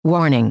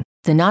Warning: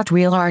 the Not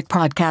Real Art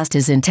podcast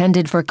is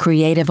intended for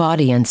creative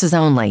audiences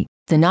only.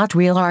 The Not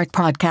Real Art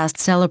podcast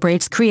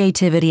celebrates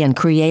creativity and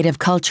creative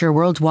culture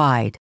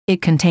worldwide.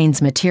 It contains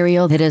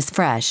material that is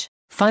fresh,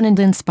 fun, and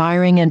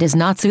inspiring and is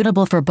not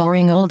suitable for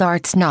boring old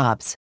art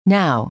snobs.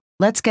 Now,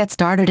 let's get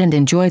started and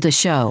enjoy the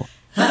show.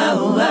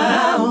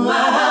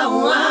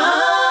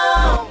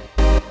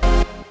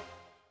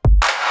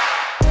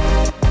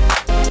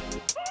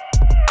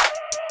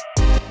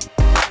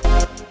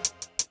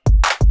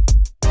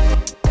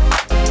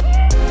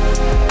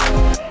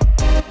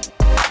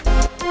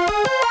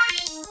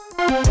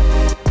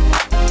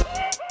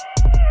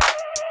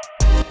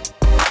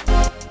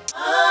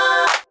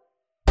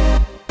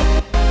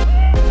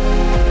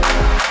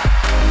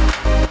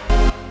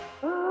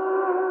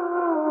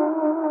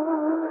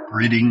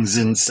 Greetings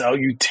and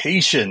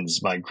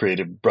salutations, my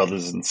creative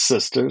brothers and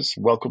sisters.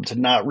 Welcome to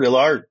Not Real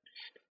Art,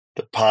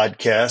 the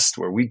podcast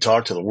where we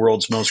talk to the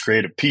world's most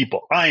creative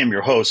people. I am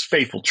your host,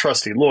 faithful,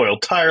 trusty, loyal,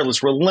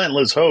 tireless,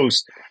 relentless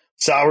host,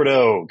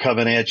 Sourdough,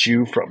 coming at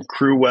you from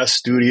Crew West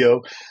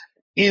Studio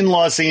in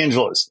Los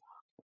Angeles.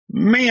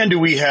 Man, do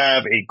we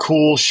have a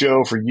cool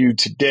show for you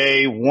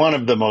today. One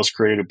of the most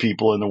creative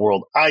people in the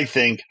world, I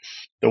think,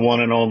 the one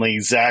and only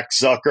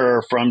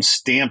Zucker from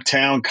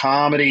Stamptown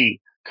Comedy,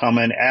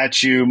 coming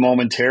at you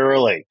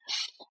momentarily.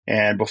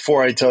 And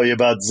before I tell you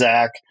about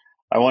Zach,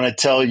 I want to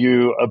tell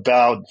you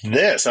about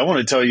this. I want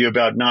to tell you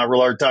about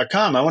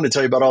NotRealArt.com. I want to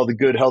tell you about all the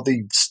good,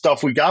 healthy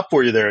stuff we got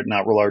for you there at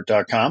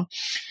NotRealArt.com.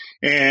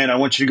 And I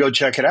want you to go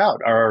check it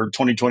out. Our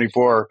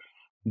 2024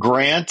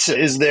 grant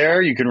is there.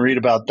 You can read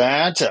about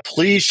that.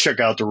 Please check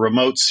out the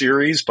Remote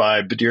series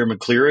by Badir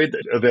McCleary,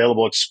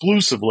 available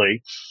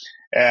exclusively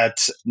at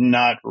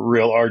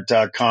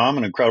NotRealArt.com,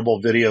 an incredible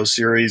video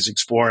series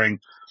exploring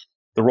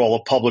the role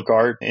of public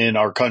art in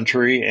our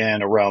country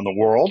and around the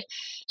world.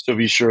 So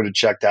be sure to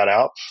check that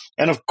out.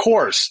 And of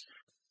course,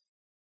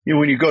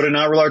 when you go to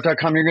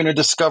NotRealArt.com, you're going to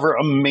discover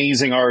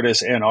amazing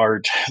artists and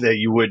art that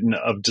you wouldn't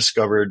have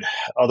discovered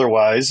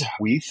otherwise,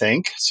 we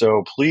think.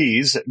 So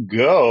please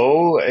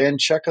go and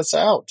check us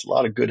out. A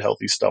lot of good,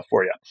 healthy stuff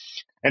for you.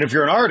 And if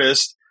you're an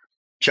artist,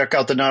 check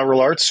out the Not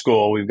Real Art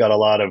School. We've got a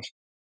lot of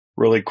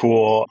really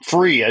cool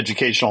free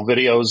educational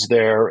videos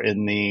there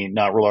in the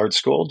Not Real Art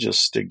School.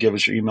 Just to give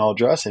us your email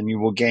address and you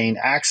will gain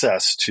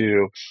access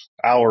to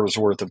hours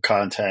worth of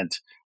content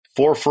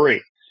for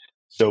free.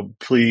 So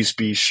please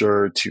be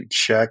sure to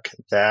check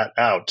that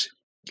out.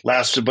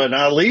 Last but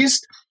not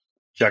least,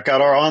 check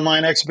out our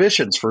online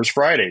exhibitions, First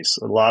Fridays.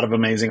 A lot of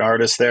amazing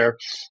artists there,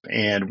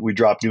 and we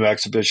drop new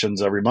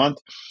exhibitions every month.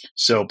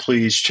 So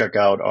please check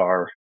out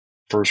our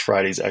First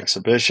Fridays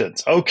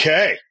exhibitions.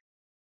 Okay,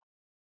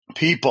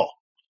 people.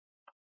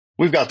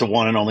 We've got the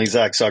one and only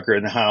Zach Zucker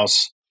in the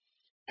house.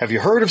 Have you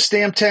heard of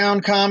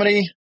Stamptown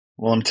Comedy?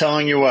 Well, I'm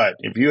telling you what,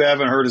 if you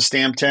haven't heard of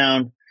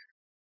Stamptown,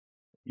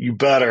 you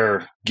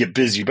better get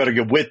busy. You better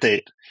get with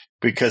it,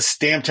 because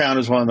Stamptown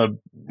is one of the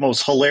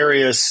most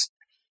hilarious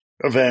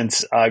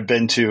events I've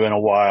been to in a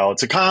while.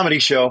 It's a comedy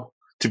show,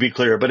 to be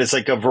clear, but it's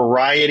like a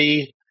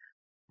variety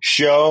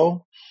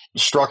show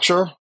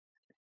structure.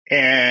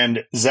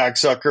 And Zach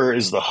Zucker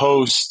is the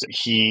host.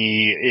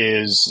 He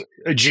is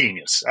a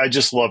genius. I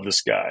just love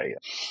this guy.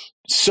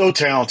 So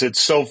talented,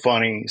 so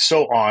funny,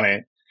 so on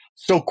it,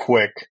 so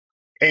quick.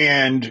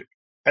 And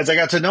as I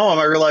got to know him,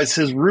 I realized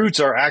his roots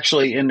are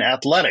actually in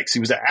athletics. He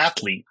was an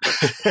athlete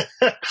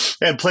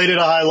and played at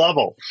a high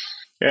level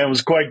and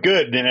was quite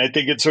good. And I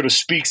think it sort of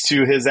speaks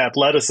to his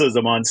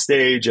athleticism on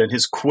stage and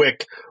his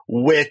quick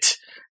wit.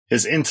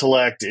 His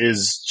intellect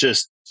is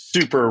just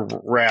super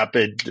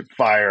rapid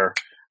fire.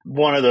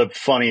 One of the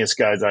funniest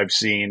guys I've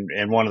seen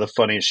and one of the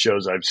funniest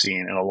shows I've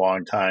seen in a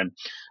long time.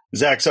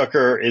 Zach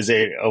Zucker is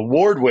an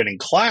award-winning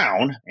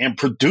clown and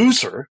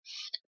producer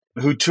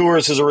who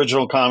tours his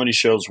original comedy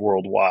shows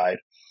worldwide.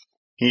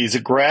 He's a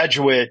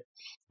graduate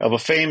of a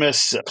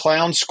famous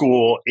clown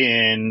school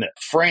in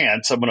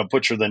France. I'm going to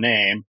butcher the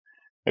name.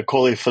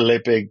 École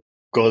Philippe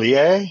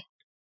Gaulier. I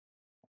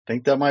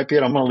think that might be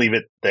it. I'm going to leave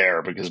it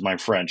there because my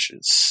French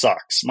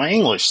sucks. My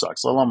English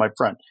sucks. I love my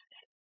French.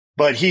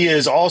 But he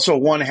is also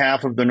one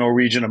half of the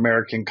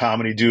Norwegian-American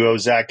comedy duo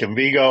Zach and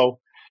Viggo,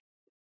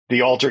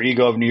 the alter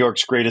ego of New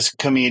York's greatest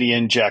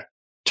comedian Jack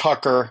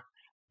Tucker,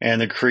 and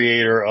the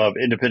creator of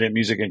independent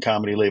music and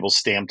comedy label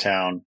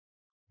Stamptown,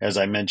 as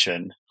I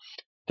mentioned.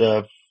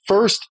 The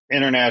first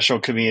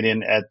international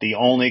comedian at the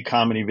only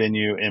comedy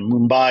venue in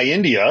Mumbai,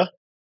 India,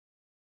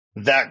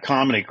 That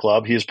Comedy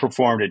Club. He has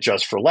performed at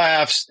Just for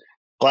Laughs,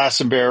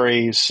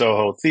 Glastonbury,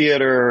 Soho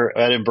Theatre,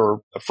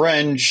 Edinburgh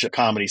Fringe,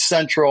 Comedy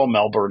Central,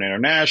 Melbourne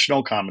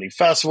International Comedy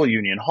Festival,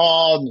 Union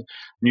Hall,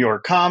 New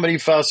York Comedy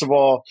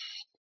Festival.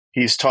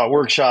 He's taught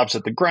workshops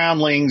at the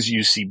Groundlings,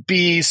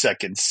 UCB,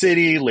 Second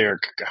City,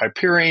 Lyric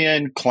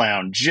Hyperion,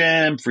 Clown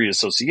Gym, Free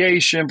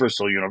Association,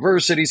 Bristol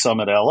University,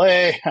 Summit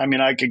LA. I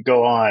mean, I could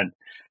go on.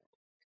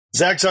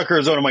 Zach Zucker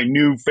is one of my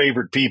new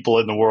favorite people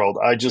in the world.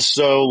 I just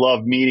so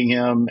love meeting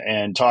him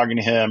and talking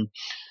to him.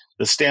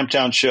 The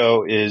Stamptown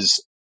show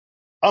is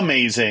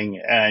amazing,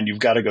 and you've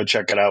got to go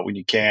check it out when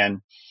you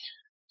can.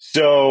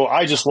 So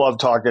I just love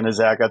talking to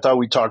Zach. I thought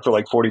we talked for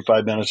like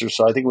 45 minutes or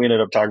so. I think we ended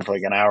up talking for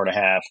like an hour and a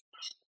half.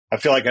 I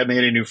feel like I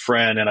made a new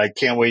friend, and I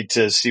can't wait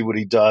to see what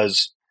he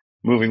does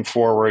moving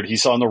forward.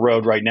 He's on the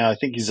road right now. I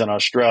think he's in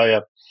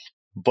Australia.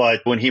 But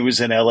when he was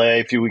in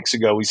LA a few weeks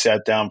ago, we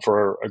sat down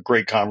for a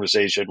great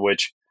conversation,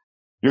 which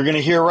you're going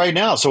to hear right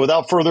now. So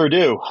without further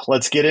ado,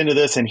 let's get into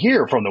this and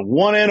hear from the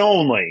one and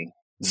only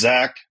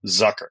Zach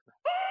Zucker.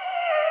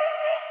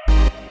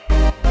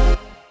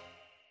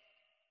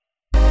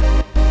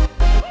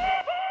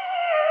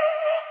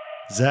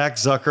 Zach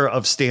Zucker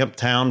of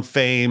Stamptown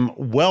fame,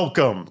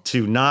 welcome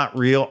to Not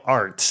Real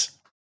Art.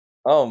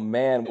 Oh,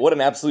 man, what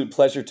an absolute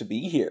pleasure to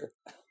be here.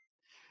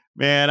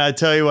 Man, I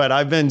tell you what,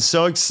 I've been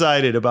so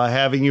excited about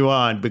having you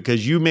on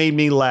because you made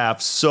me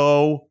laugh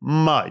so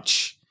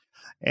much.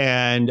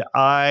 And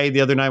the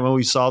other night when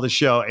we saw the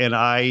show, and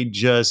I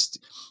just,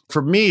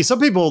 for me, some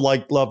people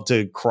love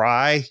to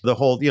cry, the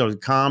whole,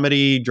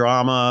 comedy,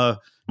 drama.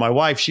 My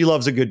wife, she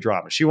loves a good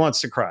drama. She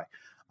wants to cry.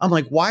 I'm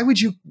like, why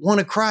would you want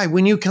to cry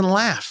when you can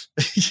laugh?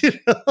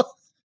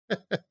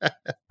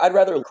 I'd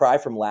rather cry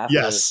from laughter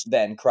Yes.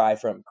 than cry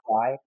from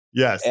cry.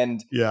 Yes.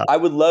 And yeah. I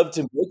would love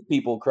to make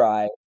people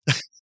cry,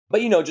 but,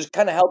 just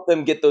kind of help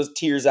them get those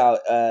tears out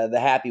the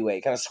happy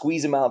way, kind of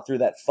squeeze them out through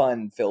that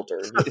fun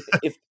filter.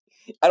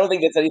 I don't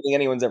think that's anything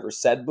anyone's ever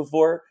said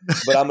before,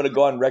 but I'm going to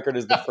go on record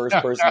as the first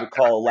person to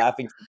call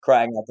laughing from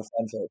crying out the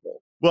fun filter.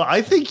 Well,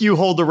 I think you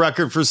hold the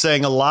record for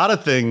saying a lot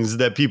of things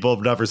that people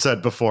have never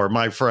said before,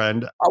 my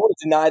friend. I want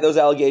to deny those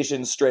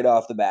allegations straight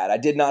off the bat. I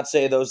did not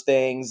say those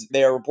things.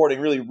 They are reporting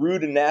really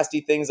rude and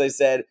nasty things I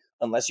said.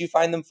 Unless you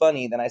find them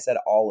funny, then I said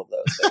all of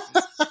those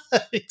things.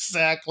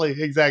 Exactly.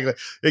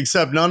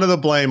 Except none of the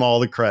blame, all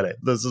the credit.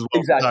 This is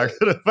what we're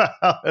talking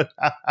about.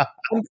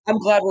 I'm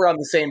glad we're on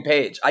the same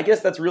page. I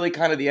guess that's really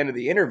kind of the end of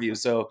the interview.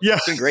 So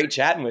It's been great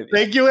chatting with you.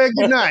 Thank you and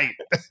good night.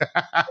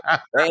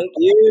 Thank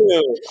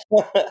you.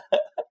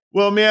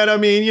 Well, man, I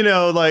mean,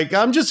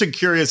 I'm just a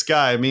curious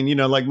guy. I mean,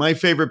 my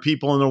favorite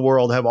people in the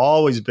world have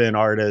always been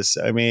artists.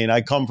 I mean,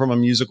 I come from a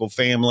musical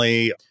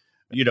family.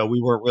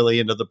 We weren't really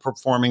into the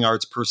performing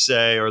arts per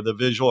se or the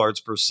visual arts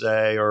per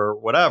se or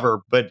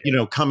whatever. But,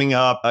 coming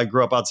up, I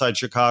grew up outside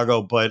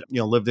Chicago, but,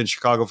 lived in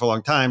Chicago for a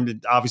long time.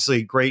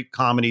 Obviously, great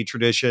comedy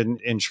tradition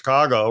in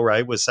Chicago,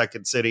 right, with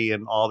Second City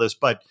and all this,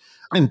 but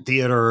in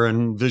theater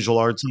and visual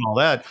arts and all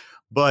that.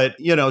 But,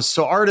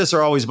 so artists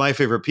are always my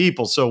favorite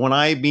people. So when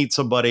I meet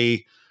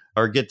somebody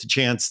or get the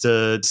chance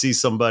to see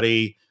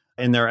somebody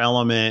in their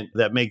element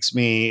that makes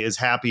me as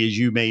happy as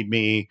you made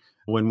me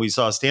when we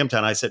saw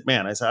Stamptown, I said,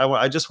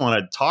 I just want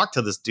to talk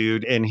to this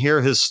dude and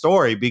hear his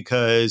story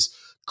because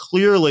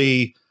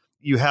clearly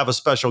you have a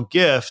special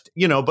gift,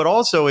 but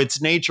also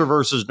it's nature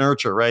versus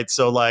nurture, right?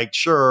 So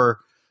sure,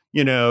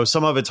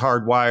 some of it's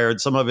hardwired,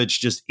 some of it's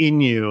just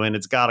in you and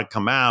it's got to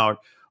come out.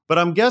 But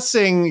I'm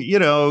guessing,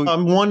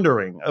 I'm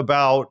wondering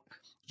about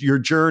your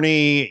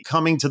journey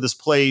coming to this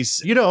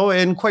place,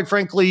 and quite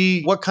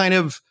frankly, what kind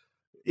of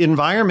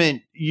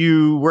environment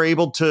you were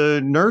able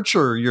to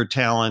nurture your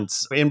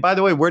talents. And by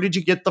the way, where did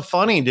you get the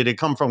funny? Did it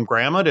come from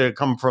grandma? Did it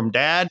come from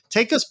dad?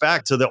 Take us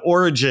back to the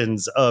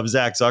origins of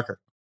Zach Zucker.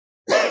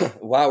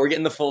 Wow, we're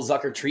getting the full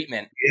Zucker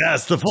treatment.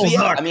 Yes, the full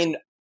Zucker. I mean,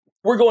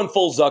 we're going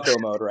full Zucker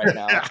mode right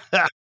now.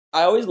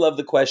 I always love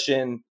the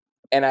question,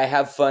 and I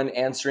have fun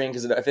answering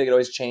because I think it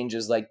always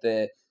changes, like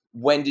the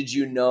when did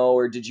you know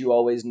or did you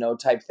always know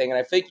type thing. And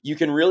I think you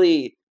can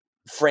really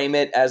frame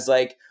it as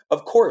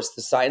of course,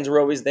 the signs were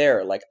always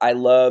there. I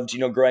loved,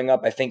 growing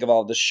up, I think of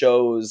all the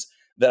shows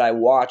that I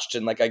watched.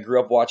 And I grew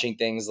up watching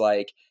things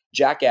like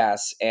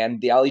Jackass and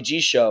The Ali G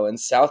Show and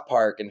South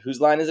Park and Whose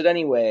Line Is It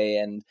Anyway?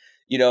 And,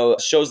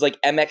 shows like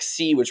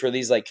MXC, which were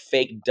these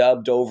fake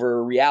dubbed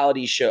over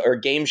reality show or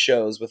game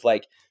shows with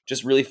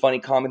just really funny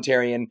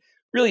commentary and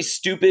really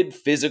stupid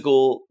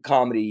physical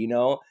comedy,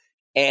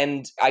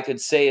 And I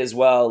could say as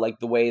well,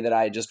 the way that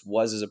I just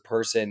was as a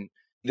person,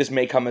 this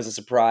may come as a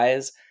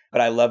surprise, but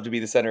I love to be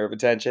the center of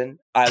attention.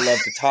 I love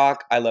to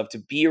talk. I love to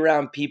be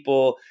around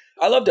people.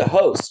 I love to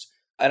host.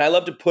 And I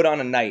love to put on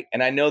a night.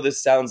 And I know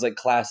this sounds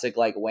classic,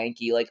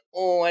 wanky,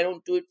 oh, I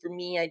don't do it for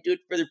me. I do it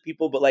for other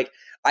people. But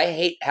I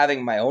hate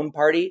having my own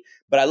party,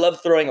 but I love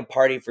throwing a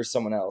party for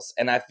someone else.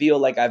 And I feel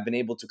like I've been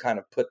able to kind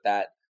of put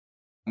that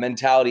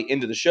mentality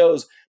into the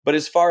shows. But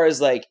as far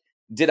as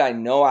did I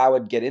know I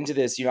would get into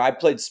this? I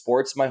played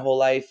sports my whole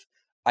life.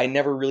 I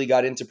never really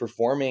got into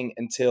performing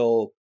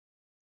until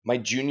my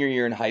junior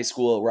year in high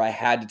school, where I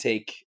had to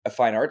take a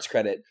fine arts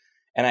credit.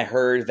 And I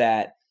heard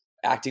that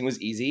acting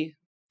was easy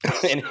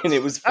and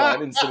it was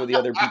fun. And some of the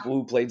other people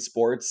who played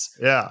sports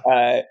were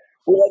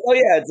oh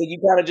yeah, it's you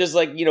kind of just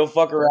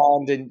fuck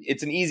around and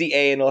it's an easy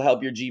A and it'll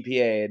help your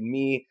GPA. And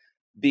me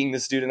being the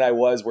student I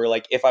was,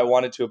 where if I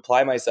wanted to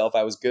apply myself,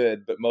 I was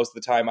good. But most of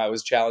the time I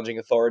was challenging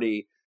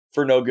authority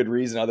for no good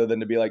reason other than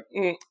to be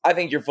I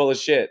think you're full of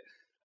shit.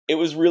 It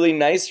was really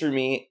nice for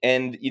me.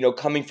 And,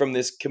 coming from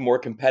this more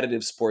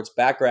competitive sports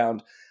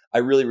background, I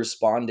really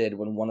responded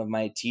when one of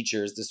my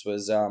teachers, this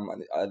was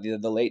the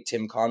late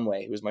Tim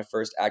Conway, who was my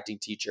first acting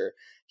teacher.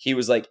 He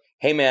was like,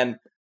 hey, man,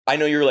 I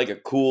know you're a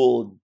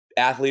cool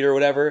athlete or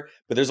whatever,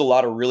 but there's a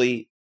lot of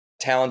really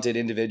talented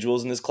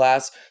individuals in this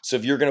class. So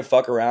if you're going to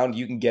fuck around,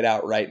 you can get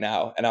out right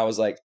now. And I was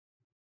like,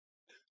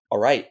 all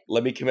right,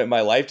 let me commit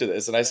my life to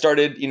this. And I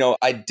started,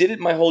 I did it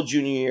my whole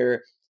junior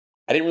year.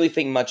 I didn't really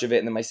think much of it.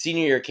 And then my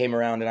senior year came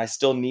around and I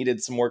still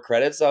needed some more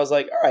credits. So I was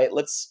like, all right,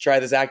 let's try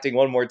this acting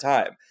one more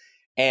time.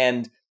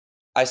 And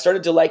I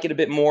started to like it a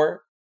bit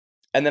more.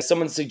 And then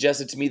someone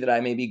suggested to me that I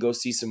maybe go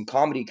see some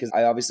comedy because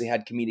I obviously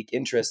had comedic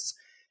interests.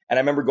 And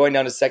I remember going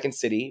down to Second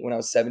City when I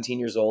was 17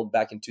 years old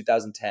back in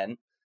 2010.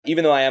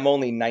 Even though I am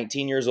only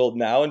 19 years old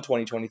now in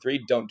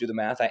 2023, don't do the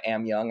math. I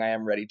am young. I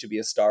am ready to be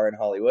a star in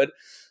Hollywood.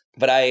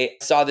 But I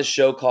saw this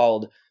show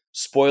called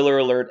Spoiler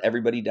Alert,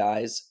 Everybody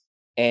Dies.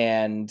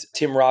 And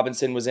Tim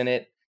Robinson was in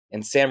it,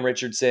 and Sam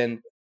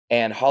Richardson,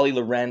 and Holly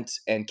Laurent,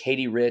 and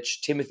Katie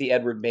Rich, Timothy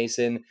Edward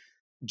Mason,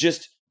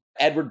 just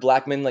Edward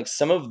Blackman, like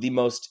some of the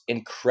most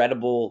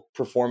incredible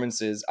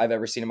performances I've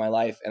ever seen in my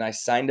life. And I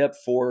signed up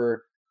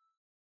for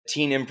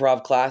teen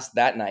improv class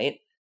that night.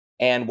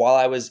 And while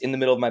I was in the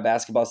middle of my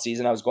basketball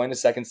season, I was going to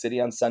Second City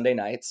on Sunday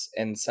nights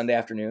and Sunday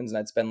afternoons. And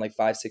I'd spend like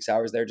 5-6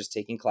 hours there just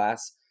taking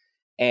class.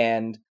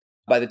 And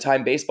by the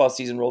time baseball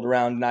season rolled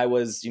around and I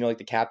was, like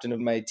the captain of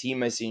my team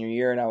my senior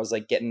year, and I was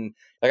like getting,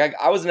 like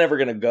I was never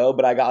going to go,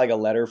 but I got like a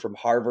letter from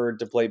Harvard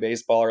to play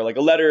baseball, or like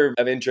a letter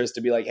of interest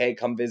to be like, hey,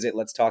 come visit,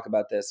 let's talk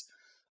about this.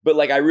 But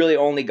like I really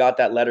only got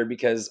that letter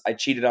because I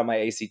cheated on my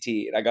ACT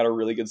and I got a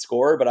really good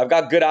score, but I've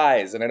got good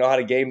eyes and I know how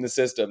to game the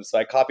system. So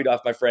I copied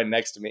off my friend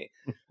next to me.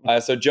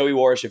 So Joey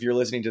Warish, if you're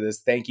listening to this,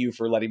 thank you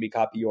for letting me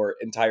copy your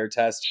entire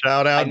test.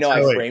 Shout out, I know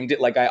Joey. I framed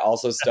it like I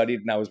also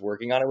studied and I was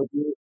working on it with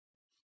you.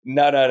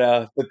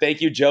 No. But thank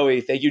you,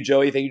 Joey. Thank you,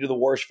 Joey. Thank you to the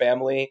Warish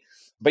family.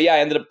 But yeah, I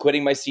ended up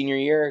quitting my senior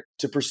year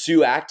to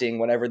pursue acting,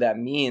 whatever that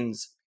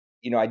means.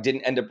 I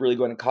didn't end up really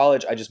going to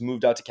college. I just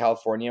moved out to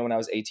California when I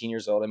was 18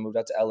 years old. I moved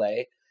out to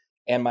LA.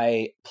 And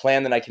my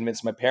plan that I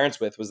convinced my parents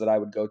with was that I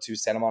would go to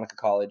Santa Monica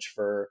College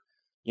for,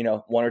 1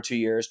 or 2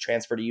 years,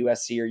 transfer to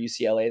USC or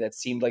UCLA. That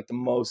seemed like the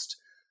most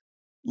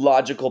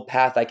logical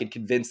path I could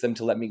convince them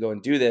to let me go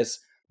and do this.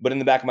 But in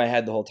the back of my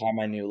head, the whole time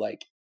I knew,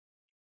 like,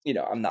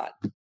 I'm not.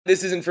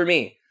 This isn't for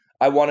me.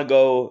 I want to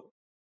go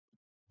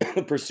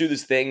pursue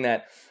this thing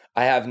that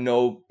I have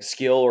no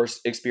skill or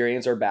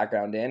experience or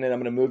background in. And I'm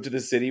going to move to the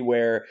city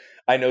where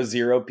I know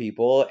zero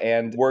people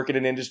and work in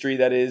an industry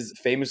that is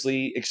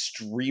famously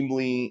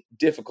extremely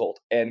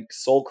difficult and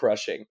soul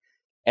crushing.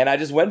 And I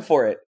just went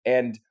for it.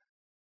 And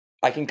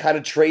I can kind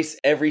of trace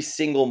every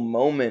single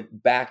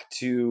moment back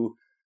to,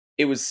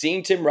 it was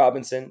seeing Tim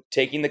Robinson,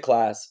 taking the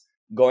class,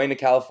 going to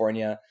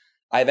California.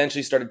 I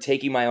eventually started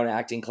taking my own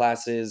acting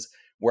classes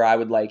where I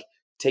would like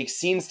take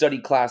scene study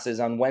classes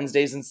on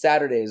Wednesdays and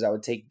Saturdays. I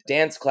would take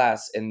dance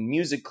class and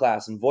music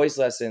class and voice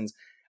lessons.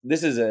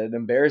 This is an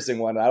embarrassing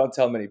one. I don't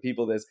tell many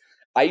people this.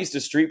 I used to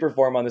street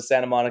perform on the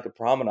Santa Monica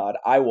Promenade.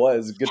 I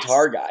was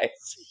guitar guy.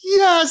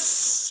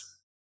 Yes.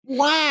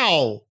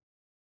 Wow.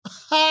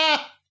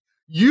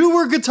 You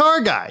were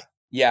guitar guy.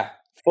 Yeah,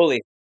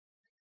 fully.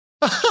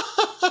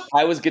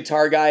 I was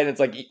guitar guy, and it's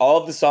like all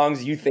of the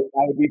songs you think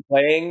I would be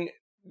playing,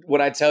 when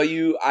I tell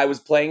you I was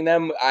playing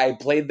them, I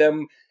played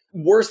them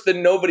worse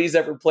than nobody's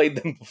ever played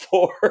them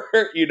before,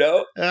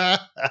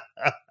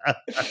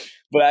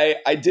 But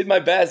I did my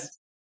best.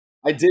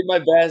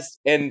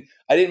 And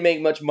I didn't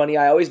make much money.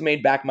 I always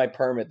made back my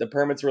permit. The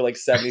permits were like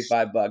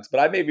 $75, but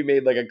I maybe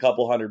made like a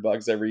couple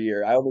 $100 every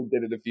year. I only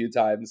did it a few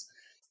times.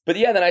 But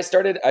yeah, then I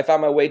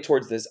found my way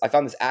towards this. I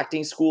found this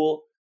acting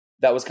school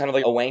that was kind of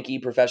like a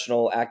wanky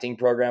professional acting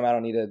program. I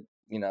don't need to,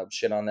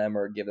 shit on them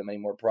or give them any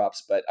more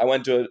props, but I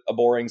went to a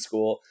boring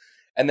school.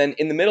 And then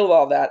in the middle of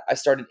all that, I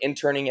started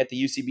interning at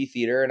the UCB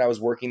theater, and I was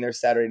working there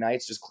Saturday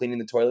nights, just cleaning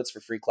the toilets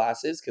for free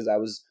classes because I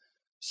was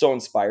so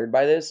inspired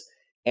by this.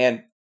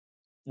 And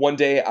one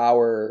day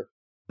our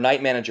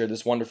night manager,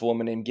 this wonderful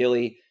woman named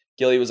Gilly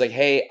was like,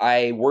 hey,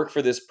 I work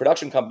for this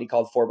production company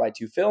called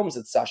 4x2 Films.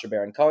 It's Sacha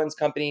Baron Cohen's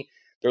company.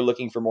 They're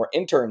looking for more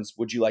interns.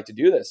 Would you like to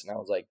do this? And I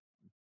was like,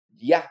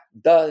 yeah,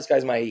 duh, this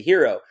guy's my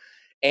hero.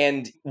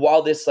 And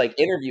while this like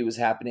interview was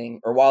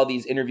happening, or while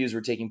these interviews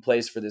were taking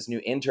place for this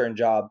new intern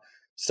job,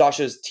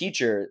 Sacha's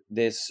teacher,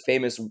 this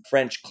famous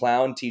French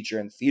clown teacher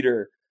and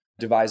theater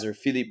deviser,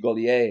 Philippe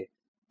Gaudier,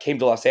 came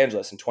to Los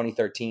Angeles in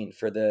 2013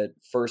 for the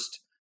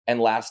first and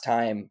last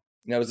time.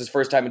 It was his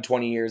first time in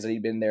 20 years that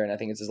he'd been there, and I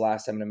think it's his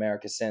last time in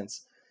America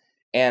since.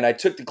 And I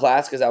took the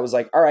class because I was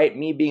like, all right,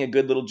 me being a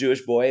good little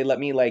Jewish boy, let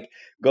me like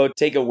go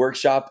take a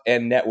workshop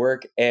and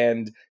network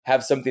and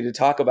have something to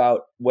talk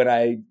about when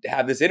I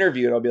have this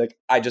interview. And I'll be like,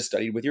 I just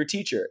studied with your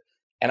teacher.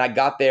 And I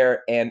got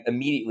there and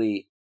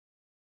immediately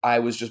I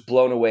was just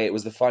blown away. It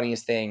was the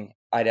funniest thing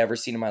I'd ever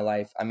seen in my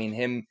life. I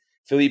mean,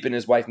 Philippe and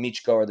his wife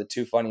Michiko are the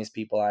two funniest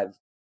people I've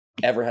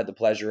ever had the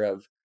pleasure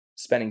of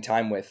spending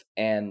time with.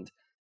 And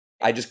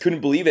I just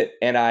couldn't believe it.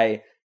 And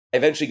I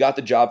eventually got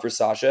the job for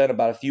Sacha. And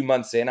about a few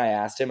months in, I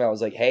asked him, I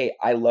was like, hey,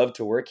 I love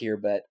to work here,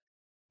 but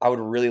I would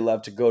really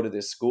love to go to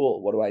this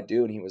school. What do I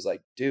do? And he was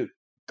like, dude,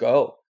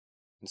 go.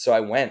 And so I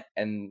went.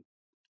 And,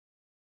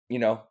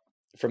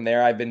 from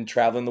there, I've been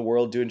traveling the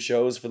world doing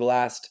shows for the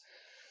last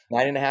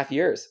 9.5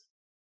 years.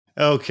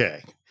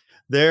 Okay.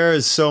 There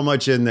is so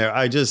much in there.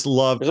 I just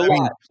love, There's a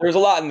lot. There's a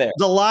lot in there.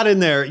 there's a lot in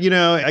there.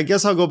 I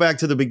guess I'll go back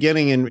to the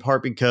beginning in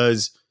part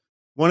because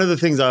one of the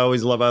things I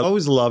always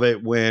love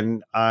it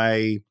when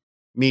I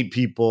meet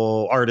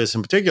people, artists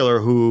in particular,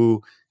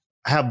 who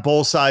have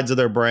both sides of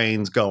their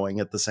brains going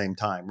at the same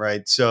time,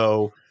 right?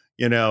 So,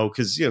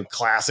 because,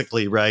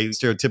 classically, right,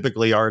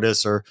 stereotypically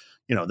artists are,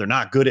 they're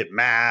not good at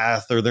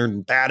math or they're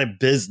bad at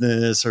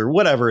business or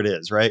whatever it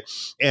is, right?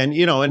 And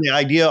the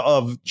idea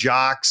of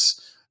jocks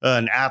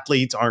and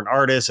athletes aren't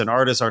artists and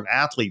artists aren't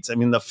athletes. I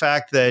mean, the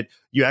fact that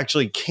you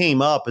actually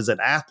came up as an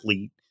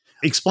athlete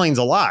explains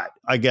a lot,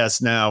 I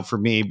guess, now for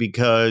me,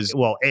 because,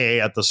 well,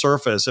 at the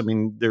surface, I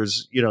mean,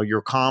 there's,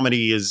 your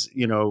comedy is,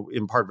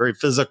 in part very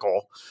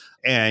physical,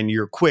 and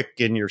you're quick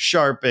and you're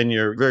sharp and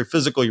you're very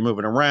physical, you're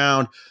moving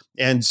around.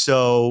 And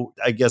so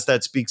I guess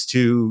that speaks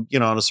to,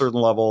 on a certain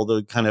level,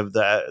 the kind of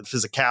the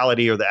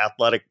physicality or the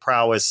athletic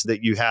prowess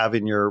that you have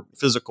in your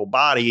physical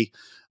body.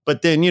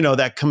 But then,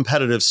 that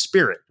competitive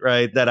spirit,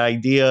 right? That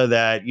idea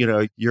that,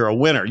 you're a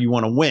winner, you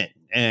want to win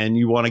and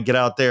you want to get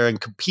out there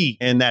and compete,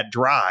 and that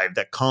drive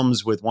that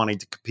comes with wanting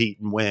to compete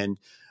and win.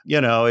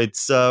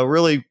 It's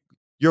really,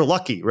 you're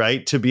lucky,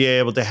 right? To be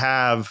able to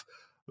have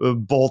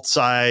both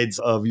sides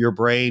of your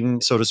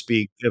brain, so to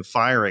speak,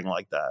 firing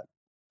like that.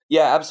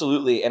 Yeah,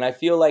 absolutely. And I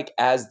feel like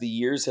as the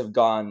years have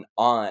gone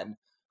on,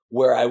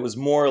 where I was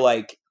more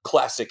like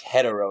classic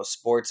hetero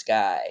sports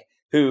guy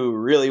who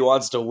really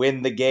wants to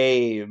win the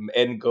game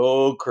and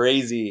go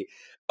crazy.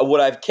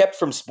 What I've kept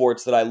from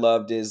sports that I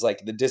loved is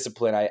like the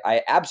discipline.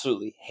 I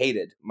absolutely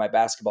hated my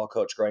basketball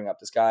coach growing up.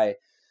 This guy,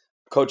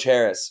 Coach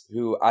Harris,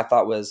 who I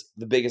thought was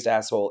the biggest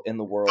asshole in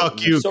the world.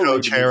 Fuck you,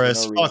 Coach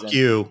Harris. Fuck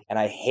you. And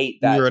I hate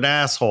that. You're an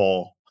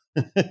asshole.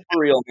 For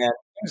real, man.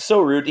 He was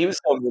so rude. He was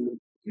so mean.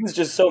 He was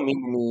just so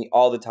mean to me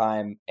all the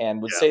time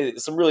and would say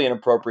some really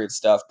inappropriate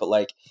stuff. But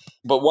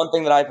one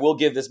thing that I will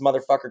give this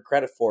motherfucker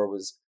credit for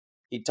was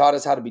he taught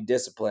us how to be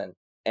disciplined.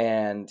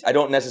 And I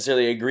don't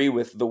necessarily agree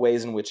with the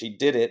ways in which he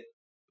did it,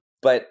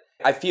 but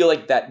I feel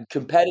like that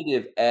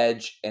competitive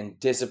edge and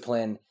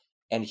discipline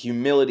and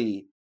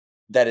humility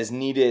that is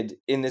needed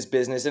in this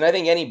business, and I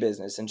think any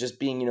business, and just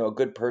being, a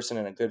good person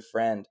and a good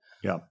friend.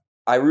 Yeah.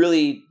 I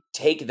really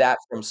take that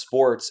from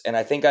sports, and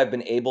I think I've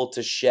been able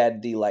to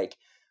shed the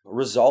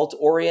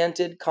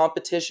result-oriented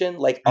competition.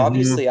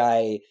 Obviously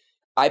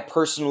I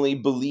personally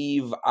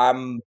believe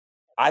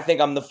I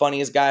think I'm the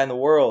funniest guy in the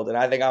world, and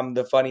I think I'm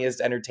the funniest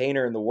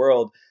entertainer in the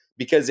world,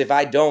 because if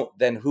I don't,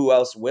 then who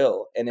else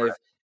will? And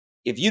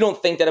if you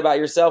don't think that about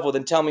yourself, well,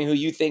 then tell me who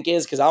you think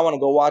is, because I want to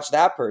go watch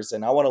that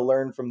person. I want to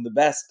learn from the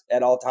best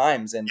at all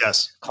times and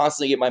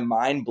constantly get my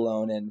mind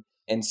blown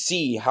and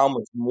see how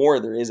much more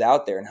there is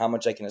out there and how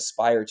much I can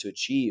aspire to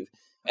achieve.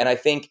 And I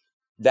think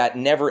that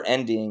never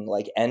ending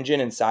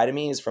engine inside of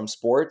me is from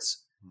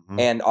sports. Mm-hmm.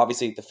 And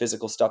obviously the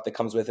physical stuff that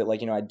comes with it.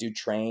 I do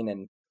train,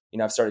 and,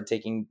 I've started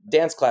taking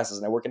dance classes,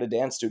 and I work in a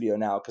dance studio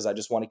now because I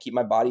just want to keep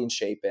my body in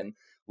shape and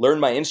learn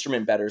my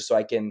instrument better so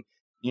I can,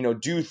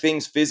 do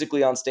things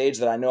physically on stage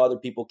that I know other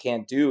people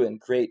can't do, and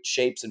create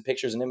shapes and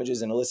pictures and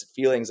images and elicit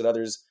feelings that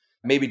others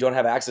maybe don't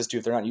have access to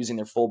if they're not using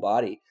their full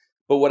body.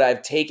 But what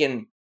I've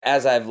taken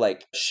as I've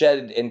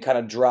shed and kind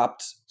of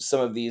dropped some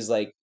of these,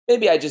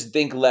 maybe I just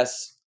think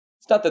less,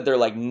 it's not that they're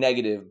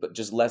negative, but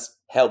just less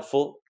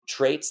helpful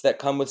traits that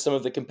come with some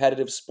of the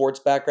competitive sports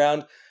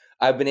background.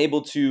 I've been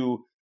able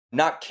to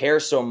not care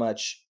so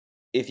much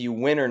if you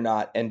win or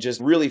not, and just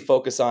really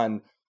focus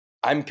on,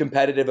 I'm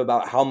competitive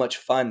about how much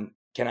fun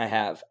can I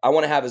have. I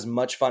want to have as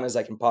much fun as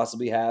I can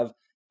possibly have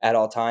at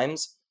all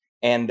times.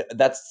 And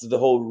that's the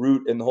whole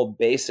root and the whole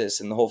basis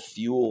and the whole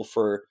fuel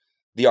for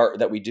the art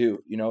that we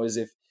do, is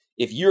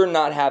if you're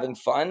not having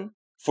fun,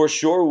 for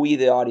sure we,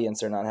 the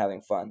audience, are not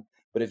having fun.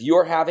 But if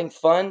you're having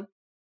fun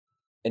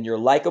and you're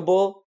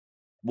likable,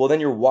 well, then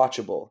you're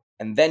watchable.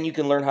 And then you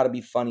can learn how to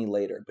be funny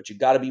later. But you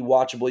got to be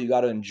watchable. You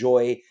got to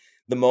enjoy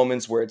the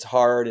moments where it's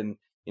hard. And,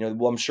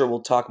 I'm sure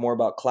we'll talk more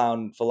about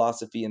clown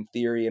philosophy and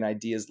theory and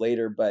ideas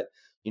later. But,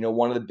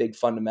 one of the big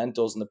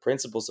fundamentals and the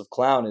principles of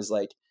clown is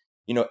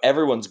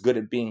everyone's good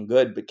at being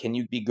good, but can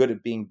you be good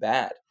at being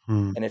bad?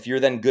 And if you're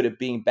then good at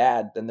being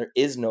bad, then there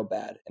is no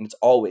bad, and it's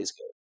always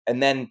good.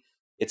 And then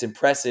it's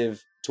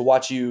impressive to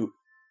watch you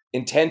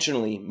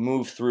intentionally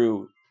move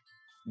through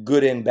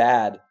good and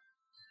bad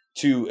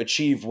to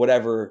achieve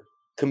whatever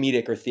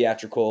comedic or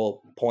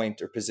theatrical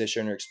point or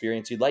position or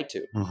experience you'd like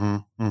to. Mm-hmm,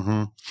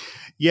 mm-hmm.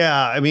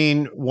 Yeah. I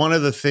mean, one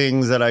of the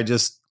things that I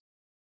just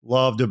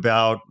loved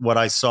about what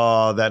I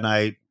saw that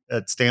night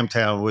at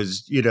Stamptown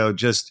was,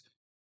 just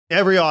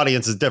every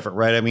audience is different,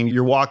 right? I mean,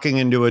 you're walking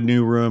into a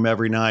new room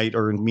every night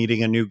or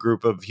meeting a new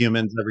group of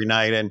humans every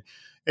night. And,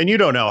 and you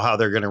don't know how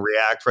they're going to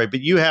react, right?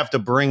 But you have to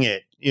bring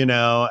it,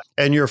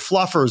 and your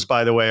fluffers,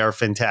 by the way, are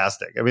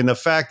fantastic. I mean, the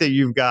fact that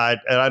you've got,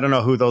 and I don't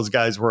know who those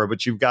guys were,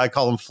 but you've got, I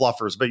call them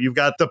fluffers, but you've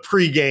got the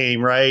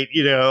pregame, right?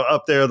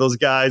 Up there, those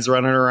guys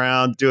running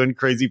around doing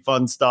crazy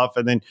fun stuff.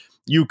 And then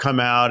you come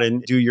out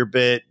and do your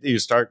bit, you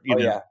start,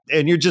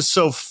 and you're just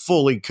so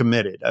fully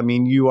committed. I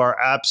mean, you are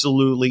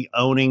absolutely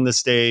owning the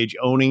stage,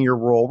 owning your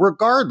role,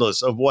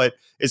 regardless of what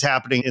is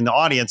happening in the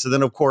audience. And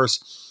then, of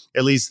course,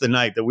 at least the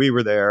night that we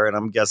were there, and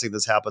I'm guessing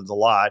this happens a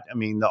lot. I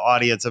mean, the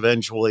audience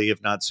eventually,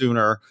 if not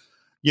sooner,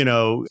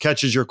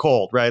 catches your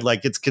cold, right?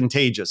 Like it's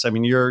contagious. I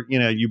mean,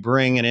 you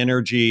bring an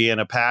energy and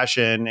a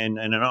passion and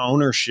an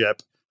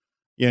ownership,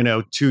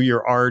 to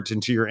your art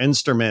and to your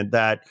instrument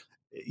that,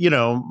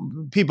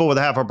 people with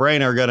half a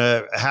brain are going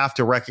to have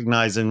to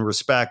recognize and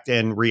respect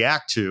and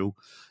react to,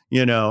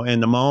 in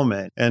the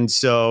moment. And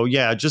so,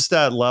 yeah, just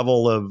that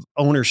level of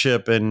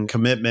ownership and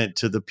commitment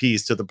to the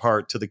piece, to the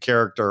part, to the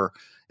character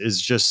is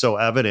just so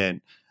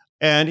evident.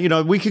 And,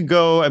 we could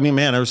go, I mean,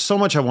 man, there's so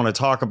much I want to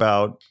talk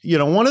about.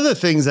 One of the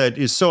things that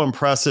is so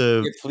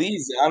impressive. Yeah,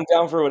 please, I'm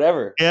down for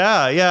whatever.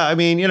 Yeah. I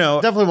mean,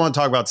 definitely want to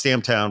talk about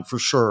Stamptown for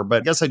sure.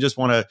 But I guess I just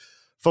want to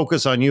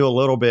focus on you a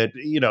little bit,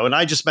 and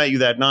I just met you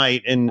that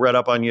night and read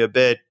up on you a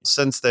bit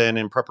since then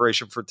in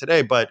preparation for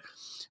today. But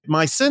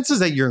my sense is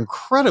that you're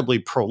incredibly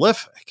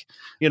prolific,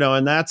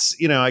 and that's,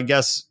 I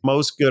guess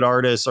most good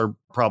artists are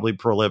probably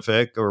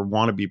prolific or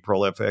want to be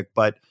prolific,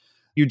 but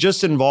you're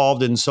just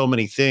involved in so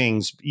many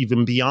things,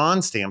 even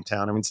beyond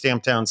Stamptown. I mean,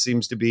 Stamptown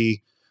seems to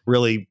be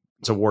really,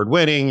 it's award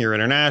winning, you're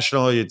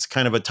international, it's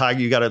kind of a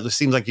tiger. It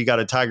seems like you got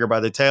a tiger by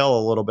the tail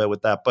a little bit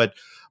with that, but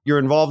you're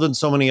involved in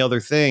so many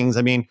other things.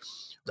 I mean,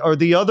 are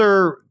the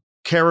other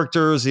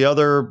characters, the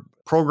other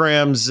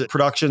programs,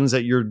 productions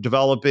that you're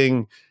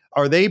developing,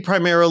 are they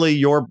primarily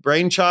your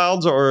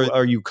brainchilds, or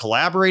are you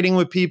collaborating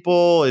with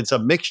people? It's a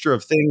mixture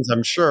of things,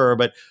 I'm sure,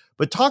 but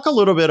talk a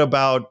little bit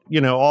about,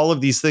 all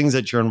of these things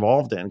that you're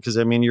involved in, because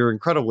I mean, you're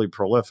incredibly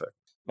prolific.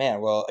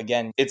 Man, well,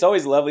 again, it's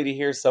always lovely to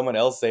hear someone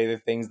else say the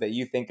things that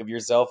you think of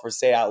yourself or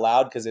say out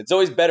loud, because it's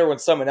always better when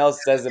someone else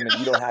says them and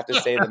you don't have to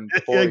say them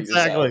for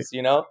exactly.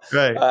 yourselves,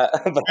 Right.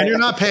 And you're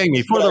not paying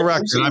me, for the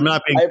record. I'm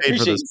not being paid for this. I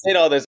appreciate you saying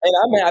all this. And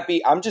I'm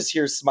happy. I'm just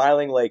here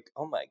smiling like,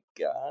 oh my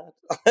God.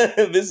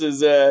 This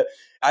is,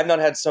 I've not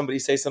had somebody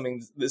say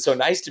something so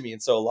nice to me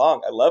in so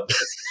long. I love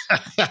this.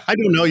 I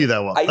don't know you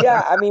that well.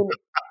 Yeah, I mean,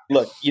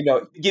 look,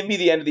 give me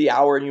the end of the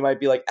hour and you might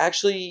be like,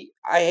 actually,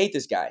 I hate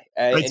this guy.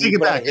 I take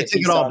it back. I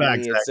take it all back.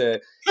 It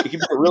can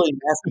be a really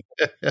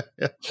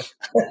nasty.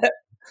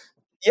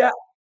 Yeah.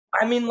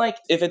 I mean, like,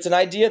 if it's an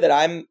idea that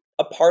I'm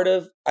a part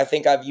of, I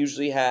think I've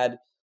usually had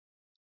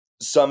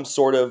some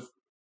sort of,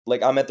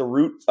 like, I'm at the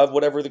root of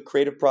whatever the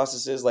creative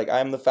process is. Like,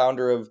 I'm the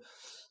founder of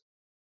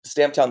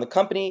Stamptown, the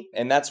company.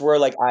 And that's where,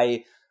 like,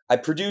 I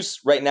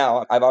produce right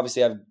now. I've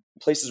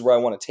places where I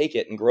want to take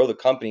it and grow the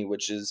company,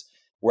 which is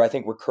where I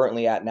think we're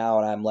currently at now.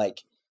 And I'm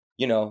like,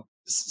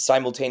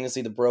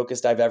 simultaneously the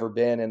brokest I've ever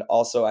been. And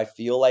also I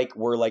feel like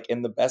we're like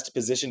in the best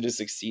position to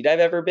succeed I've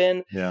ever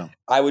been. Yeah.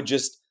 I would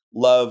just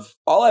love,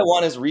 all I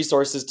want is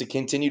resources to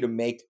continue to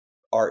make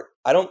art.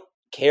 I don't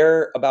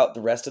care about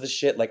the rest of the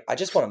shit. Like, I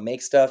just want to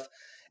make stuff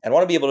and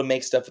want to be able to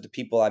make stuff with the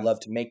people I love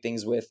to make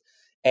things with.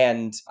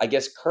 And I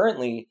guess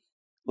currently,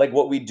 like,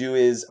 what we do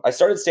is I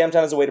started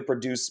Stamptown as a way to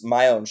produce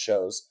my own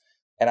shows.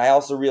 And I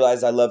also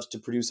realized I love to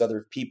produce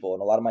other people.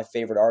 And a lot of my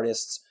favorite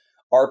artists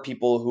are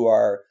people who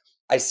are,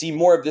 I see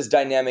more of this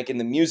dynamic in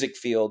the music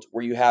field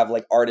where you have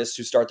like artists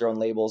who start their own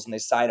labels and they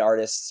sign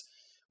artists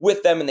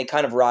with them and they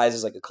kind of rise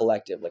as like a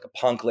collective, like a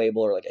punk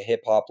label or like a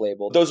hip hop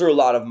label. Those are a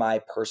lot of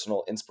my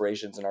personal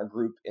inspirations and our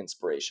group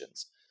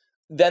inspirations.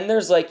 Then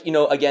there's like,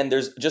 again,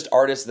 there's just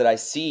artists that I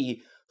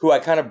see who I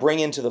kind of bring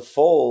into the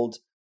fold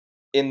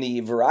in the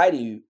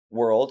variety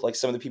world, like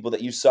some of the people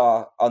that you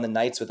saw on the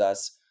nights with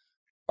us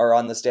or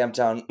on the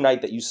Stamptown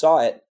night that you saw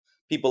it,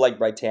 people like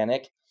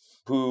Britannic,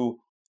 who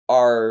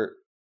are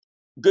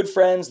good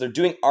friends. They're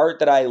doing art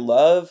that I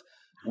love.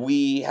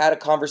 We had a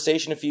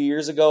conversation a few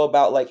years ago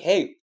about like,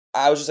 hey,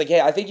 I was just like,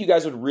 hey, I think you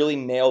guys would really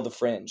nail the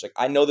Fringe. Like,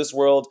 I know this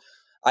world.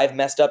 I've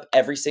messed up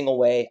every single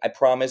way. I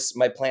promise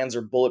my plans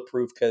are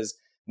bulletproof, because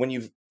when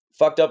you've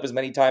fucked up as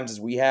many times as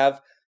we have,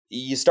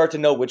 you start to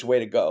know which way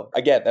to go.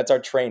 Again, that's our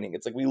training.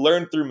 It's like we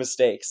learn through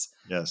mistakes.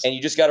 Yes. And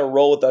you just got to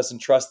roll with us and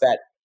trust that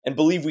and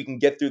believe we can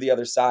get through the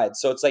other side.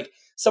 So it's like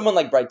someone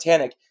like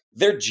Britannic,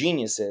 they're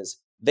geniuses.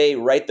 They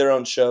write their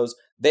own shows.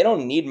 They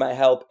don't need my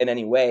help in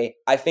any way.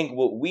 I think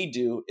what we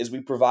do is we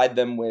provide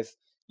them with,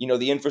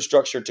 the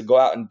infrastructure to go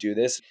out and do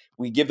this.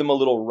 We give them a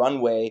little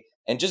runway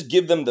and just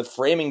give them the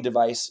framing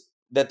device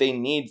that they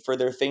need for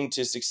their thing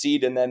to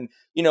succeed. And then,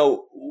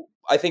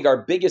 I think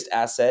our biggest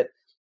asset,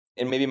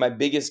 and maybe my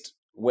biggest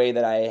way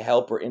that I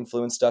help or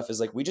influence stuff, is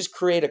like we just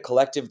create a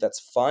collective that's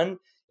fun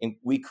and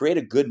we create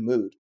a good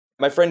mood.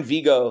 My friend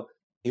Viggo,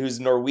 who's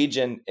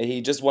Norwegian,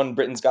 he just won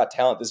Britain's Got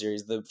Talent this year.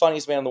 He's the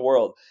funniest man in the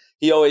world.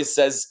 He always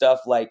says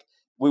stuff like,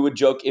 we would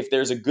joke if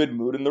there's a good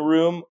mood in the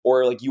room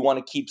or like you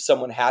want to keep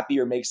someone happy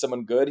or make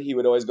someone good, he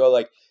would always go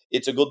like,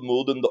 it's a good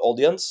mood in the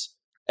audience.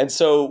 And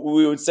so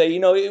we would say,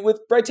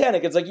 with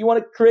Britannic, it's like you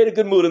want to create a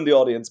good mood in the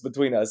audience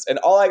between us. And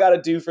all I got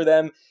to do for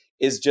them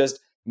is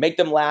just make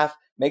them laugh,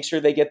 make sure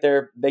they get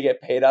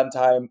paid on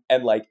time,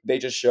 and like they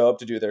just show up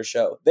to do their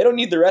show. They don't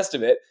need the rest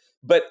of it.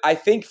 But I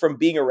think from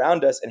being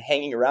around us and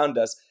hanging around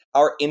us,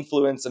 our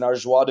influence and our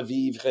joie de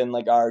vivre and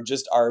like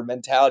our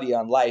mentality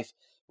on life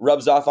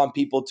rubs off on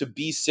people to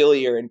be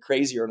sillier and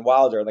crazier and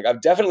wilder. Like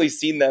I've definitely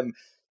seen them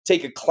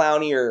take a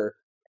clownier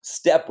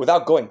step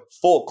without going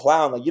full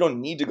clown. Like you don't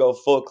need to go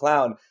full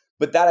clown,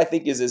 but that I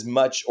think is as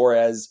much or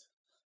as,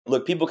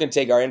 look, people can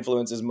take our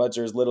influence as much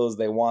or as little as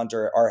they want,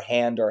 or our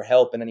hand or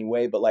help in any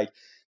way. But like,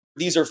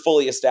 these are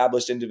fully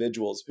established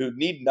individuals who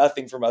need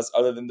nothing from us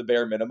other than the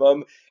bare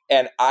minimum.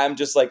 And I'm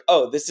just like,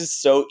 oh, this is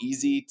so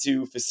easy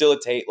to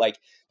facilitate. Like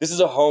this is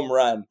a home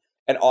run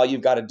and all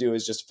you've got to do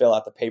is just fill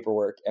out the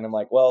paperwork. And I'm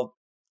like, well,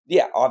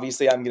 yeah,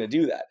 obviously I'm going to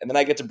do that. And then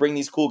I get to bring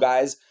these cool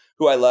guys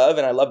who I love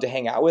and I love to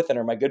hang out with and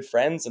are my good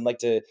friends and like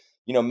to,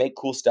 make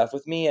cool stuff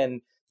with me.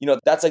 And,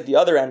 that's like the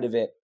other end of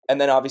it. And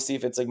then obviously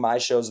if it's like my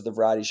shows or the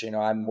variety show,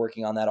 I'm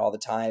working on that all the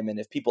time. And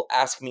if people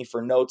ask me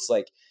for notes,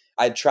 like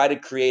I try to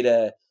create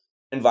a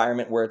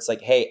environment where it's like,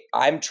 hey,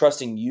 I'm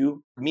trusting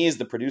you, me as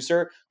the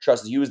producer,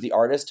 trust you as the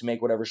artist to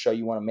make whatever show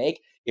you want to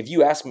make. If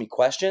you ask me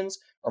questions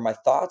or my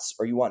thoughts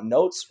or you want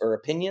notes or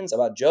opinions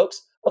about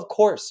jokes, of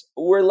course,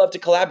 we love to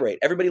collaborate.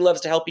 Everybody loves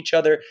to help each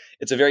other.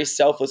 It's a very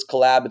selfless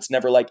collab. It's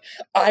never like,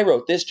 I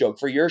wrote this joke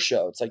for your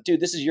show. It's like,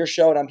 dude, this is your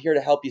show and I'm here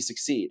to help you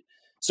succeed.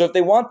 So if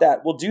they want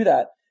that, we'll do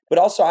that. But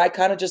also I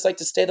kind of just like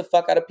to stay the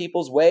fuck out of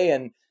people's way.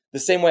 And the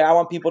same way I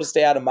want people to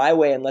stay out of my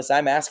way unless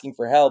I'm asking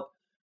for help,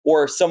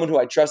 or someone who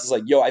I trust is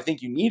like, yo, I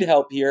think you need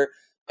help here.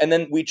 And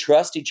then we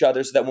trust each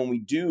other so that when we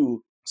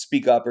do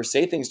speak up or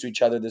say things to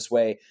each other this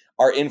way,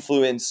 our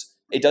influence,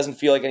 it doesn't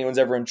feel like anyone's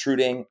ever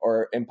intruding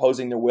or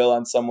imposing their will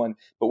on someone,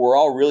 but we're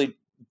all really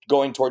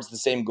going towards the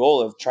same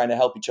goal of trying to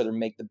help each other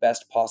make the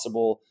best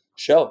possible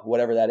show,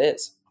 whatever that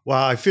is.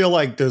 Wow, I feel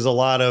like there's a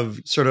lot of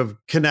sort of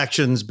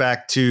connections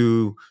back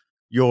to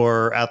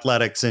your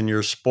athletics and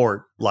your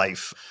sport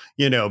life,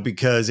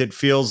 because it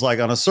feels like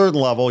on a certain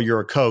level,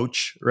 you're a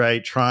coach,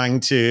 right? Trying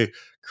to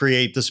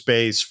create the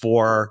space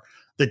for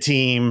the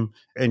team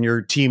and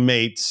your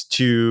teammates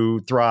to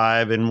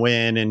thrive and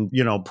win and,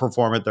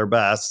 perform at their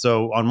best.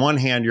 So on one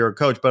hand, you're a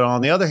coach, but on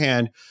the other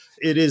hand,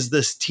 it is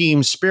this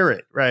team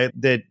spirit, right?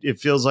 That it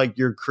feels like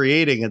you're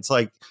creating. It's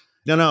like,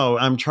 no,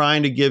 I'm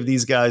trying to give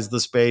these guys the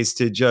space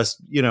to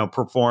just,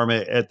 perform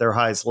it at their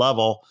highest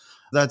level.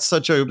 That's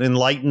such an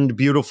enlightened,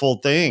 beautiful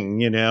thing,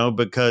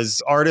 because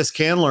artists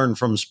can learn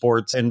from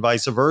sports and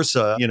vice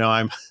versa.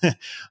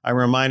 I'm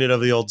reminded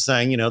of the old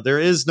saying, there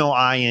is no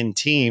I in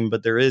team,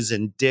 but there is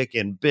in dick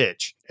and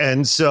bitch.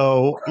 And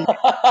so,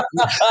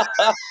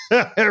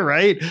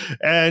 right.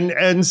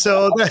 And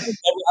so, I've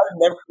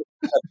never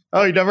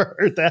oh, you never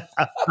heard that?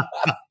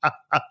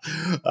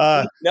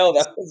 No,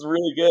 that was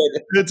really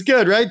good. It's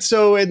good, right?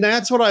 So, and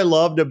that's what I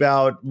loved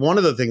about, one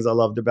of the things I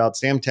loved about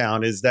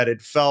Samtown is that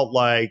it felt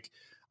like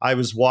I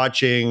was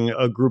watching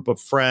a group of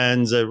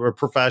friends or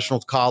professional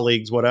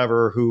colleagues,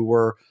 whatever, who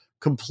were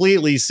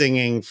completely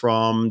singing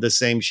from the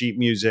same sheet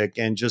music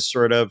and just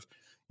sort of,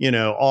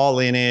 all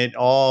in it,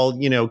 all,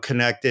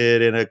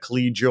 connected in a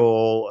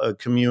collegial,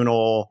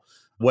 communal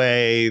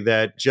way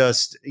that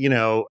just,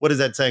 what is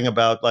that saying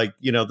about like,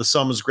 the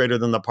sum is greater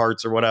than the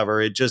parts or whatever.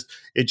 It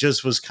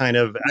just was kind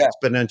of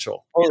exponential.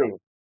 Totally.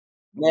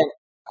 Man,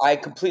 I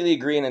completely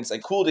agree. And it's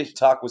like cool to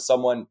talk with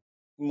someone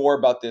more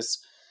about this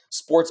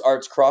sports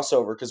arts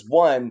crossover. Because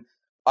one,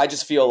 I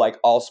just feel like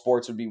all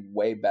sports would be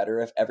way better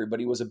if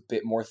everybody was a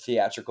bit more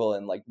theatrical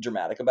and like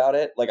dramatic about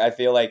it. Like I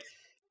feel like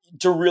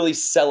to really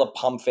sell a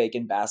pump fake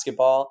in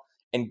basketball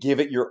and give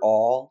it your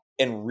all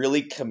and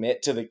really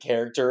commit to the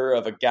character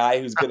of a guy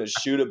who's going to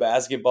shoot a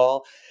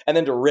basketball and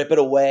then to rip it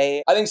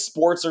away. I think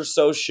sports are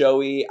so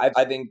showy.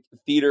 I think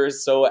theater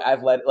is so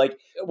athletic, like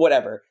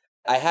whatever.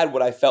 I had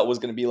what I felt was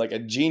going to be like a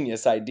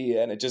genius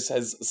idea and it just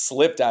has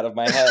slipped out of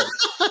my head.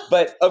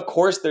 But of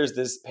course there's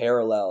this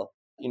parallel,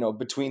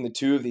 between the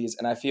two of these.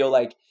 And I feel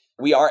like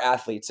we are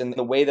athletes, and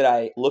the way that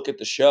I look at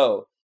the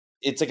show,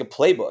 it's like a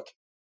playbook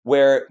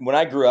where when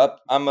I grew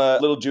up, I'm a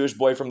little Jewish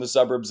boy from the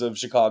suburbs of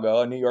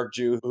Chicago, a New York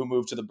Jew who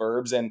moved to the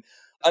burbs. And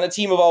on a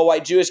team of all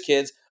white Jewish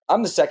kids,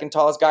 I'm the second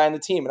tallest guy on the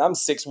team and I'm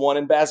 6'1"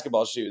 in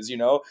basketball shoes,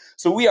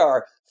 So we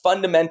are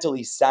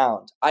fundamentally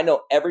sound. I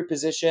know every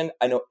position.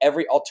 I know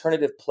every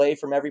alternative play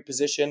from every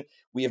position.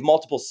 We have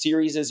multiple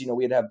series.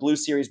 We'd have blue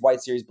series,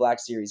 white series, black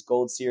series,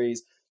 gold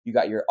series. You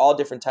got your all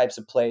different types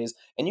of plays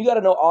and you got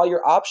to know all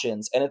your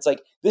options. And it's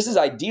like, this is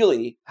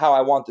ideally how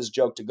I want this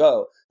joke to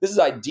go. This is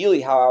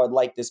ideally how I would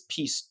like this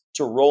piece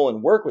to roll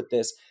and work with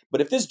this. But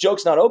if this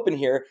joke's not open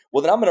here,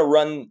 well, then I'm going to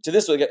run to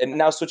this. And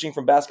now switching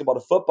from basketball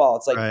to football,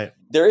 it's like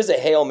There is a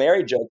Hail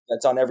Mary joke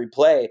that's on every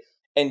play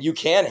and you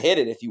can hit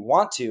it if you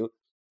want to.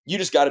 You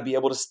just got to be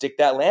able to stick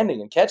that landing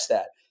and catch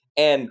that.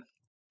 And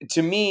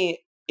to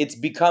me, it's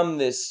become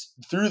this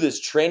through this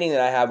training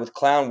that I have with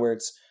clown where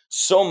it's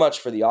so much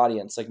for the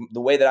audience. Like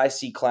the way that I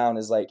see clown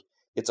is like,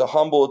 It's a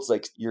humble, it's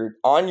like you're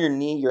on your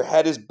knee, your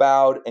head is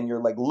bowed, and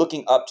you're like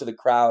looking up to the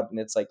crowd. And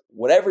it's like,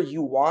 whatever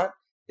you want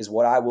is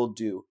what I will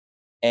do.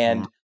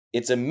 And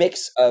it's a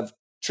mix of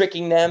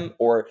tricking them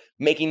or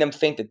making them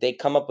think that they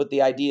come up with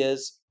the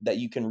ideas that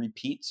you can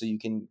repeat. So you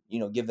can,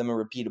 give them a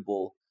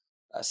repeatable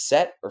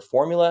set or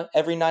formula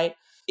every night.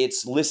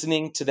 It's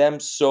listening to them.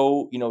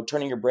 So,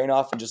 turning your brain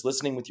off and just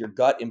listening with your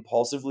gut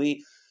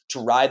impulsively to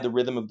ride the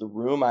rhythm of the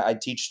room. I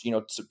teach,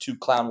 2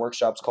 clown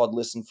workshops called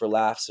Listen for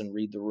Laughs and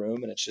Read the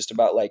Room. And it's just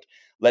about like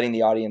letting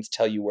the audience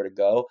tell you where to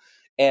go.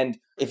 And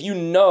if you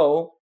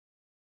know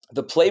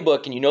the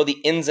playbook and you know the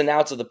ins and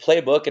outs of the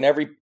playbook, and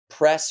every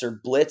press or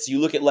blitz, you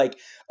look at like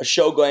a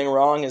show going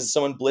wrong as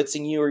someone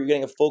blitzing you or you're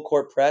getting a full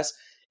court press,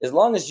 as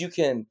long as you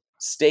can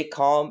stay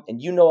calm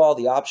and you know all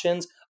the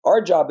options,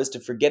 our job is to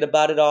forget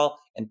about it all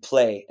and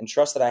play and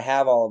trust that I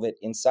have all of it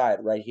inside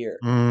right here.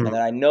 And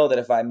that I know that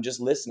if I'm just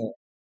listening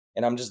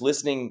and I'm just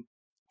listening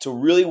to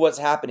really what's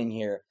happening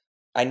here,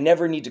 I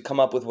never need to come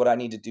up with what I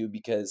need to do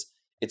because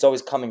it's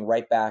always coming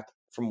right back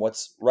from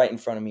what's right in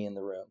front of me in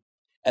the room.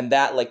 And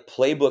that like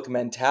playbook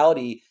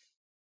mentality,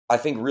 I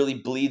think really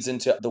bleeds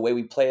into the way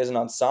we play as an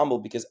ensemble,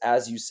 because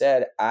as you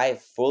said, I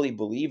fully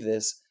believe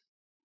this.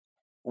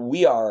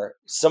 We are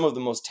some of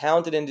the most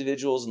talented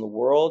individuals in the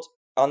world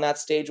on that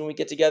stage when we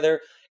get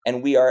together.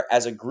 And we are,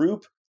 as a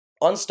group,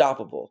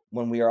 unstoppable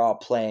when we are all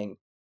playing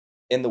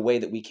in the way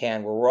that we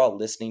can, where we're all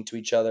listening to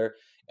each other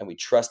and we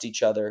trust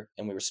each other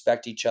and we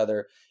respect each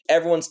other.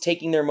 Everyone's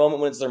taking their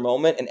moment when it's their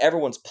moment, and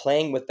everyone's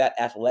playing with that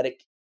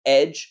athletic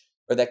edge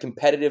or that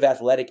competitive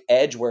athletic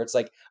edge where it's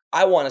like,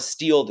 I want to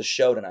steal the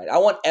show tonight. I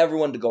want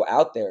everyone to go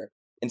out there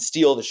and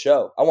steal the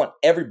show. I want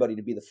everybody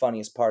to be the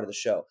funniest part of the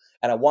show.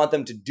 And I want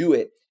them to do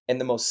it in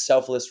the most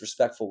selfless,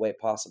 respectful way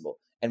possible.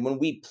 And when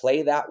we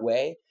play that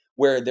way,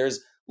 where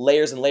there's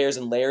layers and layers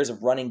and layers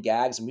of running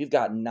gags, and we've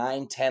got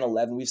 9, 10,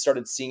 11, we've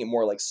started seeing it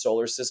more like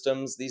solar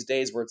systems these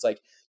days, where it's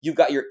like you've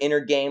got your inner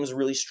games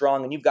really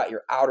strong and you've got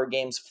your outer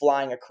games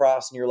flying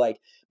across, and you're like,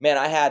 man,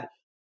 I had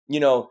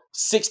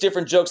 6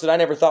 different jokes that I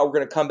never thought were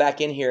going to come back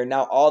in here. And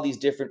now all these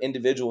different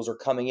individuals are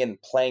coming in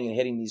and playing and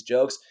hitting these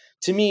jokes.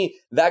 To me,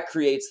 that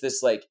creates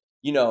this like,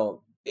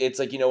 it's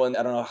like, when,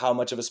 I don't know how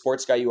much of a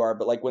sports guy you are,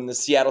 but like when the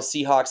Seattle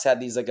Seahawks had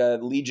these like a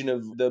Legion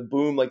of the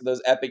Boom, like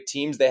those epic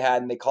teams they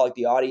had, and they call like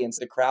the audience,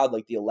 the crowd,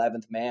 like the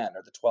 11th man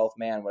or the 12th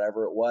man,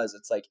 whatever it was.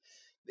 It's like,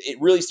 it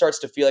really starts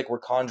to feel like we're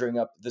conjuring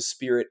up the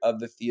spirit of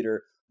the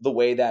theater, the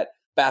way that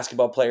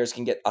basketball players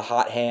can get a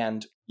hot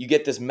hand. You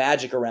get this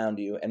magic around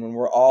you. And when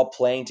we're all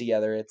playing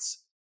together,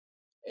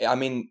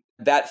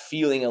 that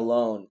feeling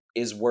alone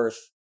is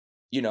worth,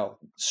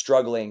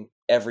 struggling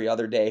every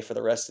other day for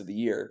the rest of the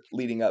year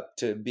leading up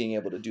to being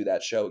able to do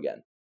that show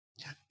again.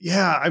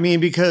 Yeah.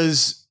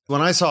 Because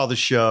when I saw the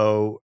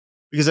show,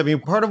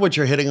 part of what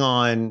you're hitting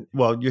on,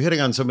 you're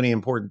hitting on so many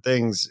important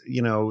things,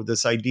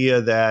 this idea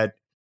that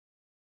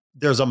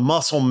there's a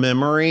muscle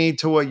memory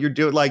to what you're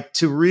doing, like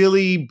to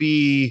really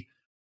be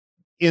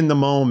in the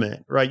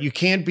moment, right? You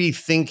can't be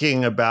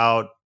thinking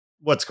about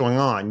what's going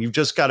on. You've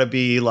just got to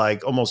be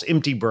like almost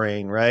empty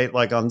brain, right?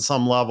 Like on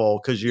some level,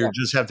 because you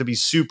just have to be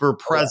super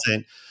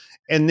present.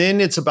 And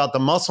then it's about the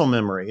muscle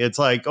memory. It's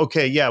like,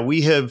 okay, yeah,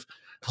 we have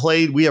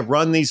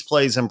run these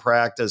plays in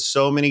practice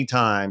so many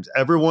times.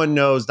 Everyone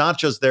knows not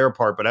just their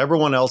part, but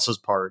everyone else's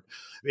part.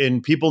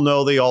 And people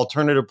know the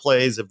alternative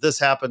plays. If this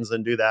happens,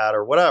 then do that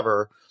or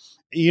whatever.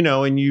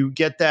 And you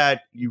get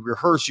that, you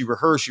rehearse,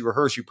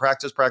 you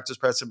practice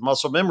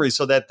muscle memory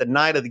so that the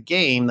night of the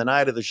game, the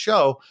night of the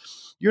show,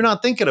 you're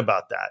not thinking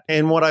about that.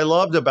 And what I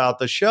loved about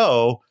the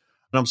show,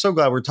 and I'm so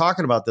glad we're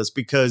talking about this,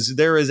 because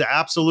there is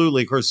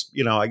absolutely, of course,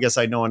 I guess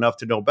I know enough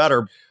to know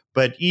better,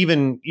 but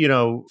even,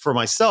 for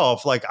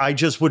myself, like I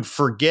just would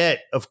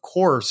forget, of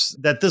course,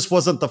 that this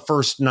wasn't the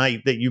first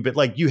night that you've been,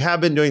 like, you have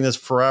been doing this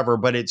forever,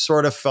 but it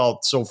sort of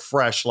felt so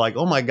fresh, like,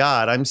 oh my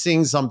God, I'm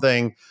seeing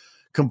something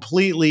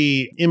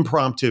completely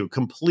impromptu,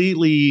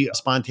 completely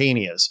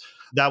spontaneous.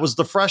 That was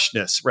the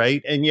freshness,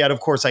 right? And yet,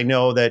 of course, I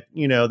know that,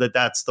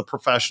 that's the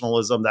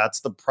professionalism, that's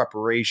the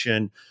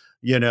preparation,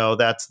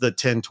 that's the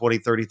 10, 20,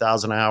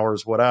 30,000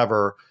 hours,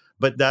 whatever.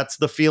 But that's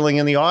the feeling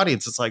in the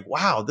audience. It's like,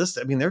 wow,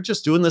 they're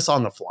just doing this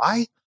on the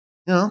fly,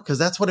 because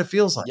that's what it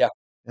feels like. Yeah.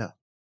 Yeah.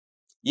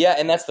 Yeah.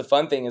 And that's the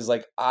fun thing is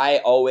like, I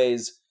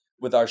always,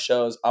 with our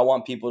shows, I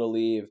want people to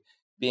leave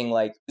being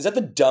like, is that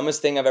the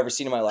dumbest thing I've ever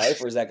seen in my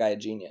life? Or is that guy a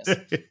genius?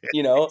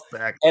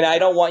 Exactly. And I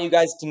don't want you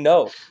guys to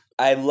know.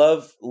 I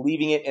love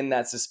leaving it in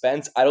that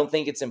suspense. I don't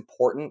think it's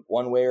important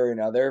one way or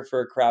another for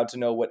a crowd to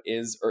know what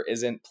is or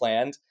isn't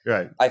planned.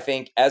 Right. I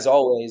think, as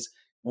always,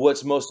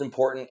 what's most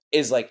important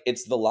is like,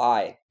 it's the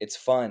lie. It's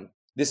fun.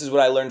 This is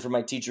what I learned from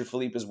my teacher,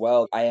 Philippe, as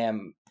well. I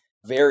am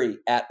very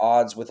at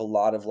odds with a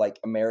lot of like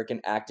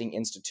American acting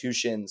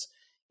institutions,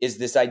 is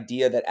this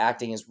idea that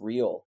acting is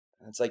real.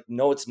 And it's like,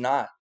 no, it's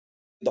not.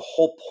 The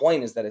whole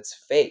point is that it's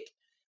fake.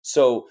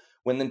 So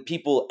when then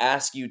people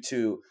ask you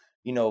to,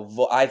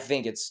 I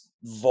think it's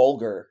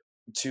vulgar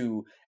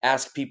to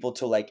ask people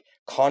to like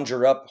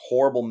conjure up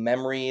horrible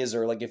memories,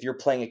 or like if you're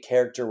playing a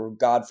character where,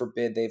 God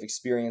forbid, they've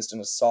experienced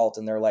an assault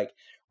and they're like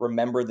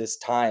remember this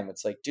time.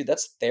 It's like, dude,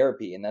 that's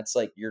therapy. And that's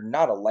like, you're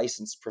not a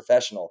licensed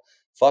professional.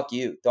 Fuck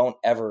you. Don't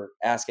ever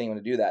ask anyone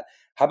to do that.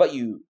 How about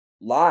you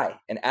lie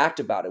and act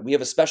about it? We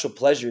have a special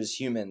pleasure as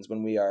humans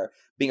when we are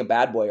being a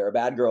bad boy or a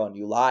bad girl and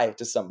you lie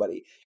to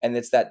somebody. And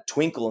it's that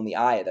twinkle in the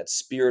eye, that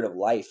spirit of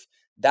life.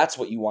 That's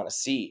what you want to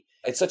see.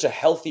 It's such a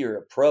healthier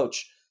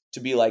approach to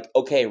be like,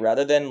 okay,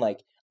 rather than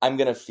like, I'm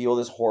going to feel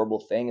this horrible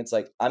thing. It's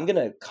like, I'm going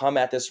to come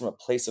at this from a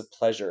place of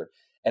pleasure.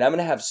 And I'm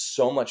going to have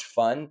so much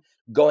fun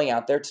going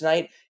out there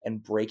tonight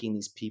and breaking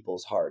these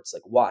people's hearts.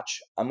 Like,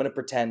 watch, I'm going to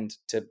pretend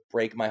to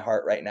break my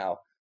heart right now.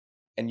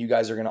 And you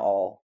guys are going to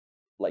all,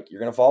 like,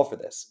 you're going to fall for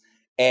this.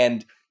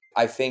 And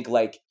I think,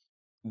 like,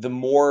 the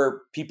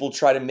more people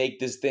try to make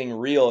this thing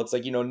real, it's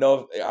like,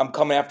 no, I'm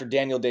coming after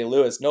Daniel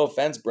Day-Lewis. No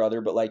offense, brother,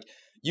 but like,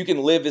 you can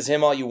live as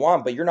him all you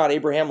want, but you're not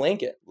Abraham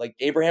Lincoln. Like,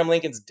 Abraham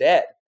Lincoln's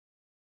dead.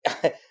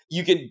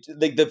 You can,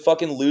 like, the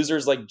fucking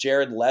losers like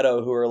Jared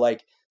Leto who are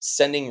like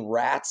sending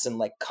rats and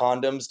like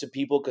condoms to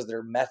people because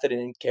they're method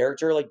and in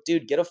character. Like,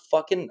 dude, get a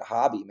fucking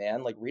hobby,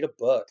 man. Like, read a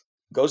book,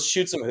 go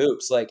shoot some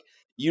hoops. Like,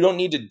 you don't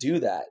need to do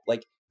that.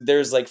 Like,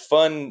 there's like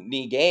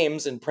funny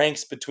games and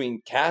pranks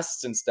between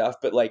casts and stuff,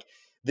 but like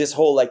this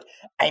whole like,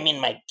 I'm in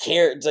my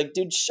character. It's like,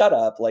 dude, shut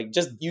up. Like,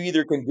 just, you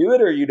either can do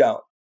it or you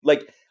don't.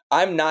 Like,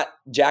 I'm not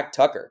Jack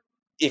Tucker.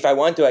 If I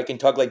want to, I can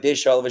talk like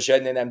this all of a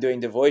sudden and I'm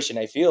doing the voice and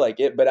I feel like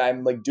it, but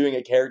I'm like doing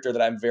a character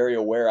that I'm very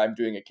aware I'm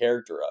doing a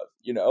character of,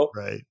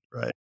 Right.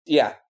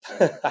 Yeah.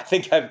 I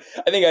think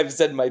I've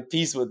said my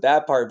piece with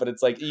that part, but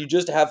it's like, you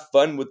just have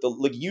fun with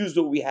use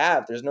what we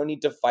have. There's no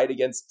need to fight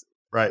against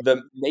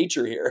the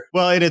nature here.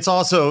 Well, and it's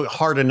also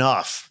hard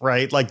enough,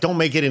 right? Like, don't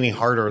make it any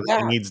harder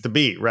than it needs to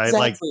be, right?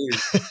 Exactly.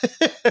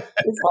 Like,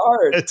 it's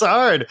hard. It's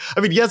hard. I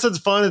mean, yes, it's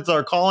fun. It's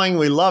our calling.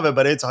 We love it,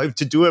 but it's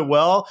to do it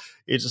well.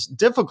 It's just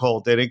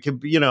difficult, and it can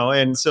be,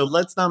 and so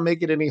let's not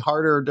make it any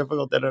harder or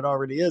difficult than it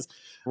already is.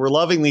 We're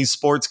loving these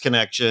sports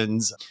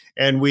connections.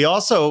 And we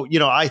also,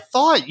 I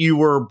thought you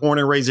were born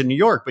and raised in New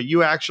York, but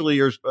you actually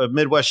are a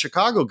Midwest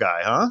Chicago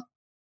guy, huh?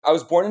 I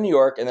was born in New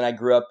York, and then I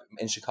grew up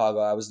in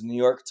Chicago. I was in New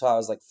York until I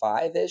was like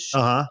 5-ish.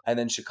 Uh-huh. And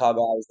then Chicago,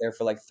 I was there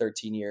for like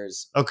 13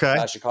 years. Okay.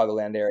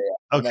 Chicagoland area.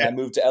 Okay. And then I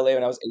moved to LA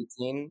when I was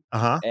 18.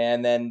 Uh-huh.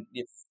 And then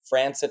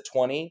France at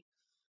 20.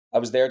 I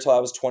was there till I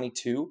was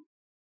 22.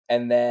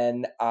 And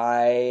then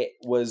I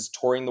was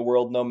touring the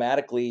world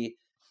nomadically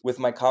with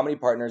my comedy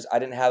partners. I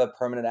didn't have a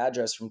permanent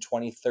address from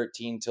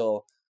 2013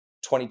 till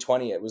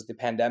 2020. It was the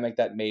pandemic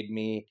that made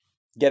me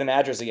get an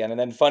address again. And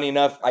then funny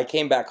enough, I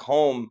came back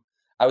home.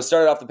 I was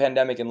started off the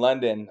pandemic in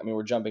London. I mean,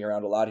 we're jumping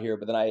around a lot here,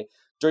 but then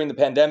during the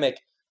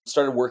pandemic,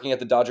 started working at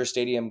the Dodger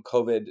Stadium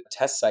COVID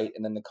test site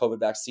and then the COVID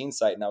vaccine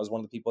site. And I was one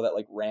of the people that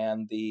like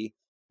ran the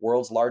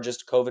world's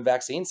largest COVID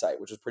vaccine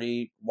site, which was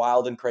pretty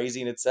wild and crazy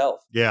in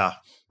itself. Yeah,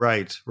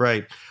 right.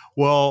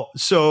 Well,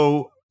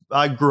 so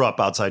I grew up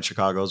outside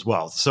Chicago as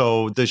well.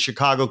 So the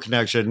Chicago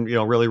connection,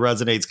 really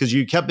resonates because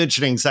you kept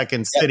mentioning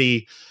Second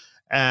City.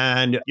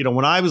 And,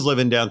 when I was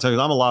living downtown,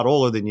 I'm a lot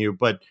older than you,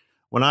 but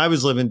when I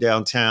was living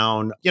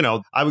downtown,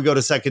 I would go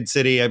to Second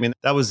City. I mean,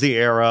 that was the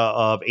era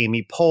of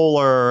Amy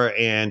Poehler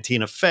and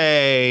Tina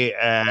Fey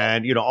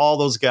and, all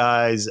those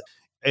guys.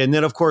 And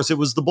then, of course, it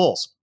was the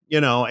Bulls,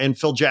 and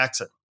Phil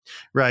Jackson,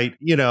 right?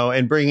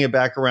 And bringing it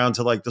back around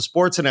to like the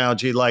sports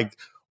analogy, like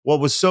what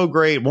was so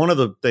great, one of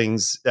the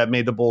things that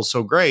made the Bulls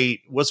so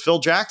great was Phil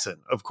Jackson,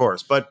 of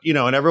course. But,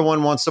 and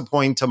everyone wants to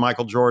point to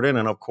Michael Jordan.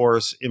 And of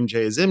course, MJ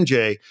is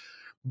MJ.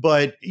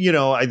 But,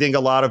 I think a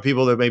lot of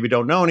people that maybe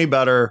don't know any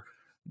better,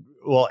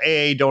 well,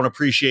 don't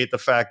appreciate the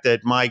fact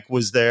that Mike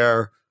was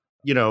there,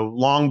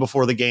 long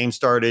before the game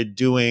started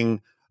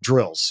doing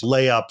drills,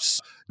 layups,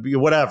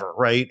 whatever,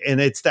 right? And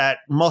it's that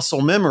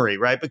muscle memory,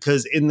 right?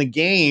 Because in the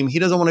game, he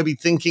doesn't want to be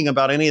thinking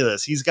about any of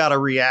this. He's got to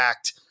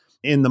react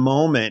in the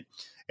moment.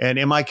 And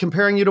am I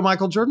comparing you to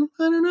Michael Jordan?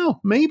 I don't know,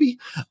 maybe.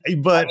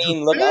 But I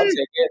mean, look, I'll take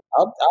it.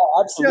 I'll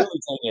absolutely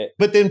take it.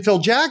 But then Phil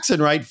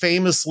Jackson, right,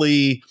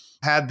 famously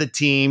had the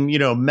team,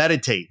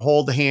 meditate,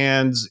 hold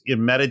hands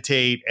and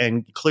meditate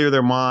and clear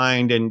their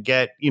mind and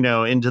get,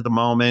 into the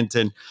moment.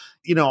 And,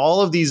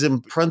 all of these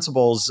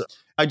principles,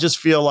 I just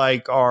feel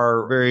like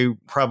are very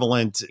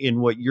prevalent in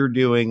what you're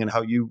doing and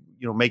how you,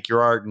 make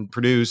your art and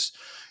produce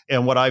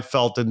and what I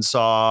felt and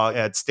saw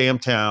at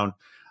Stamptown.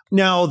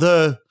 Now,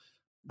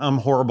 I'm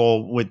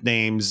horrible with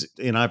names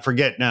and I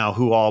forget now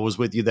who all was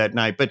with you that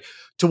night, but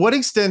to what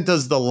extent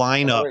does the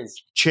lineup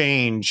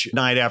change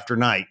night after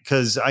night?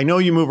 Because I know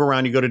you move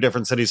around, you go to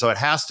different cities, so it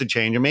has to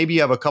change. And maybe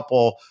you have a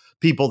couple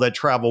people that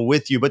travel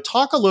with you, but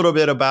talk a little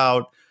bit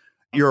about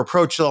your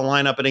approach to the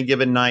lineup in a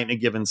given night in a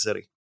given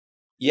city.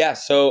 Yeah,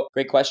 so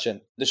great question.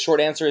 The short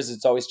answer is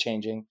it's always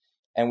changing.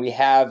 And we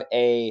have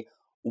a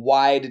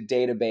wide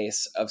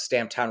database of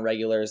Stamptown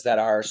regulars that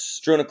are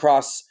strewn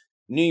across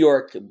New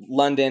York,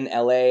 London,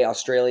 LA,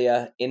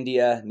 Australia,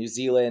 India, New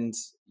Zealand,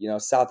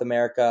 South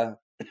America.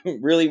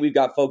 Really, we've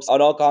got folks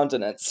on all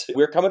continents.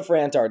 We're coming for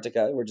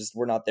Antarctica.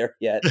 We're not there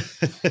yit.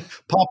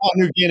 Papua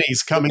New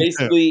Guinea's coming.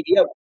 Basically,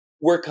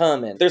 we're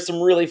coming. There's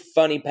some really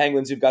funny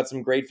penguins who've got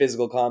some great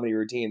physical comedy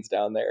routines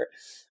down there.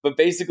 But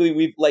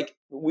basically,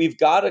 we've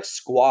got a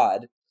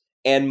squad,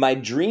 and my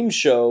dream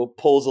show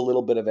pulls a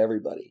little bit of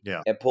everybody.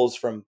 Yeah. It pulls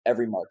from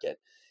every market.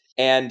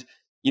 And,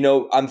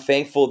 I'm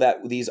thankful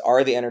that these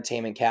are the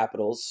entertainment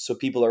capitals. So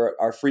people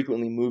are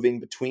frequently moving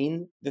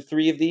between the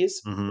three of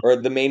these, or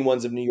the main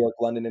ones of New York,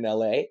 London, and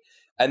LA.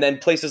 And then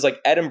places like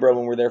Edinburgh,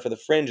 when we're there for the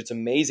Fringe, it's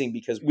amazing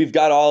because we've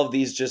got all of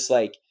these just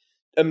like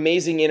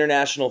amazing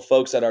international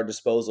folks at our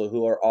disposal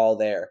who are all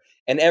there.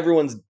 And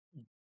everyone's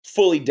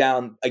fully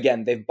down.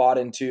 Again, they've bought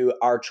into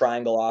our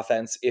triangle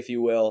offense, if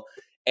you will,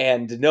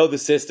 and know the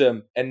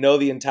system and know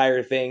the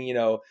entire thing,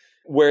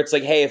 where it's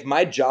like, hey, if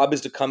my job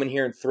is to come in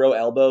here and throw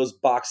elbows,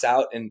 box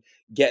out, and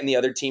get in the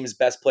other team's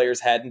best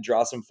player's head and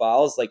draw some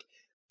fouls, like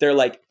they're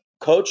like,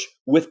 coach,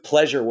 with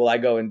pleasure will I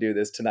go and do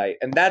this tonight.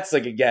 And that's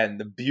like, again,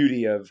 the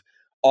beauty of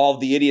all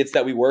the idiots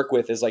that we work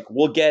with is like,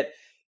 we'll get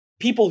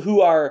people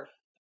who are,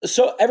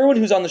 so everyone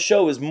who's on the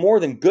show is more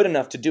than good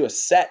enough to do a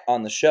set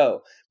on the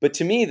show. But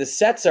to me, the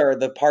sets are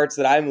the parts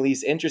that I'm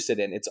least interested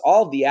in. It's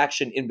all the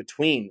action in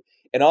between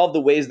and all of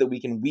the ways that we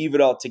can weave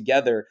it all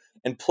together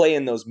and play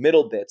in those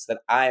middle bits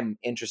that I'm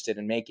interested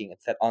in making.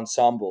 It's that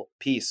ensemble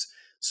piece.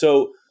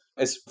 So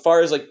as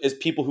far as as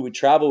people who we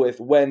travel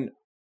with, when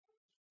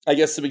I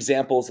guess some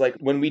examples, like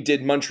when we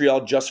did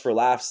Montreal Just for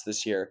Laughs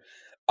this year,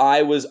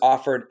 I was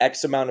offered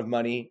X amount of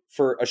money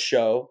for a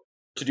show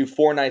to do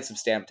 4 nights of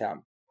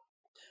Stamptown.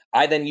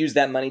 I then use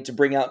that money to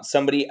bring out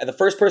somebody. The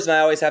first person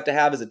I always have to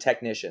have is a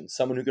technician,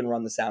 someone who can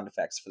run the sound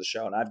effects for the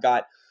show. And I've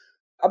got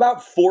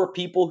about 4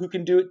 people who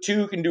can do it, 2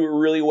 who can do it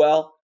really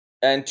well,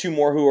 and 2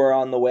 more who are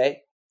on the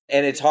way.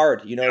 And it's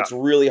hard, it's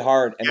really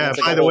hard. And yeah, like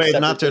by the way,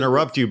 not to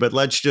interrupt you, but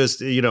let's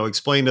just,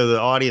 explain to the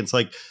audience,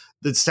 like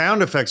the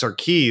sound effects are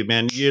key,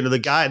 man. The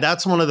guy,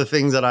 that's one of the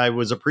things that I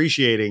was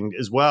appreciating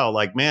as well.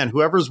 Like, man,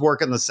 whoever's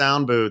working the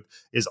sound booth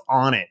is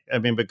on it. I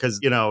mean, because,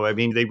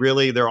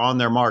 they're on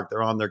their mark.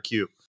 They're on their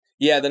cue.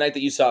 Yeah, the night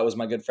that you saw it was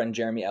my good friend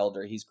Jeremy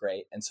Elder. He's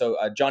great. And so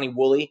Johnny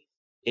Woolley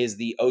is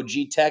the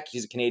OG tech.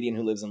 He's a Canadian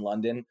who lives in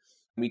London.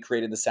 We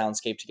created the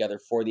soundscape together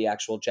for the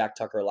actual Jack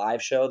Tucker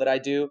live show that I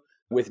do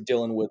with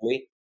Dylan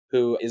Woodley,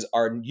 who is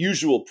our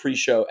usual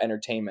pre-show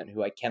entertainment,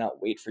 who I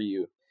cannot wait for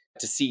you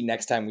to see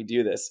next time we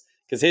do this.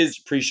 Because his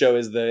pre-show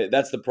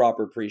that's the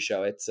proper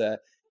pre-show. It's then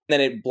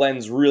it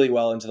blends really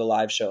well into the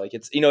live show. Like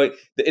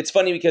it's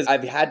funny because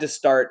I've had to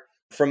start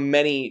from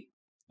many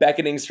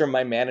beckonings from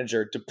my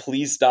manager to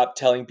please stop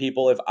telling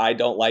people if I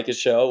don't like a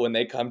show when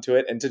they come to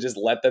it, and to just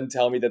let them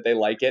tell me that they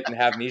like it and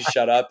have me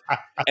shut up.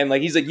 And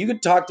like, he's like, you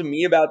could talk to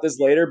me about this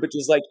later, but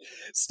just like,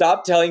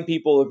 stop telling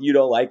people if you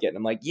don't like it. And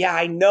I'm like, yeah,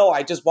 I know.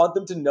 I just want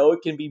them to know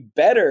it can be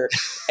better.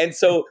 And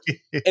so,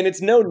 and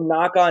it's no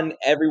knock on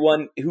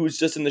everyone who was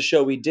just in the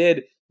show we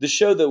did. The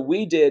show that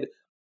we did,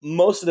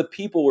 most of the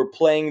people were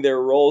playing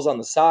their roles on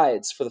the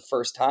sides for the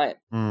first time.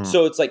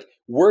 So it's like,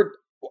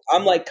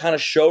 I'm like kind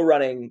of show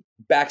running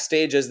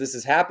backstage as this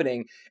is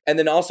happening. And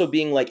then also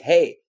being like,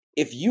 hey,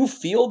 if you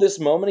feel this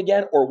moment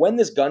again, or when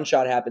this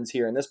gunshot happens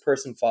here and this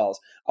person falls,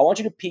 I want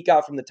you to peek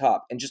out from the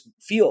top and just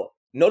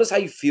notice how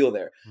you feel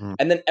there.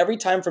 And then every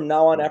time from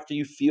now on, after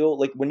you feel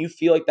like, when you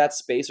feel like that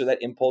space or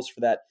that impulse for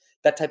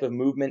that type of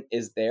movement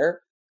is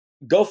there,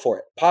 go for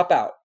it, pop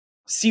out,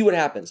 see what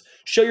happens,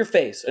 show your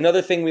face.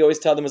 Another thing we always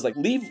tell them is like,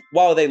 leave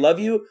while they love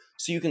you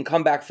so you can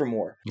come back for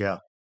more. Yeah.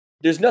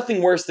 There's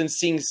nothing worse than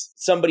seeing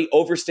somebody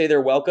overstay their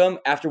welcome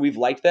after we've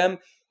liked them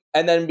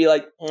and then be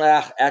like,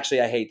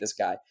 actually, I hate this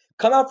guy.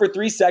 Come out for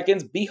 3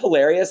 seconds, be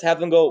hilarious, have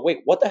them go, wait,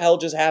 what the hell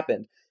just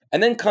happened?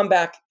 And then come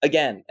back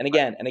again and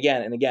again and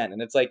again and again.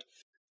 And it's like,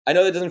 I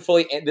know that doesn't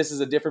fully, this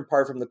is a different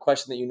part from the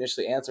question that you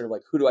initially answered,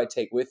 like, who do I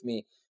take with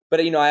me?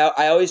 But,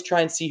 I always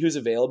try and see who's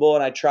available,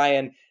 and I try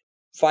and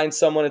find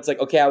someone. It's like,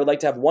 okay, I would like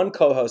to have one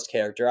co-host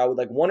character. I would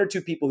like 1 or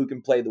 2 people who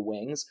can play the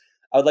wings.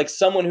 I would like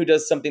someone who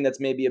does something that's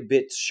maybe a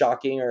bit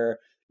shocking or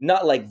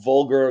not like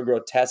vulgar or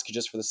grotesque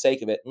just for the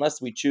sake of it,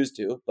 unless we choose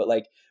to, but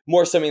like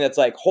more something that's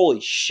like,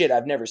 holy shit,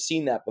 I've never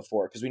seen that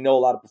before. Because we know a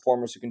lot of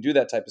performers who can do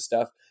that type of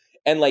stuff.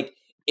 And like,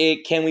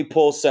 can we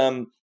pull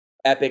some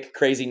epic,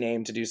 crazy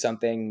name to do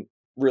something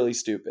really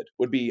stupid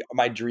would be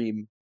my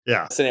dream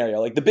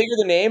scenario. Like the bigger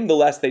the name, the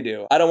less they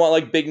do. I don't want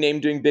like big name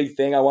doing big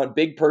thing. I want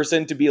big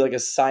person to be like a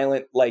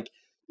silent, like,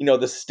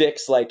 the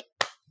sticks, like,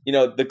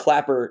 the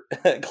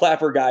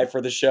clapper guy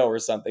for the show or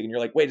something. And you're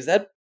like, wait, is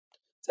that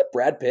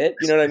Brad Pitt?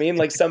 You know what I mean?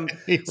 Like some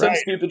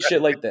stupid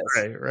shit like this.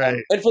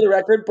 Right. And for the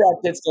record, Brad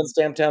Pitt's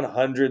done Stamptown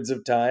hundreds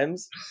of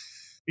times.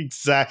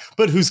 Exactly.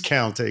 But who's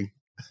counting?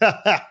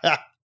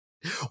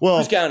 Well,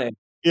 who's counting?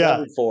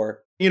 Yeah. 4.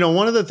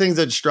 One of the things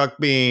that struck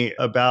me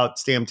about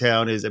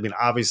Stamptown is, I mean,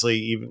 obviously,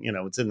 even,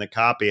 it's in the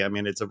copy. I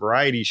mean, it's a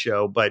variety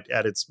show, but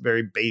at its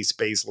very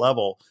base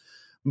level.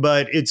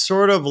 But it's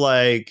sort of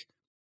like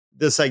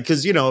this, like,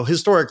 because,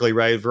 historically,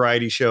 right,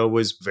 variety show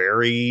was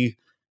very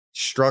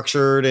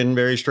structured and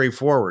very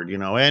straightforward,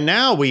 and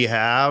now we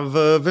have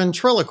a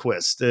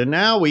ventriloquist, and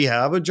now we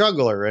have a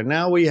juggler, and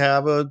now we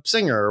have a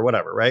singer or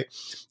whatever, right?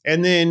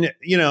 And then,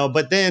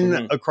 but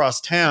then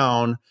across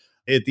town,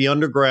 at the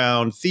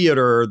underground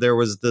theater, there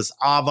was this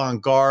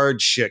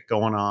avant-garde shit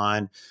going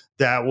on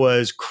that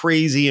was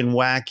crazy and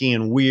wacky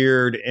and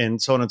weird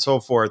and so on and so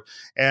forth.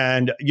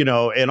 And,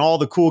 and all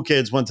the cool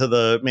kids went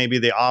to maybe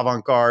the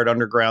avant-garde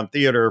underground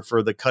theater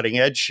for the cutting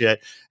edge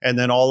shit. And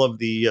then all of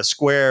the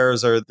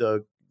squares or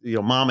the,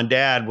 mom and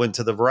dad went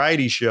to the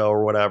variety show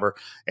or whatever.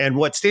 And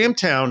what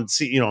Stamptown,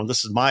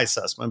 this is my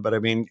assessment, but I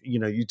mean,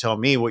 you tell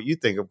me what you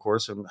think, of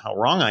course, and how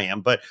wrong I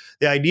am. But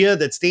the idea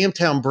that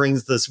Stamptown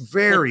brings this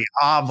very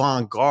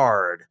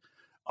avant-garde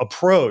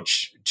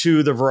approach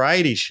to the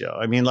variety show.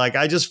 I mean, like,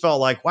 I just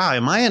felt like, wow,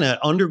 am I in an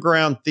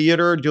underground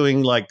theater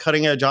doing like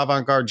cutting edge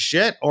avant-garde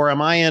shit? Or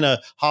am I in a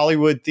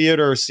Hollywood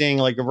theater seeing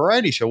like a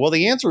variety show? Well,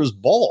 the answer is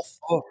both.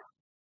 Oh.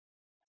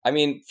 I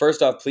mean,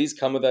 first off, please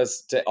come with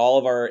us to all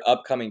of our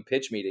upcoming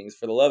pitch meetings.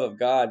 For the love of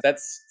God, that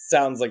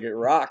sounds like it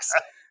rocks.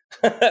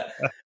 It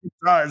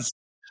does.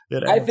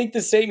 I think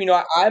the same.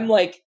 I'm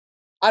like,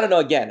 I don't know.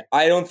 Again,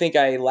 I don't think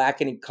I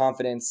lack any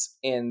confidence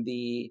in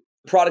the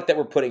product that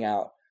we're putting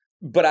out,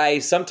 but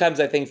I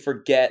think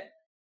forget.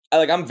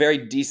 I'm very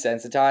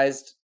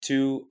desensitized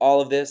to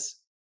all of this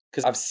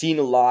because I've seen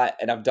a lot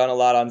and I've done a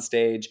lot on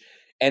stage.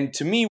 And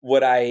to me,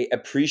 what I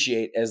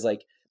appreciate is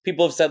like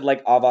people have said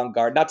like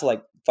avant-garde, not to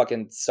like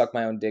fucking suck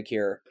my own dick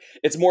here.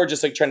 It's more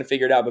just like trying to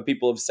figure it out. But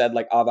people have said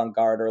like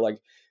avant-garde or like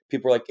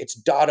people are like, it's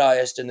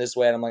Dadaist in this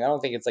way. And I'm like, I don't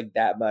think it's like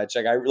that much.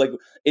 Like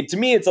to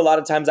me, it's a lot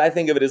of times I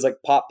think of it as like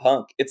pop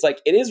punk. It's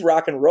like, it is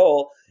rock and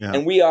roll. Yeah.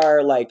 And we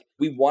are like,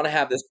 we want to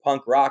have this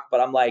punk rock, but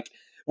I'm like,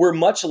 we're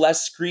much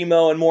less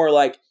screamo and more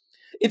like,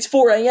 it's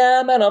 4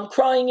 a.m. and I'm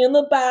crying in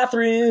the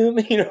bathroom.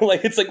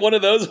 Like it's like one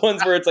of those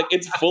ones where it's like,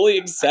 it's fully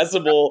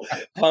accessible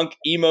punk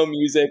emo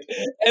music.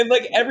 And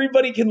like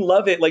everybody can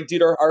love it. Like,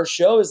 dude, our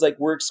show is like,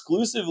 we're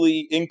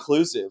exclusively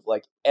inclusive.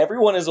 Like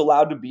everyone is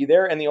allowed to be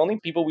there. And the only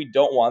people we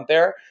don't want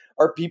there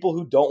are people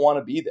who don't want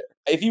to be there.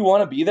 If you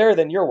want to be there,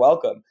 then you're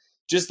welcome.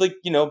 Just like,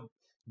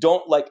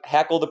 don't like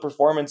heckle the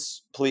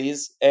performance,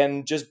 please.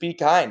 And just be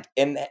kind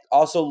and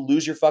also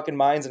lose your fucking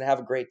minds and have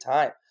a great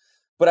time.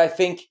 But I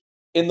think,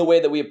 in the way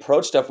that we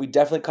approach stuff, we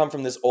definitely come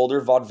from this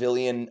older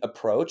vaudevillian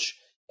approach,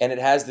 and it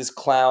has this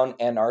clown,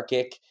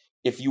 anarchic,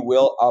 if you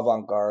will,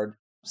 avant-garde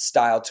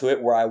style to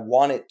it, where I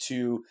want it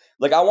to,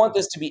 like, I want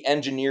this to be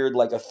engineered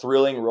like a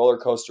thrilling roller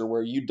coaster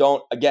where you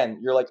don't, again,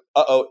 you're like,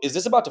 uh-oh, is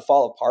this about to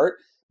fall apart?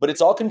 But it's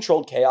all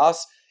controlled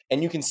chaos,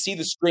 and you can see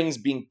the strings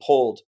being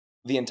pulled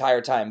the entire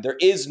time.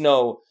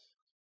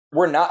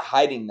 We're not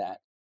hiding that.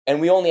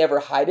 And we only ever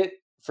hide it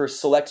for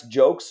select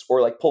jokes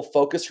or like pull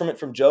focus from it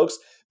from jokes.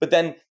 But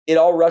then it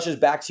all rushes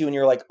back to you and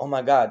you're like, oh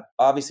my God,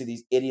 obviously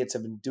these idiots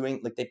have been doing,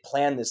 like they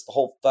planned this the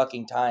whole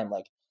fucking time.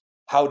 Like,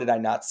 how did I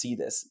not see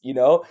this?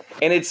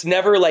 And it's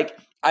never like,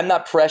 I'm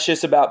not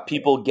precious about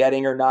people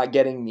getting or not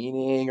getting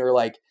meaning or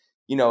like,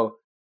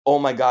 oh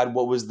my God,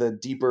 what was the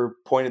deeper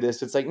point of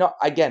this? It's like, no,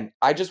 again,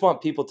 I just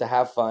want people to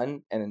have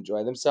fun and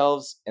enjoy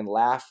themselves and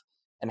laugh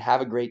and have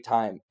a great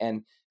time.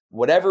 And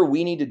whatever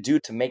we need to do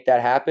to make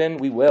that happen,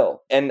 we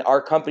will. And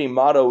our company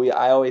motto,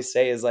 I always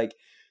say is like,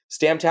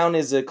 Stamptown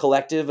is a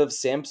collective of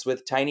simps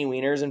with tiny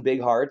wieners and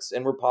big hearts,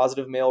 and we're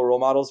positive male role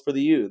models for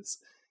the youths.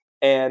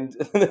 And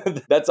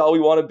that's all we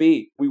want to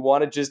be. We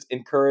want to just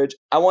encourage.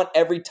 I want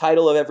every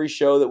title of every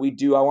show that we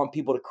do, I want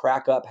people to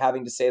crack up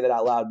having to say that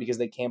out loud because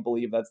they can't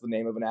believe that's the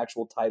name of an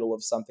actual title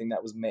of something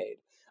that was made.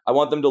 I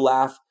want them to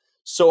laugh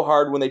so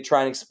hard when they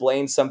try and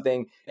explain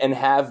something and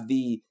have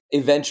the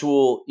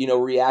eventual,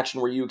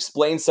 reaction where you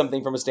explain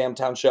something from a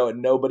Stamptown show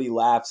and nobody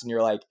laughs and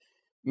you're like,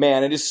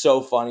 man, it is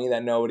so funny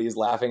that nobody is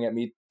laughing at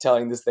me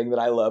telling this thing that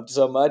I loved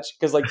so much.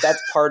 Because like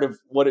that's part of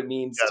what it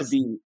means to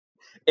be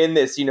in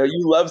this. You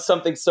love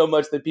something so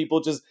much that people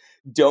just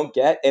don't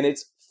get, and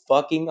it's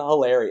fucking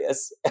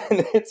hilarious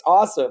and it's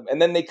awesome. And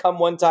then they come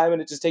one time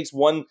and it just takes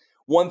one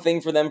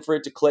thing for them for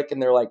it to click,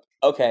 and they're like,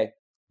 okay,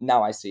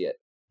 now I see it.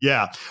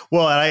 Yeah.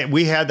 Well,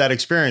 we had that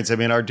experience. I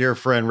mean, our dear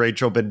friend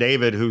Rachel Ben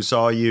David, who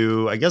saw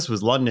you, I guess it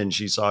was London,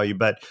 she saw you,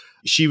 but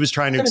she was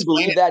trying to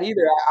explain believe that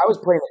either. I was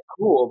playing it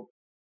cool.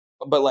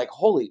 But like,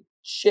 holy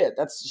shit,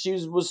 she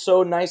was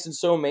so nice and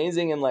so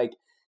amazing. And like,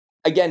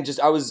 again, just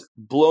I was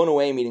blown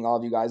away meeting all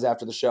of you guys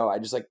after the show. I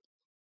just like,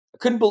 I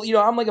couldn't believe,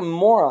 I'm like a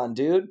moron,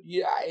 dude.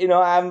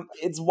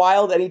 It's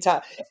wild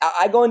anytime.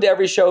 I go into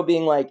every show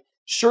being like,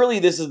 surely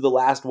this is the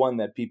last one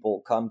that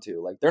people come to.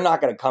 Like, they're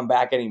not going to come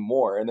back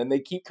anymore. And then they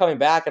keep coming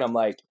back. And I'm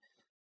like,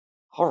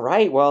 all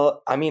right,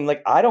 well, I mean,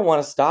 like, I don't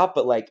want to stop,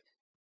 but like,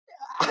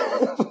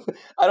 I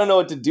don't know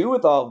what to do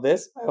with all of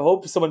this. I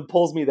hope someone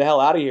pulls me the hell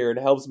out of here and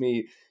helps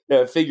me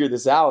figure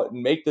this out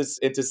and make this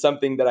into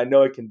something that I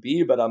know it can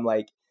be. But I'm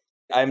like,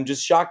 I'm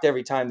just shocked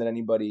every time that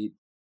anybody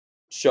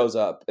shows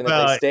up and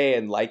that they stay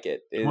and like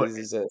it.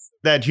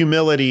 That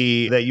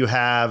humility that you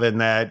have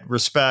and that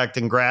respect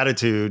and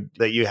gratitude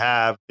that you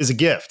have is a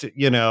gift,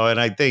 and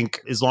I think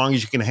as long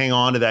as you can hang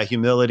on to that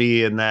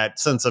humility and that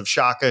sense of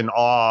shock and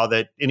awe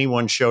that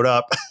anyone showed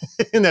up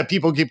and that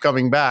people keep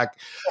coming back,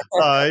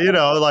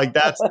 like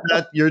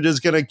that you're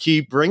just going to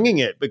keep bringing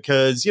it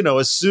because,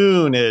 as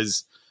soon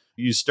as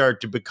you start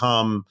to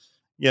become,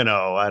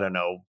 I don't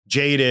know,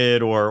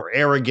 jaded or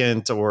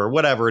arrogant or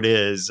whatever it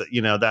is,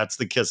 that's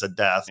the kiss of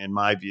death in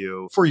my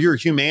view for your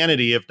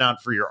humanity, if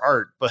not for your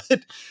art. But Oh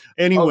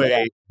yeah.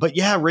 anyway, but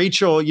yeah,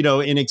 Rachel,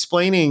 in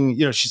explaining,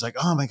 she's like,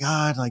 oh my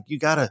God, like you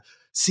got to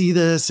see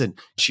this. And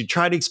she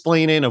tried to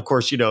explain it. And of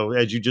course,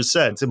 as you just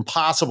said, it's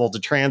impossible to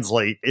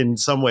translate in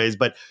some ways,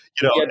 but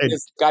Yeah,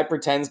 this guy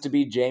pretends to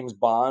be James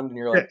Bond, and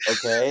you're like,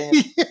 okay.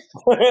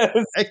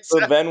 So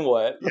exactly. then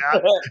what?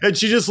 Yeah. And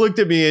she just looked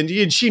at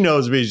me and she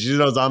knows me. She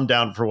knows I'm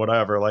down for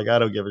whatever. Like, I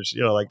don't give a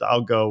shit. Like,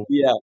 I'll go.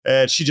 Yeah.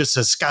 And she just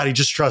says, Scotty,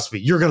 just trust me.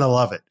 You're going to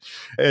love it.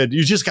 And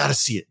you just got to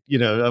see it.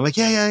 I'm like,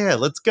 yeah,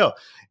 let's go.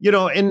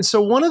 And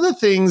so one of the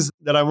things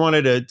that I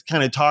wanted to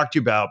kind of talk to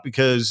you about,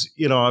 because,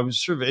 I was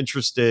sort of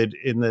interested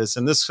in this,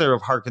 and this sort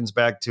of harkens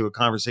back to a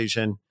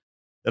conversation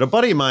that a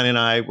buddy of mine and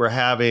I were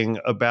having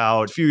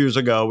about a few years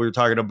ago. We were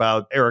talking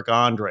about Eric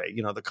Andre,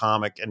 the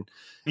comic. And,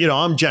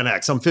 I'm Gen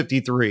X, I'm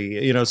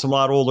 53, so I'm a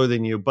lot older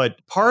than you. But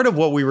part of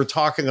what we were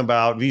talking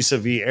about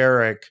vis-a-vis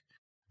Eric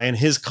and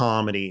his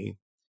comedy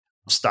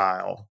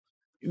style,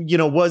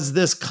 was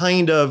this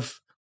kind of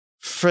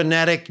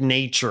frenetic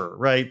nature,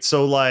 right?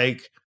 So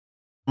like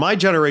my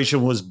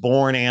generation was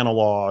born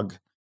analog,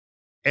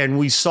 and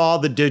we saw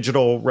the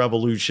digital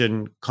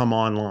revolution come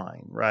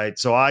online, right?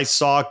 So I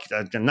saw,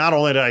 not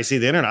only did I see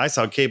the internet, I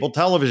saw cable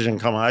television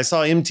come on. I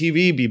saw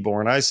MTV be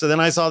born. Then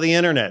I saw the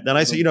internet. Then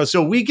I saw,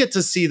 so we get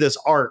to see this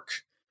arc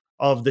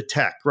of the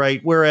tech, right?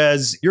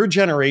 Whereas your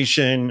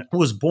generation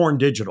was born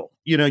digital.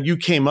 You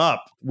came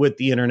up with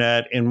the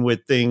internet and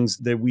with things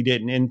that we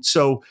didn't.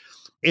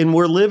 And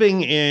we're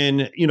living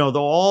in,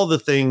 all the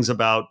things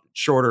about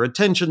shorter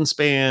attention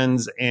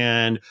spans,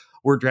 and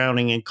we're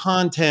drowning in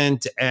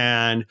content,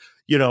 and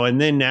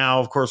and then now,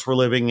 of course, we're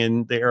living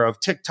in the era of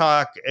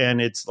TikTok, and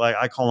it's like,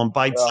 I call them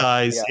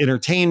bite-sized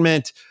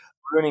entertainment.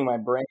 Ruining my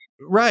brain.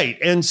 Right.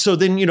 And so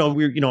then,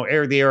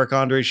 the Eric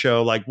Andre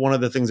show, like one of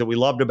the things that we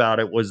loved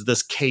about it was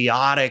this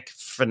chaotic,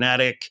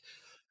 frenetic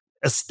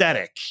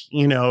aesthetic.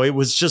 It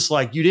was just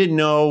like you didn't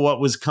know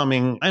what was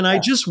coming. And I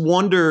just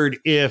wondered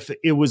if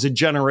it was a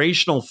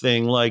generational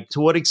thing. Like, to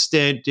what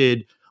extent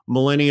did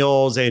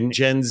millennials and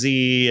Gen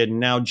Z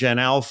and now Gen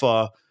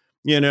Alpha,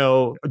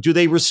 do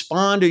they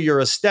respond to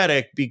your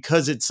aesthetic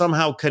because it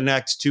somehow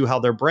connects to how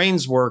their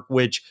brains work,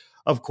 which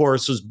of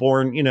course was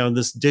born, in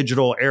this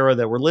digital era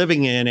that we're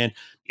living in. And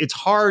it's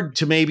hard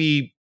to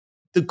maybe,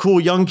 the cool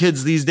young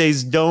kids these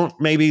days don't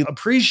maybe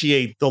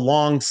appreciate the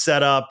long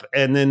setup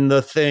and then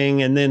the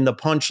thing and then the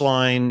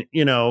punchline,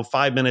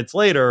 5 minutes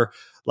later.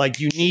 Like,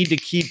 you need to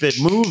keep it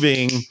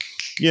moving,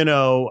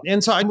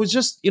 And so I was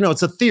just,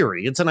 it's a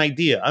theory, it's an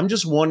idea. I'm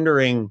just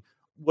wondering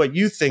what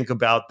you think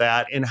about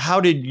that, and how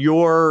did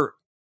your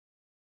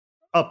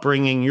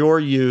upbringing, your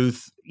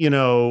youth,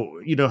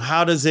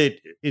 how does it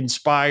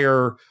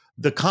inspire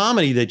the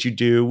comedy that you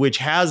do, which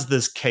has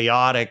this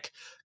chaotic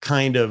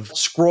kind of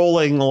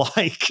scrolling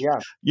like,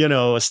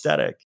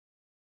 aesthetic.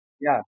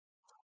 Yeah.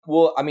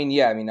 Well,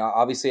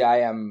 obviously I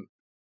am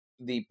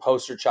the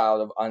poster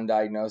child of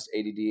undiagnosed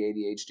ADD,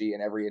 ADHD,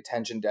 and every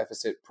attention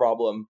deficit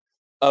problem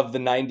of the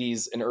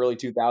 90s and early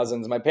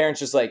 2000s. My parents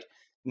just like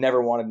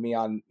never wanted me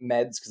on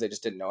meds because they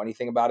just didn't know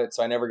anything about it.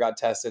 So I never got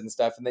tested and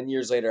stuff. And then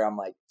years later, I'm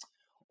like,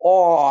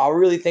 oh, I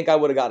really think I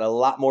would have gotten a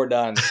lot more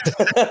done.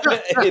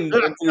 In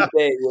today's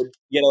day, it would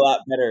get a lot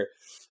better.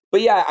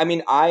 But yeah,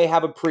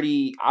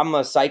 I'm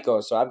a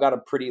psycho, so I've got a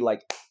pretty,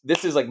 like,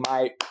 this is like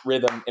my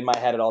rhythm in my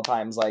head at all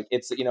times. Like,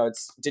 it's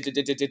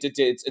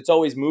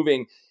always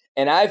moving.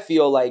 And I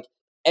feel like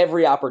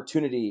every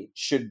opportunity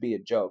should be a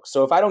joke.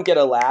 So if I don't get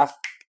a laugh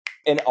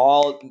in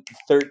all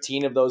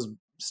 13 of those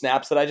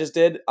snaps that I just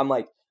did, I'm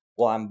like,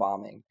 well, I'm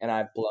bombing and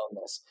I've blown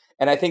this.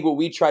 And I think what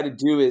we try to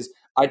do is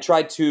I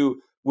try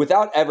to,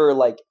 without ever,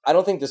 like, I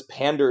don't think this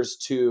panders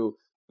to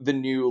the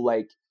new,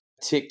 like,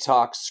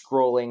 TikTok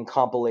scrolling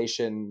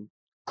compilation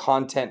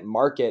content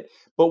market.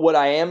 But what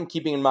I am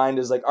keeping in mind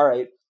is like, all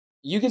right,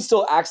 you can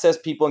still access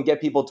people and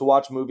get people to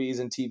watch movies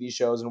and TV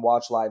shows and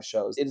watch live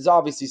shows. It is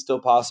obviously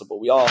still possible.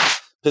 We all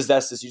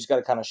possess this. You just got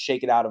to kind of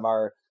shake it out of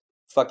our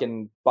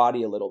fucking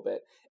body a little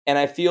bit. And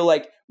I feel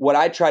like what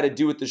I try to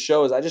do with the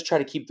show is I just try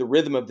to keep the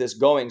rhythm of this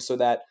going so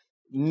that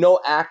no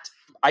act,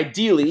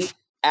 ideally,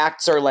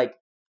 acts are like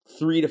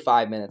 3 to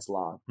 5 minutes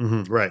long.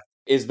 Mm-hmm, right.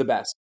 Is the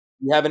best.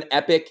 You have an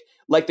epic,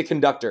 like The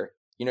Conductor.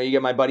 You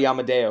get my buddy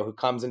Amadeo, who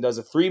comes and does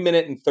a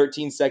 3-minute and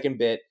 13-second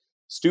bit,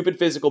 stupid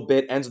physical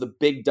bit, ends with a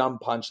big dumb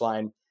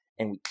punchline,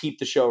 and we keep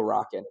the show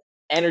rocking.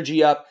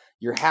 Energy up.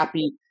 You're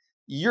happy.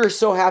 You're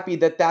so happy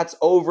that that's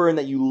over and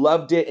that you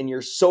loved it, and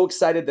you're so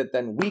excited that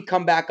then we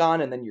come back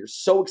on, and then you're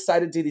so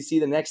excited to see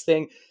the next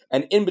thing.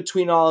 And in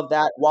between all of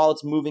that, while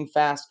it's moving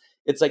fast,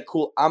 it's like,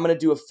 cool, I'm going to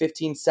do a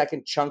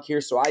 15-second chunk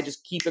here, so I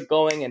just keep it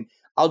going, and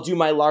I'll do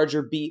my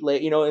larger beat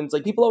late, and it's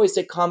like, people always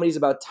say comedy's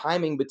about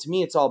timing, but to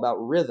me, it's all about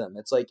rhythm.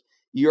 It's like,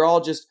 you're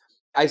all just,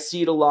 I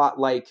see it a lot.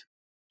 Like,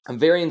 I'm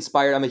very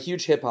inspired. I'm a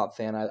huge hip hop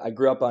fan. I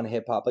grew up on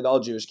hip hop, like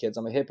all Jewish kids.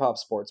 I'm a hip hop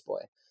sports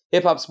boy,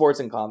 hip hop sports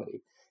and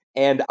comedy.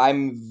 And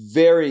I'm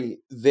very,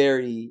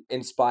 very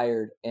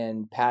inspired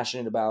and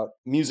passionate about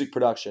music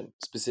production,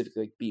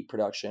 specifically like beat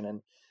production,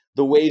 and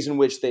the ways in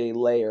which they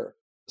layer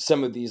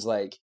some of these,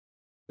 like,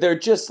 they're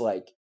just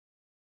like,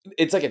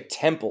 it's like a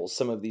temple,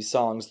 some of these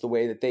songs, the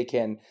way that they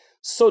can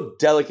so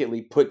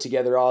delicately put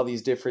together all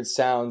these different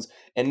sounds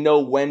and know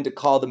when to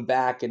call them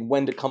back and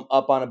when to come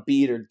up on a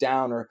beat or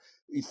down, or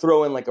you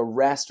throw in like a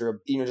rest or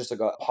just like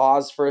a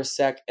pause for a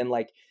sec. And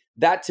like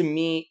that to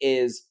me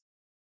is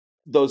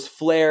those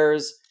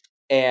flares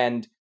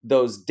and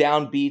those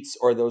downbeats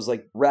or those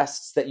like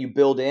rests that you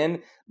build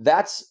in.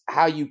 That's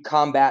how you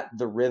combat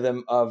the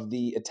rhythm of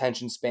the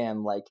attention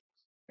span, like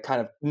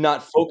kind of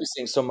not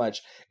focusing so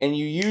much. And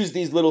you use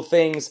these little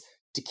things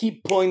to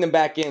keep pulling them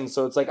back in.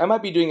 So it's like I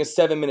might be doing a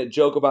 7-minute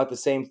joke about the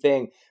same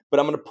thing, but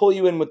I'm going to pull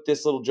you in with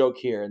this little joke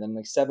here. And then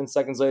like 7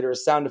 seconds later, a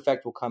sound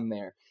effect will come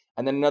there.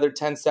 And then another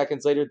 10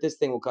 seconds later, this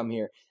thing will come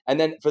here. And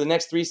then for the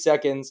next 3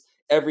 seconds,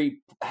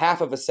 every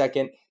half of a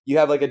second, you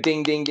have like a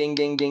ding, ding, ding,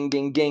 ding, ding,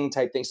 ding, ding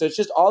type thing. So it's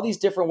just all these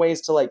different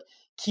ways to like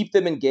keep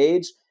them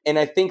engaged. And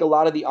I think a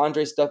lot of the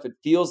Andre stuff, it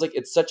feels like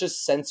it's such a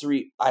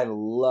sensory. I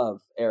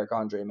love Eric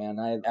Andre, man.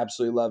 I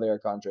absolutely love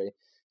Eric Andre.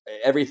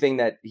 Everything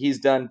that he's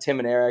done, Tim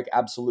and Eric,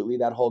 absolutely.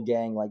 That whole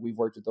gang, like we've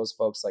worked with those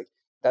folks. Like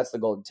that's the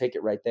golden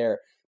ticket right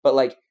there. But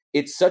like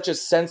it's such a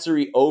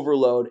sensory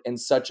overload and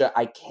such a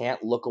I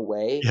can't look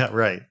away. Yeah,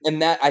 right.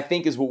 And that I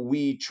think is what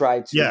we try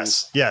to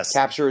yes.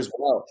 capture as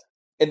well.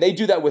 And they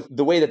do that with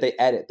the way that they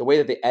edit. The way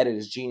that they edit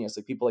is genius.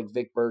 Like people like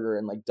Vic Berger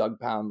and like Doug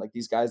Pound, like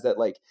these guys that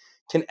like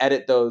can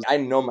edit those. I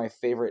know my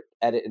favorite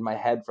edit in my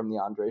head from the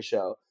Andre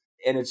show.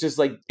 And it's just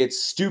like,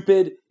 it's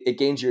stupid. It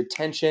gains your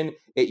attention.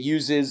 It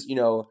uses,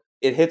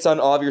 it hits on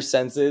all of your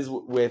senses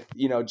with,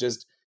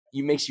 just,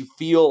 you makes you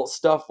feel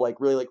stuff like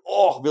really like,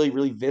 oh, really,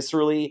 really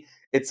viscerally.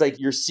 It's like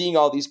you're seeing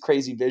all these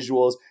crazy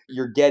visuals.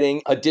 You're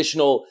getting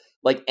additional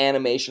like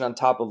animation on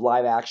top of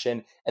live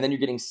action. And then you're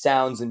getting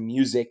sounds and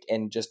music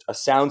and just a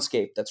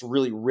soundscape that's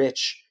really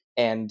rich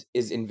and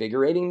is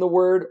invigorating, the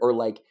word, or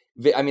like,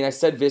 I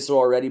said visceral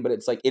already, but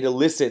it's like it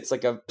elicits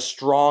like a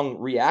strong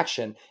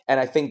reaction. And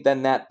I think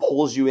then that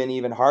pulls you in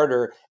even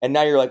harder. And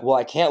now you're like, well,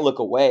 I can't look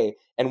away.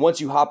 And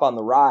once you hop on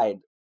the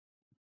ride,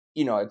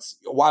 it's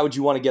why would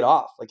you want to get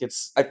off? Like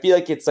I feel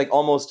like it's like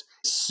almost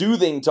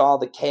soothing to all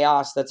the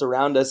chaos that's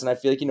around us. And I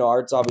feel like,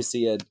 art's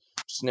obviously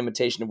just an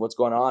imitation of what's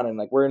going on. And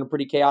like, we're in a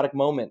pretty chaotic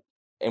moment,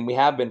 and we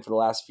have been for the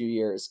last few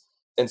years.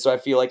 And so I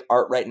feel like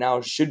art right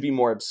now should be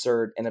more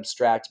absurd and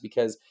abstract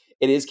because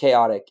it is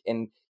chaotic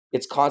and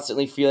it's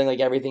constantly feeling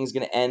like everything's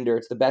going to end, or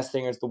it's the best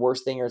thing, or it's the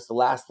worst thing, or it's the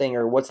last thing,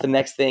 or what's the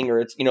next thing,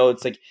 or it's,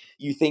 it's like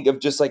you think of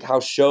just like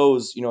how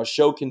shows, a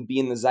show can be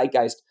in the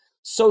zeitgeist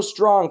so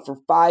strong for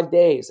 5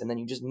 days and then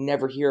you just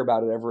never hear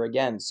about it ever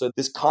again. So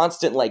this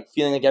constant like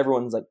feeling like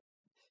everyone's like,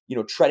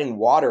 treading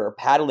water or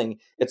paddling.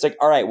 It's like,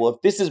 all right, well,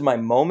 if this is my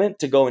moment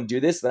to go and do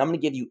this, then I'm going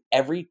to give you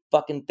every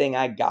fucking thing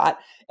I got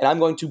and I'm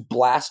going to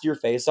blast your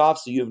face off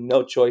so you have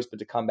no choice but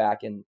to come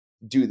back and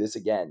do this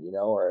again,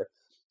 or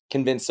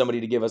convince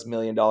somebody to give us $1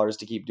 million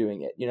to keep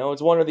doing it.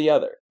 It's one or the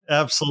other.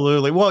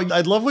 Absolutely. Well,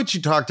 I love what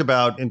you talked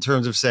about in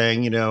terms of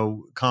saying,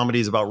 comedy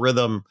is about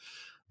rhythm.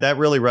 That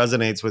really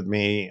resonates with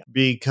me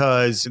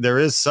because there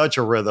is such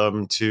a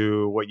rhythm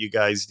to what you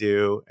guys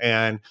do.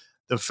 And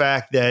the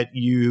fact that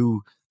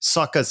you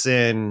suck us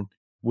in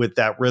with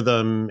that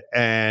rhythm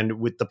and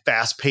with the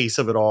fast pace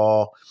of it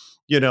all,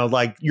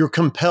 like you're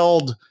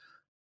compelled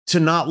to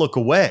not look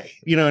away.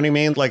 You know what I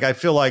mean? Like, I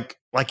feel like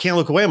I can't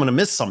look away. I'm going to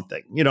miss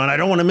something, and I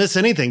don't want to miss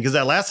anything because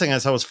that last thing I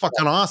saw was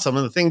fucking awesome.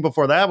 And the thing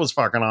before that was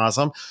fucking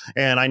awesome.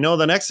 And I know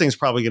the next thing's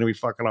probably going to be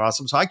fucking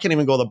awesome. So I can't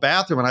even go to the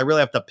bathroom and I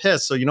really have to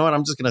piss. So you know what?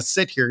 I'm just going to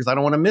sit here because I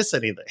don't want to miss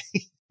anything,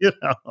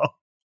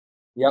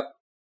 Yep.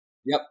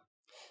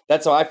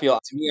 That's how I feel.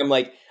 To me, I'm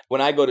like,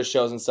 when I go to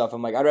shows and stuff,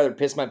 I'm like, I'd rather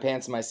piss my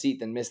pants in my seat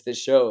than miss this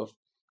show.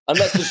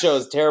 Unless the show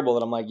is terrible,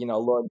 then I'm like,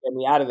 Lord, get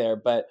me out of there.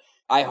 But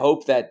I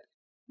hope that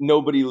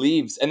nobody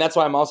leaves. And that's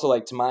why I'm also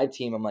like, to my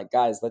team, I'm like,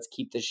 guys, let's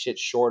keep this shit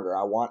shorter.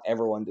 I want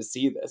everyone to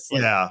see this.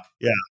 Like, yeah.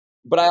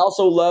 But I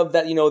also love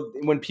that,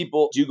 when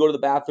people do go to the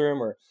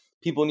bathroom or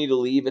people need to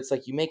leave, it's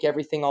like you make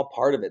everything all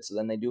part of it. So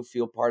then they do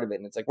feel part of it.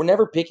 And it's like, we're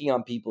never picking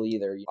on people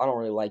either. I don't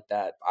really like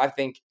that. I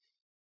think,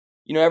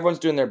 everyone's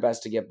doing their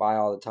best to get by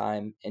all the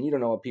time, and you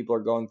don't know what people are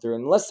going through.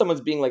 And unless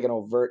someone's being like an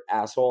overt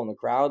asshole in the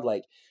crowd,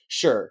 like,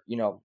 sure,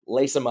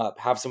 lace them up,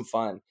 have some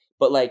fun.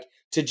 But like,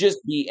 to just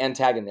be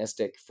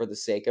antagonistic for the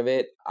sake of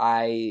it,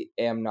 I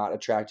am not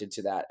attracted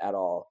to that at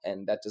all.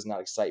 And that does not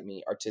excite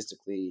me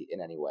artistically in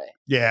any way.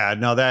 Yeah,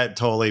 no, that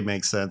totally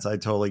makes sense. I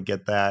totally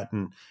get that.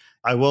 And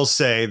I will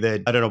say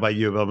that, I don't know about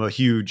you, but I'm a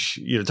huge,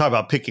 talk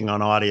about picking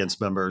on audience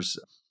members.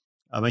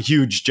 I'm a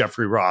huge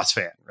Jeffrey Ross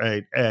fan,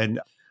 right? And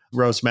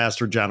Roast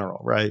Master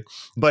General, right?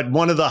 But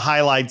one of the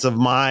highlights of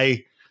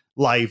my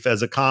life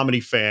as a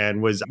comedy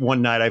fan was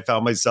one night I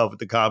found myself at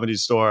the Comedy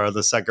Store,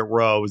 the second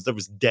row. It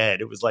was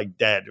dead. It was like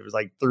dead. It was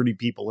like 30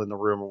 people in the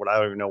room or what. I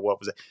don't even know what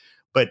was it.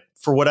 But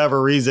for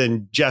whatever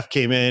reason, Jeff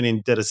came in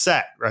and did a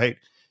set, right?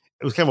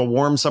 It was kind of a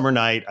warm summer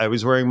night. I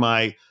was wearing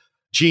my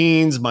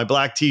jeans, my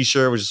black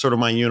t-shirt, which is sort of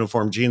my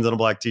uniform, jeans and a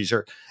black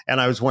t-shirt. And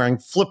I was wearing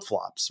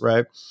flip-flops,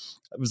 right?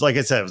 It was like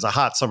I said, it was a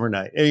hot summer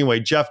night.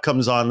 Anyway, Jeff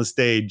comes on the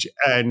stage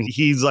and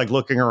he's like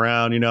looking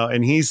around,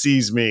 and he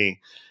sees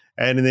me.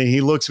 And then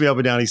he looks me up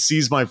and down. He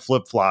sees my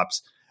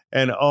flip-flops.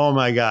 And oh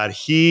my God,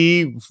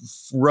 he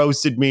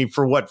roasted me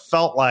for what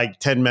felt like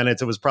 10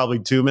 minutes. It was probably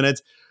 2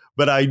 minutes.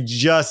 But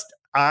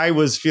I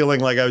was feeling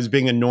like I was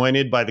being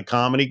anointed by the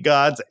comedy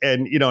gods.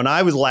 And, and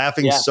I was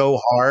laughing so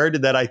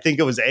hard that I think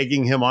it was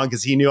egging him on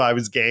because he knew I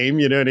was game.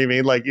 You know what I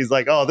mean? Like, he's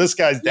like, oh, this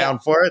guy's down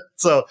for it.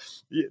 So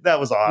that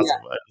was awesome.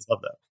 I just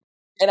love that.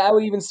 And I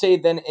would even say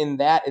then in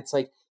that, it's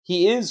like,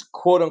 he is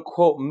quote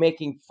unquote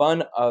making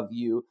fun of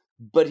you,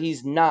 but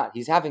he's not.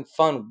 He's having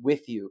fun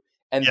with you.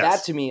 And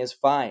that to me is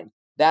fine.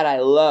 That I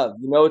love.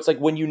 It's like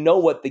when you know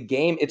what the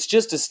game, it's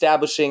just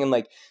establishing, and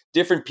like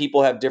different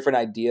people have different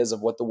ideas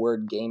of what the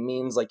word game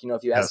means. Like,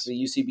 if you ask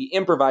the UCB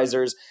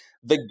improvisers,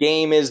 the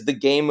game is the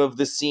game of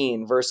the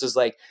scene versus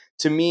like,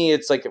 to me,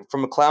 it's like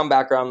from a clown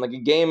background, like a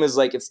game is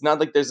like, it's not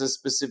like there's a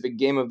specific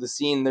game of the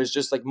scene. There's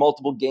just like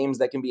multiple games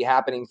that can be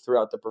happening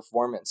throughout the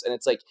performance. And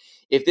it's like,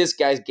 if this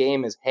guy's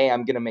game is, hey,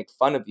 I'm going to make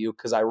fun of you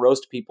because I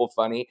roast people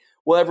funny,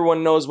 well,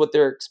 everyone knows what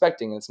they're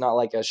expecting. It's not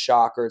like a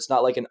shock or it's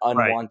not like an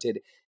unwanted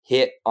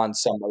hit on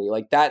somebody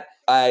like that.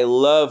 I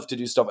love to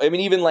do stuff. I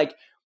mean, even like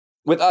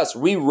with us,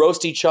 we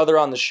roast each other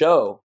on the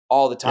show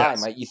all the time.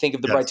 Yes. You think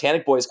of the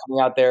Britannic Boys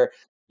coming out there,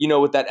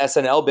 with that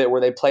SNL bit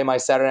where they play my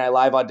Saturday Night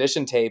Live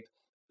audition tape.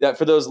 That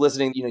for those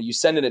listening, you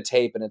send in a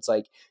tape and it's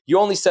like, you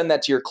only send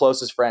that to your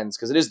closest friends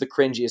because it is the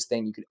cringiest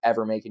thing you could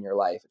ever make in your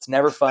life. It's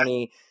never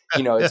funny.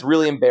 It's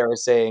really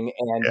embarrassing.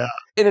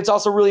 And it's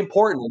also really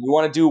important. And you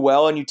want to do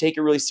well and you take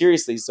it really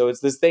seriously. So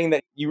it's this thing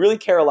that you really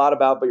care a lot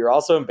about, but you're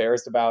also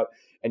embarrassed about.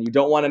 And you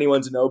don't want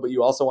anyone to know, but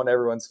you also want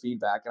everyone's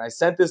feedback. And I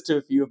sent this to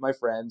a few of my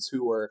friends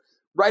who were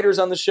writers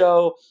on the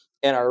show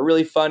and are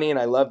really funny. And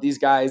I love these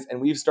guys.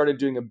 And we've started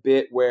doing a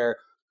bit where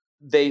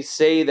they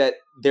say that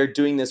they're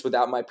doing this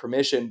without my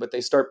permission, but they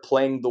start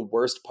playing the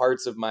worst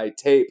parts of my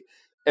tape.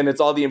 And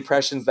it's all the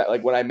impressions that,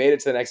 like, when I made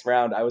it to the next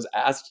round, I was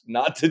asked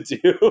not to do.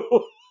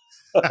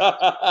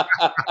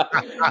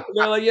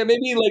 They're like, yeah,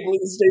 maybe like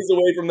stays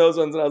away from those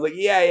ones. And I was like,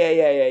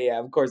 yeah.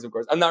 Of course.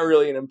 I'm not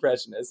really an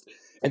impressionist.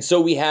 And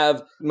so we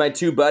have my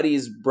two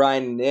buddies,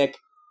 Brian and Nick,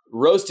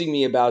 roasting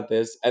me about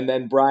this. And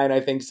then Brian, I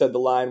think, said the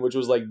line, which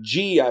was like,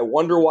 gee, I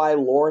wonder why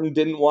Lauren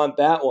didn't want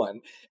that one.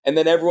 And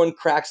then everyone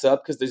cracks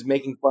up because there's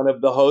making fun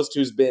of the host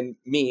who's been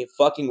me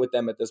fucking with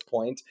them at this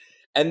point.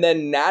 And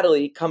then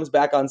Natalie comes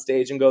back on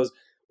stage and goes,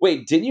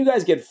 wait, didn't you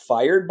guys get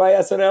fired by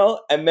SNL?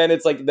 And then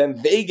it's like,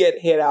 then they get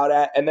hit out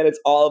at, and then it's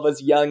all of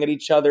us yelling at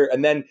each other.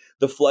 And then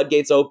the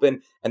floodgates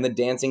open and the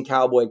dancing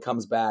cowboy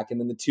comes back. And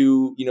then the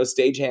two,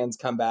 stagehands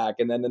come back.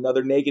 And then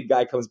another naked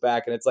guy comes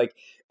back. And it's like,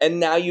 and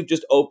now you've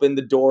just opened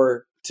the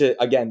door to,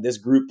 again, this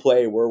group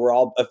play where we're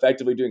all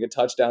effectively doing a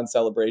touchdown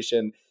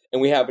celebration. And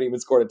we haven't even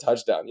scored a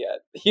touchdown yet.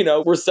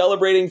 We're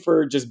celebrating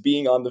for just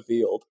being on the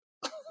field.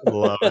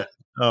 Love it.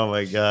 Oh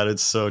my God.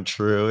 It's so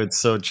true. It's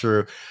so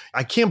true.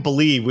 I can't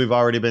believe we've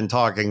already been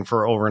talking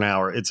for over an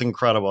hour. It's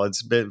incredible. It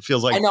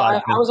feels like I know.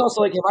 I was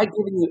also like,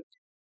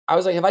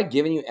 have I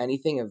given you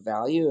anything of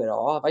value at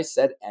all? Have I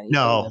said anything?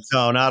 No,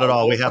 not at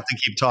all. We have to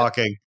keep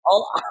talking.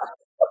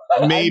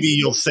 Maybe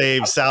you'll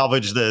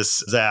salvage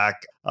this,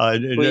 Zach.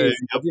 Please,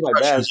 I'll do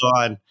my best.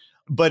 On.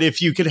 But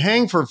if you could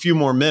hang for a few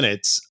more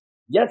minutes.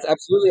 Yes,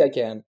 absolutely I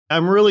can.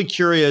 I'm really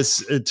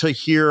curious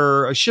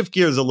to shift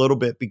gears a little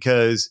bit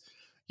because,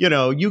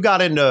 you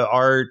got into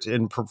art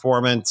and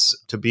performance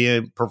to be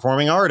a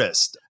performing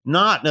artist,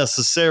 not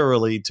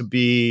necessarily to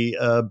be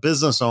a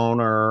business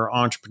owner,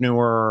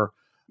 entrepreneur,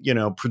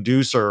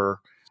 producer.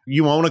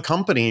 You own a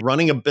company,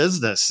 running a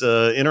business,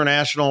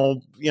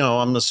 international,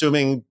 I'm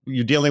assuming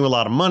you're dealing with a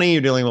lot of money,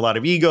 you're dealing with a lot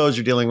of egos,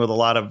 you're dealing with a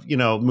lot of,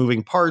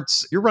 moving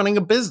parts. You're running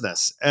a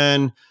business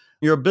and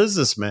you're a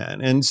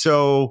businessman. And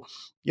so,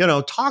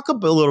 talk a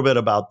little bit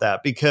about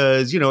that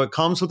because, it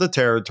comes with the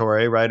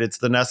territory, right? It's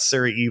the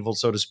necessary evil,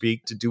 so to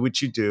speak, to do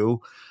what you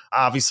do.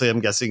 Obviously,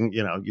 I'm guessing,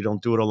 you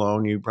don't do it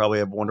alone. You probably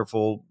have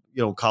wonderful,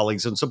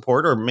 colleagues and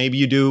support, or maybe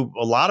you do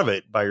a lot of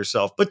it by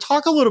yourself. But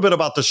talk a little bit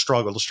about the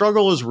struggle. The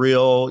struggle is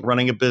real,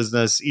 running a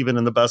business, even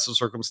in the best of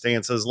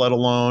circumstances, let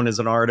alone as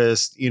an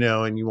artist,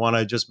 and you want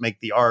to just make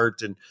the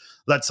art and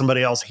let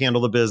somebody else handle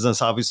the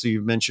business. Obviously,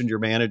 you've mentioned your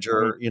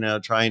manager,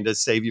 trying to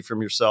save you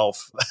from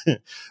yourself.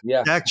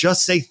 Yeah. Jack,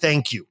 just say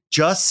thank you.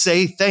 Just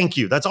say thank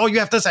you. That's all you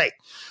have to say.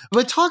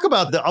 But talk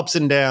about the ups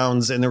and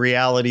downs and the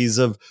realities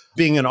of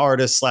being an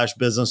artist /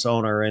 business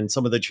owner and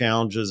some of the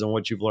challenges and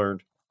what you've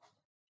learned.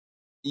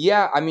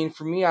 Yeah, I mean,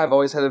 for me, I've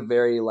always had a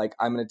very,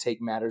 I'm going to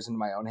take matters into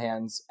my own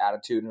hands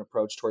attitude and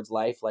approach towards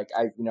life.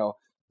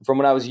 From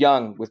when I was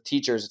young with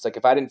teachers, it's like,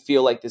 if I didn't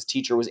feel like this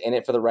teacher was in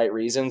it for the right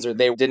reasons or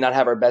they did not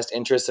have our best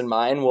interests in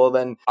mind, well,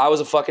 then I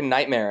was a fucking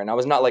nightmare. And I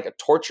was not like a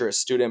torturous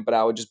student, but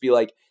I would just be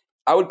like,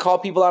 I would call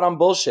people out on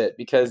bullshit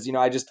because,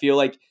 I just feel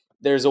like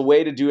there's a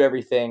way to do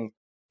everything.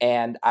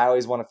 And I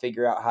always want to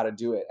figure out how to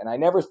do it. And I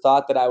never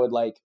thought that I would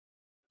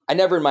I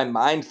never in my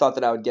mind thought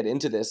that I would get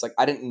into this. Like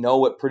I didn't know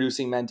what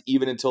producing meant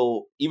even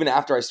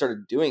after I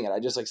started doing it. I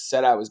just like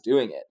said I was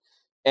doing it.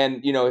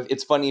 And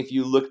it's funny if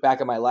you look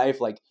back at my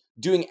life, like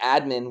doing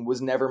admin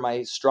was never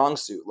my strong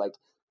suit. Like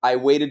I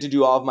waited to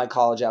do all of my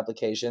college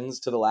applications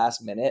to the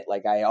last minute.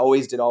 Like I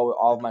always did all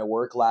of my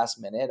work last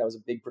minute. I was a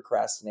big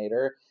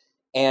procrastinator.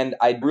 And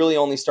I really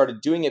only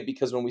started doing it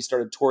because when we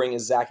started touring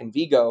as Zach and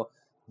Vigo,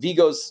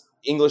 Vigo's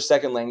English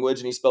second language,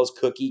 and he spells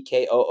cookie,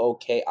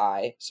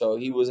 Kooki. So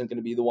he wasn't going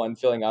to be the one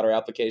filling out our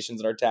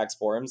applications and our tax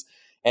forms.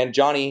 And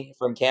Johnny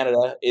from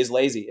Canada is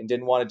lazy and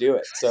didn't want to do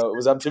it. So it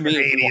was up to me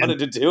if he wanted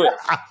to do it.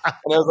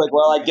 And I was like,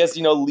 well, I guess,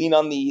 lean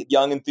on the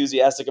young,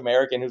 enthusiastic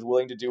American who's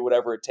willing to do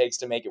whatever it takes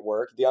to make it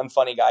work. The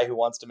unfunny guy who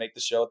wants to make the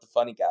show with the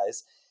funny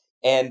guys.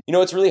 And,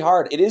 it's really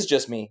hard. It is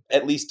just me,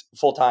 at least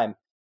full time.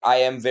 I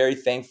am very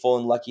thankful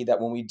and lucky that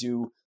when we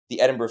do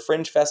the Edinburgh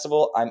Fringe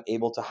Festival, I'm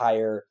able to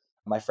hire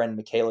my friend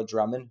Michaela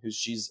Drummond,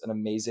 she's an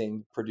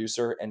amazing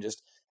producer and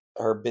just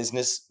her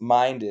business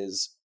mind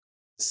is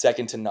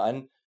second to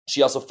none.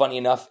 She also, funny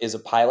enough, is a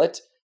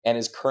pilot and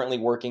is currently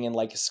working in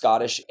like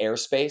Scottish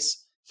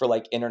airspace for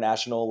like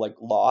international like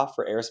law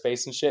for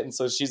airspace and shit. And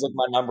so she's like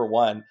my number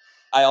one.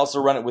 I also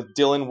run it with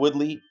Dylan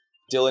Woodley.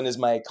 Dylan is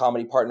my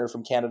comedy partner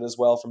from Canada as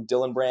well, from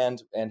Dylan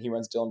Brand, and he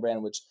runs Dylan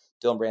Brand, which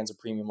Dylan Brand's a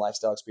premium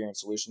lifestyle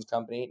experience solutions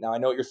company. Now, I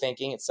know what you're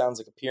thinking. It sounds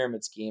like a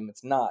pyramid scheme.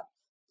 It's not.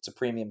 It's a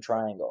premium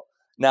triangle.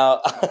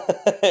 Now,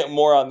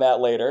 more on that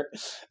later.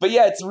 But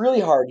yeah, it's really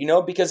hard,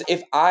 because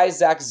if I,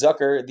 Zach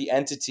Zucker, the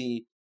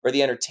entity or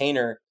the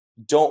entertainer,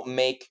 don't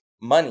make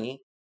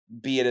money,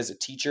 be it as a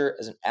teacher,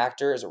 as an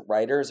actor, as a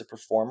writer, as a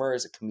performer,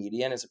 as a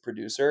comedian, as a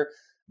producer,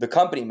 the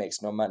company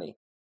makes no money.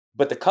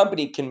 But the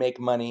company can make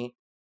money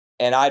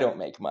and I don't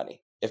make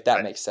money, if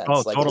that makes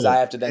sense. Like, because I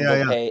have to then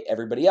go pay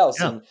everybody else.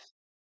 Yeah.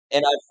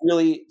 And I've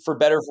really, for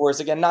better or for worse,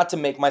 again, not to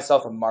make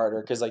myself a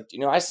martyr, because like,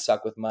 I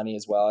suck with money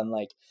as well. And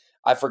like,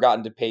 I've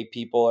forgotten to pay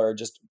people or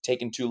just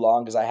taken too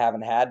long because I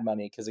haven't had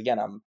money. Because again,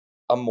 I'm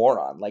a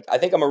moron. Like, I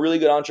think I'm a really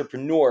good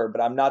entrepreneur,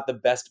 but I'm not the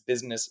best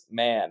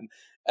businessman,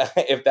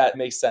 if that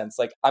makes sense.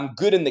 Like, I'm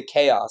good in the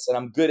chaos and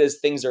I'm good as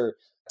things are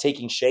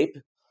taking shape.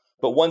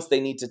 But once they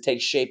need to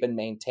take shape and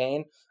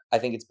maintain, I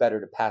think it's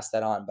better to pass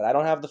that on. But I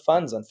don't have the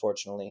funds,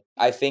 unfortunately.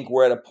 I think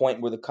we're at a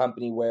point with a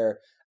company where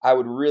I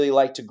would really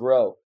like to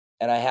grow.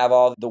 And I have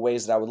all the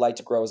ways that I would like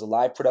to grow as a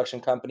live production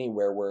company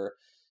where we're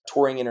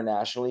touring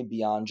internationally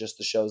beyond just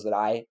the shows that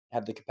I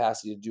have the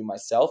capacity to do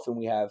myself. And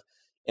we have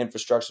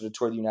infrastructure to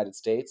tour the United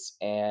States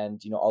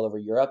and, all over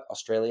Europe,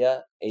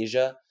 Australia,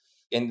 Asia.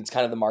 And it's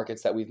kind of the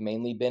markets that we've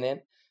mainly been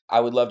in. I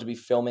would love to be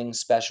filming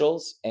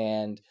specials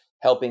and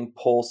helping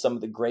pull some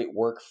of the great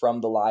work from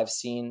the live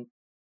scene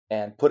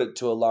and put it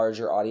to a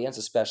larger audience,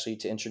 especially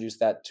to introduce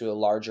that to a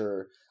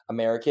larger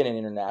American and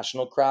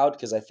international crowd.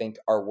 Because I think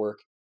our work,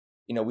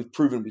 we've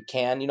proven we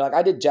can. Like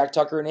I did Jack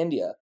Tucker in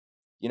India.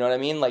 You know what I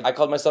mean? Like I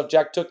called myself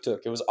Jack Tuk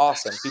Tuk. It was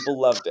awesome.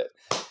 People loved it.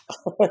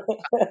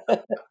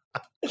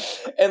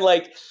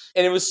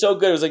 And it was so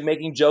good. It was like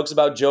making jokes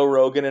about Joe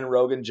Rogan and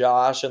Rogan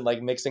Josh and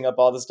like mixing up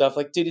all the stuff.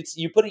 Like, dude,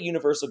 you put a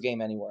universal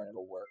game anywhere and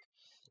it'll work.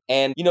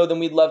 And, then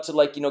we'd love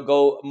to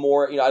go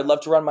more, I'd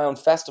love to run my own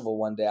festival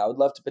one day. I would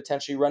love to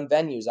potentially run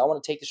venues. I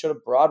want to take the show to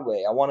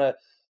Broadway. I want to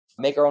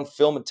make our own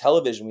film and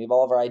television. We have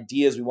all of our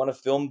ideas. We want to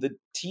film the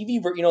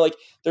TV, like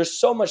there's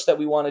so much that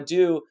we want to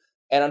do.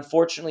 And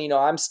unfortunately,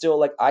 I'm still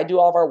like, I do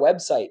all of our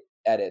website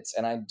edits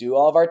and I do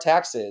all of our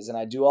taxes and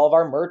I do all of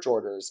our merch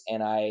orders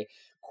and I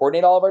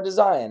coordinate all of our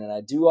design and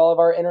I do all of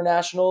our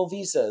international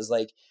visas.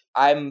 Like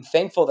I'm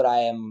thankful that I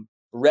am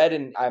read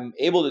and I'm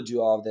able to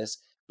do all of this.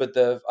 But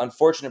the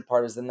unfortunate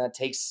part is then that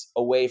takes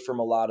away from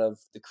a lot of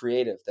the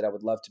creative that I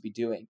would love to be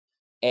doing.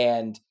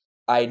 And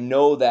I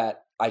know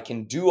that I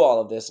can do all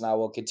of this and I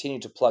will continue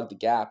to plug the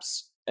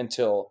gaps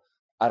until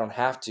I don't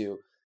have to.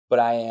 But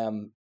I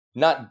am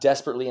not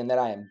desperately in that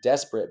I am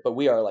desperate, but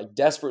we are like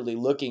desperately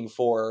looking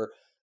for,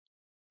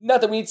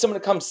 not that we need someone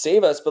to come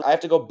save us, but I have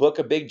to go book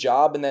a big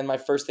job. And then my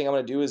first thing I'm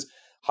going to do is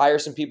hire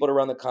some people to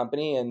run the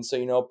company. And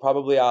so,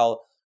 probably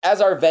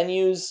as our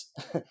venues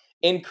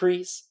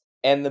increase,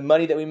 and the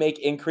money that we make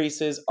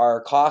increases,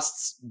 our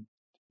costs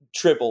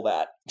triple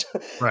that.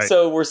 Right.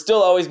 So we're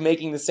still always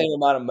making the same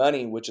amount of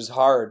money, which is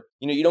hard.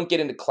 You don't get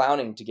into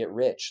clowning to get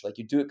rich. Like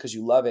you do it because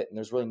you love it and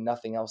there's really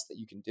nothing else that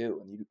you can do.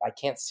 And I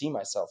can't see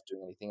myself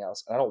doing anything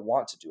else. And I don't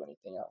want to do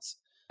anything else.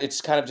 It's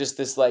kind of just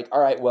this like,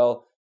 all right,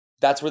 well,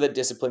 that's where the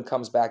discipline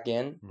comes back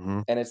in.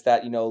 Mm-hmm. And it's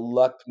that,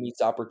 luck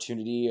meets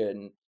opportunity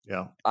and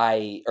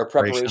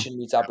preparation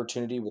meets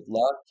opportunity with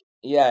luck.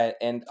 Yeah,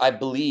 and I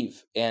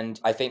believe,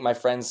 and I think my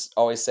friends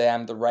always say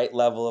I'm the right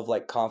level of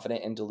like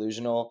confident and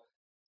delusional,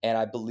 and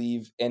I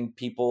believe in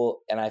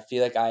people, and I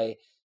feel like I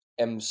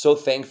am so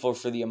thankful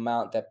for the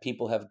amount that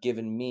people have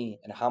given me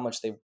and how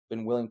much they've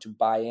been willing to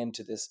buy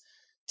into this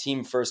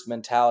team first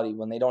mentality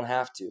when they don't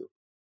have to,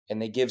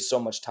 and they give so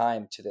much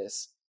time to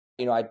this.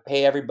 I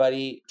pay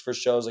everybody for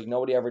shows, like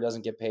nobody ever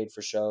doesn't get paid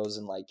for shows,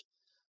 and like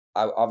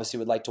I obviously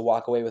would like to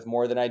walk away with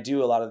more than I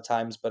do a lot of the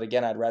times. But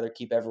again, I'd rather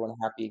keep everyone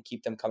happy and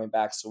keep them coming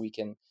back so we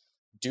can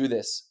do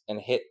this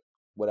and hit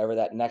whatever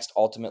that next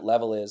ultimate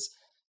level is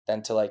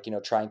than to like,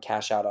 try and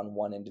cash out on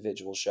one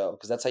individual show.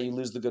 Cause that's how you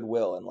lose the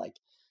goodwill. And like,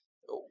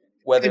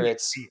 whether And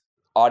it's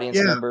audience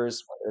yeah,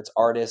 members, whether it's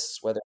artists,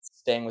 whether it's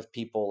staying with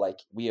people, like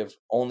we have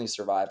only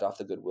survived off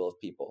the goodwill of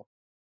people.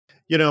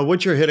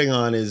 what you're hitting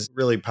on is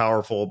really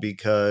powerful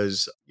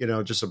because,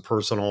 just a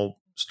personal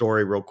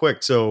story real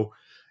quick. So,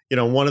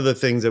 one of the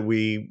things that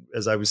we,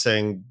 as I was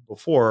saying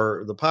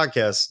before the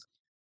podcast,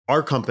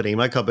 my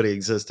company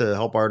exists to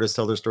help artists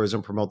tell their stories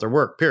and promote their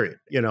work, period.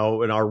 And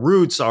our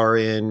roots are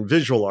in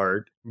visual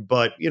art,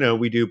 but,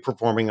 we do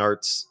performing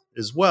arts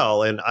as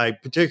well. And I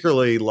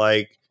particularly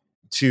like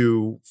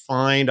to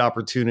find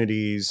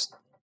opportunities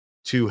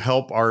to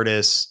help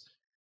artists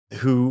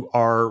who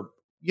are,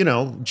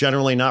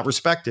 generally not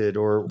respected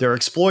or they're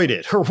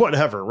exploited or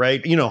whatever,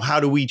 right?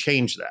 How do we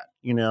change that?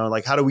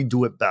 Like how do we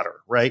do it better,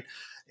 right?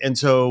 And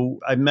so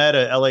I met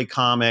a LA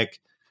comic,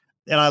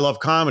 and I love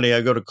comedy. I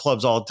go to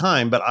clubs all the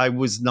time, but I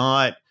was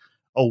not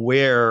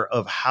aware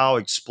of how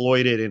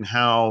exploited and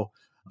how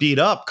beat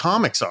up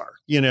comics are.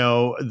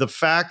 The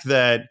fact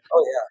that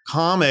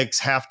comics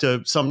have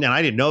to and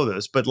I didn't know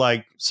this, but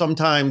like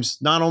sometimes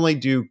not only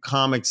do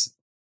comics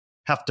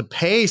have to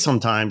pay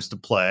sometimes to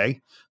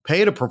pay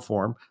to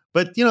perform,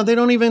 but they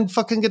don't even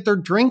fucking get their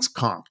drinks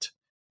comped,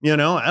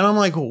 and I'm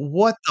like,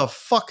 what the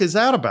fuck is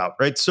that about?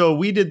 Right. So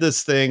we did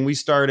this thing. We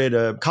started,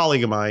 a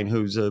colleague of mine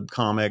who's a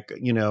comic,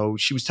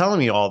 she was telling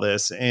me all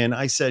this and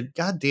I said,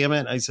 God damn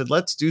it. I said,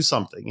 let's do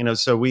something,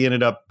 so we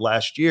ended up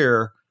last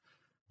year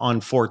on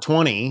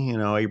 420,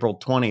 April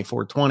 20,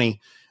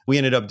 420, we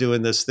ended up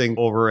doing this thing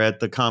over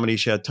at the Comedy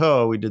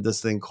Chateau. We did this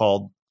thing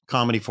called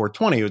Comedy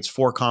 420. It's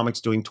 4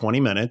 comics doing 20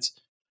 minutes.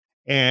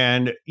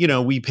 And,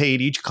 we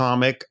paid each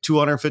comic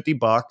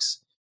 $250.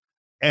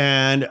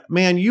 And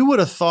man, you would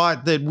have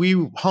thought that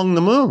we hung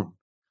the moon.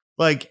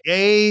 Like,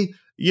 they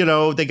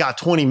got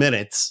 20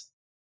 minutes,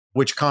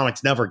 which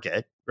comics never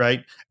get,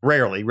 right?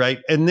 Rarely, right?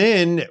 And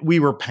then we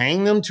were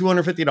paying them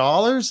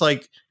 $250.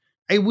 Like,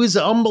 it was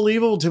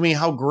unbelievable to me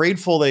how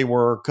grateful they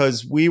were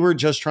because we were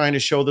just trying to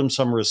show them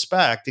some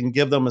respect and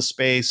give them a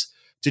space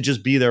to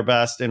just be their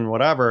best and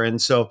whatever.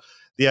 And so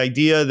the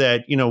idea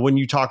that, when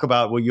you talk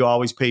about, well, you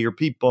always pay your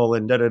people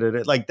and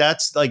like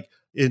that's like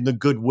in the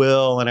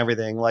goodwill and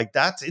everything like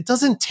that. It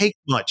doesn't take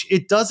much.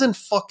 It doesn't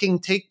fucking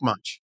take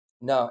much.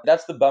 No,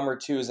 that's the bummer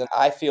too. Is, and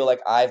I feel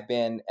like I've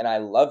been, and I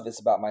love this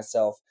about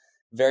myself,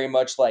 very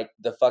much like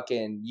the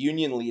fucking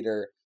union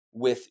leader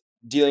with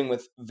dealing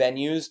with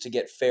venues to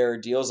get fair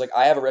deals. Like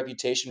I have a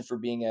reputation for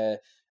being a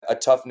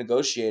tough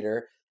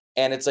negotiator,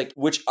 and it's like,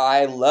 which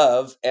I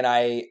love. And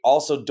I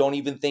also don't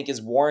even think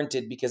is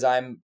warranted because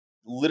I'm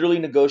literally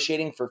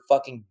negotiating for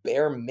fucking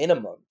bare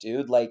minimum,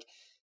 dude. Like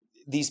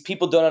these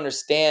people don't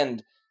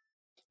understand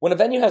when a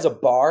venue has a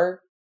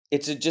bar,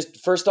 it's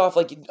just first off,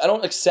 like I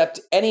don't accept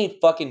any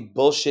fucking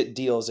bullshit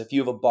deals if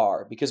you have a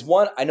bar because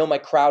one, I know my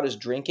crowd is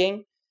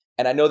drinking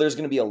and I know there's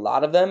going to be a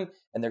lot of them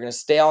and they're going to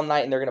stay all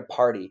night and they're going to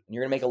party and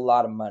you're going to make a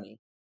lot of money.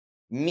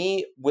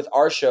 Me with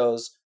our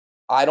shows,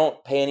 I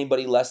don't pay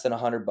anybody less than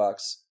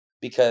 $100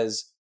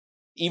 because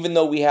even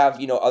though we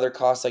have, other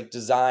costs like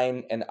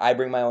design and I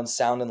bring my own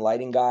sound and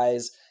lighting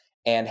guys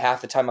and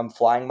half the time I'm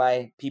flying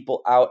my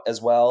people out as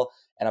well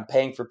and I'm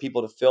paying for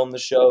people to film the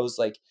shows,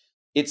 like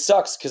it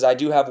sucks because I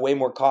do have way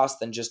more cost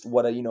than just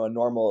what a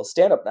normal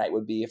stand-up night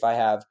would be if I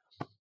have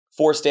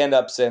 4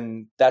 stand-ups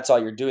and that's all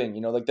you're doing,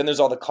 like then there's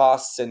all the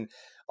costs and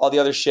all the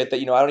other shit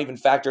that, I don't even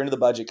factor into the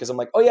budget because I'm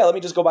like, oh yeah, let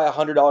me just go buy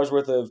 $100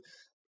 worth of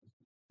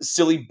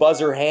silly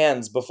buzzer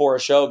hands before a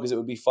show because it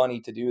would be funny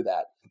to do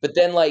that. But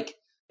then like,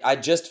 I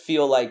just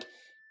feel like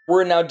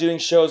we're now doing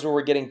shows where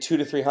we're getting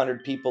 200 to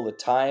 300 people a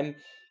time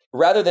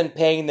rather than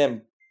paying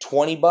them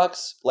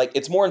 $20. Like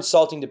it's more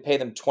insulting to pay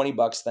them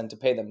 $20 than to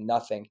pay them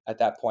nothing at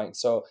that point.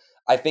 So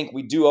I think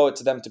we do owe it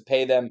to them to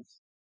pay them,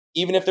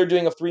 even if they're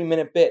doing a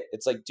 3-minute bit.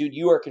 It's like, dude,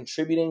 you are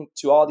contributing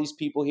to all these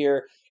people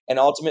here. And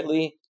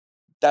ultimately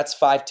that's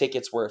 5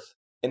 tickets worth.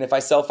 And if I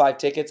sell 5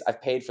 tickets,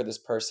 I've paid for this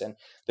person.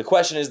 The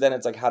question is then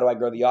it's like, how do I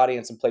grow the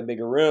audience and play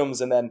bigger rooms?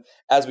 And then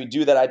as we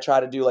do that, I try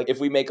to do like, if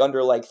we make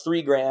under like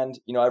 $3,000,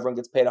 everyone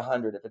gets paid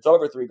 100. If it's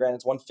over $3,000,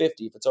 it's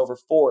 150. If it's over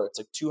 4, it's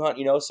like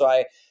 200, so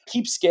I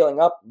keep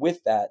scaling up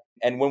with that.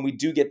 And when we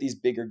do get these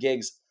bigger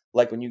gigs,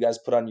 like when you guys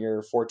put on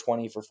your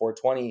 420 for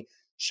 420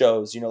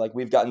 shows, like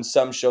we've gotten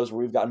some shows where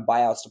we've gotten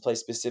buyouts to play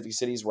specific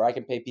cities where I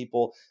can pay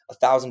people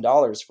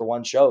 $1,000 for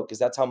one show because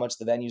that's how much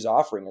the venue's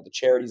offering or the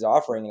charity's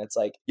offering. And it's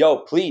like, yo,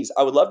 please,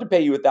 I would love to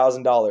pay you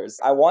 $1,000.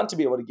 I want to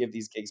be able to give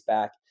these gigs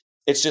back.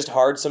 It's just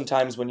hard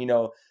sometimes when,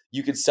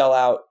 you could sell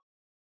out.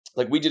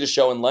 Like we did a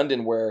show in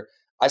London where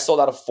I sold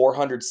out a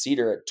 400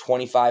 seater at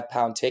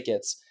 25-pound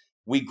tickets.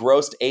 We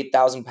grossed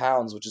 8,000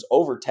 pounds, which is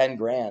over 10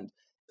 grand.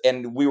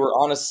 And we were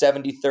on a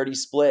 70-30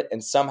 split.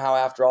 And somehow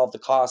after all of the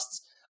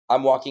costs,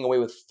 I'm walking away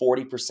with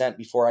 40%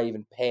 before I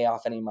even pay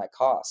off any of my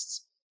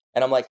costs.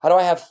 And I'm like, how do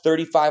I have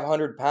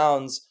 3,500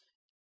 pounds?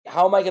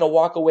 How am I going to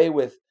walk away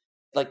with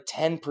like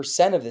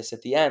 10% of this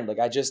at the end? Like,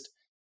 I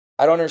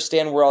don't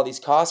understand where all these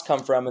costs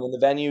come from. And then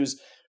the venues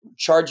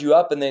charge you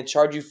up and they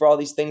charge you for all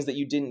these things that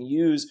you didn't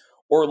use,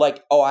 or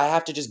like, oh, I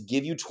have to just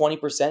give you 20%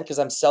 because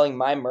I'm selling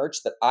my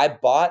merch that I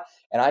bought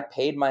and I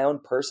paid my own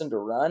person to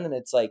run. And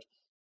it's like,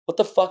 what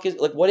the fuck is,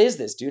 like, what is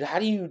this, dude? How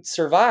do you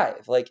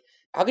survive? Like,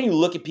 how can you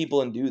look at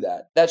people and do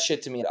that? That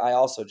shit to me, I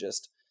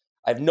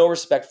have no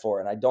respect for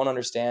and I don't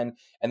understand.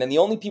 And then the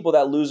only people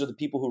that lose are the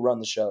people who run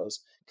the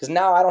shows. Because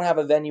now I don't have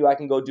a venue I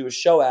can go do a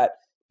show at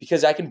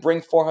because I can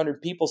bring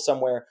 400 people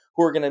somewhere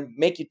who are going to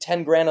make you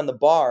 10 grand on the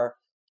bar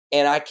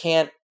and I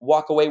can't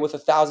walk away with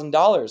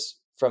 $1,000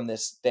 from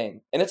this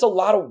thing. And it's a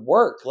lot of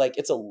work. Like,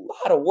 it's a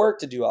lot of work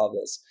to do all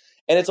this.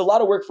 And it's a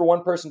lot of work for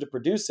one person to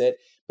produce it.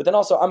 But then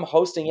also I'm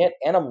hosting it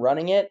and I'm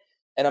running it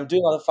and I'm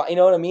doing all the, you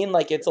know what I mean?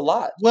 Like, it's a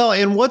lot. Well,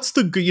 and what's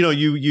the,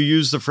 you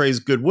use the phrase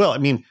goodwill. I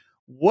mean,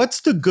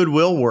 what's the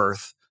goodwill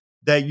worth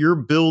that you're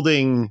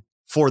building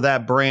for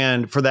that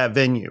brand, for that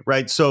venue,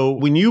 right? So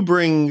when you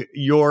bring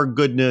your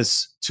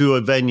goodness to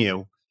a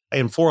venue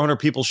and 400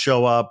 people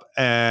show up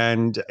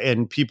and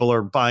people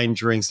are buying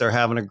drinks, they're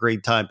having a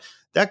great time,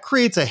 that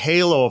creates a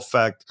halo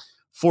effect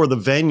for the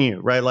venue,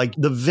 right? Like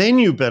the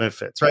venue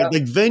benefits, right? Yeah.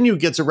 Like venue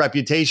gets a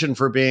reputation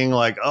for being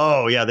like,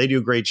 oh yeah, they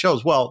do great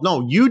shows. Well,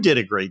 no, you did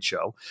a great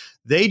show.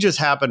 They just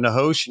happened to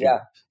host you.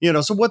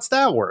 Yeah. So what's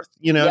that worth?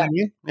 You know what I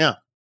mean? Yeah.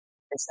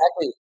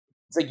 Exactly.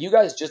 It's like, you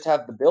guys just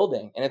have the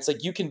building and it's like,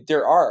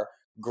 there are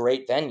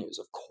great venues.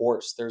 Of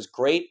course, there's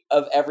great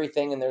of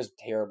everything and there's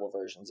terrible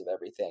versions of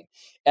everything.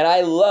 And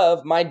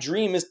my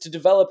dream is to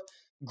develop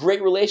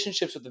great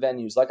relationships with the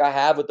venues like I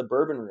have with the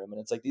Bourbon Room.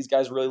 And it's like, these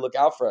guys really look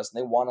out for us and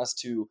they want us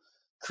to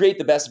create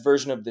the best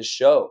version of this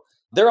show.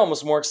 They're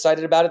almost more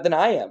excited about it than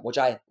I am, which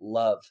I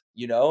love,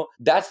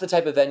 That's the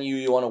type of venue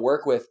you want to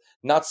work with,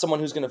 not someone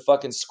who's going to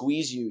fucking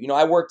squeeze you.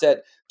 I worked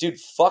at,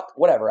 fuck,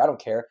 whatever, I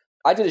don't care.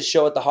 I did a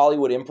show at the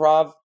Hollywood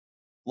Improv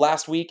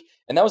last week,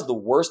 and that was the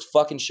worst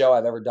fucking show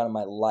I've ever done in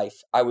my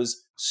life. I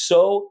was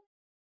so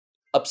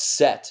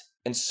upset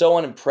and so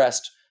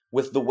unimpressed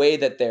with the way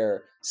that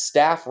their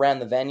staff ran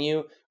the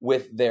venue,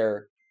 with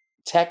their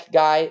tech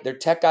guy. Their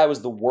tech guy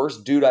was the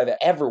worst dude I've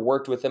ever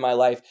worked with in my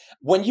life.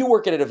 When you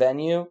work at a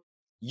venue,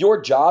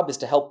 your job is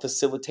to help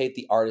facilitate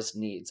the artist's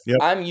needs. Yep.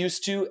 I'm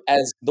used to,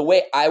 as the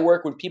way I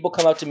work, when people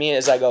come up to me,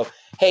 is I go,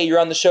 hey, you're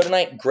on the show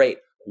tonight? Great.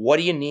 What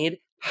do you need?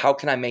 How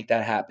can I make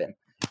that happen?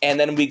 And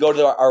then we go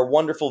to our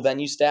wonderful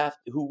venue staff,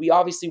 who we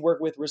obviously work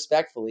with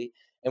respectfully,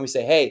 and we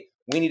say, hey,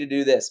 we need to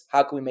do this.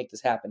 How can we make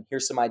this happen?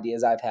 Here's some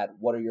ideas I've had.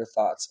 What are your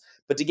thoughts?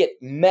 But to get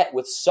met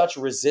with such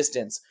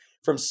resistance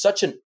from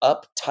such an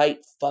uptight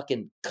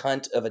fucking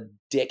cunt of a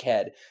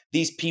dickhead.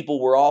 These people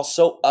were all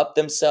so up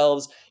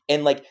themselves,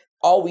 and like,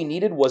 all we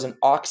needed was an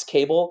aux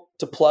cable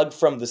to plug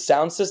from the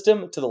sound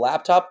system to the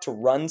laptop to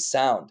run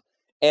sound.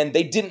 And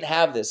they didn't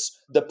have this.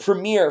 The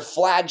premier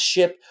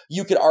flagship,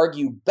 you could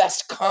argue,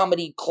 best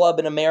comedy club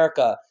in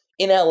America,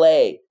 in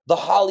LA, the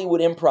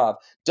Hollywood Improv,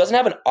 doesn't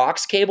have an aux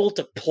cable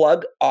to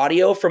plug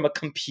audio from a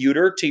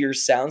computer to your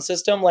sound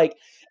system. Like,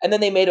 and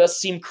then they made us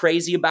seem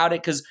crazy about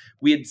it because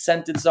we had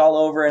sent this all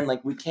over and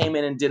like we came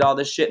in and did all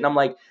this shit. And I'm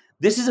like,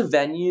 this is a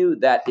venue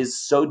that is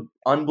so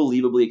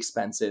unbelievably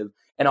expensive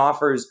and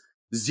offers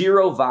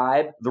zero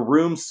vibe. The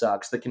room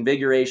sucks. The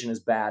configuration is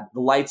bad. The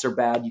lights are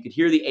bad. You could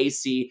hear the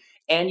AC,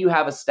 and you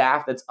have a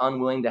staff that's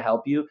unwilling to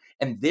help you.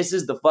 And this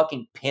is the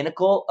fucking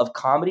pinnacle of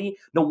comedy.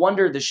 No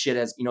wonder this shit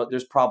has,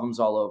 there's problems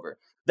all over.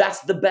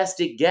 That's the best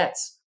it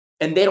gets.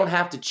 And they don't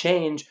have to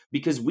change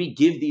because we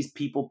give these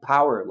people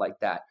power like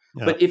that.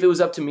 Yeah. But if it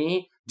was up to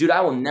me, dude,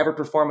 I will never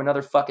perform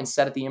another fucking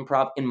set at the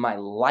Improv in my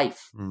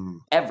life.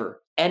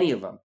 Ever. Any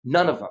of them.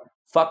 None of them.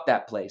 Fuck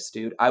that place,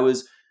 dude. I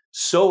was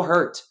so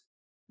hurt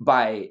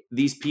by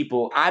these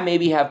people. I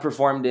maybe have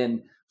performed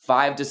in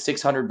 500 to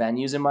 600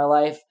 venues in my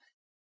life.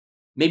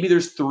 Maybe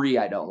there's 3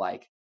 I don't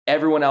like.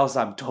 Everyone else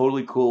I'm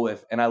totally cool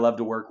with and I love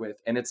to work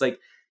with. And it's like,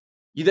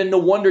 no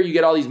wonder you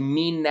get all these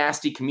mean,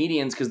 nasty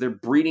comedians because they're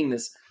breeding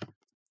this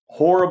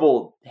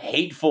horrible,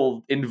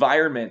 hateful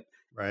environment.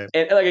 Right.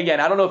 And like, again,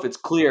 I don't know if it's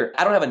clear.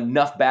 I don't have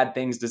enough bad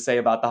things to say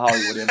about the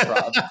Hollywood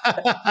Improv.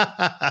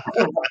 I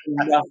don't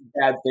have enough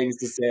bad things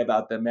to say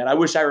about them, man. I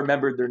wish I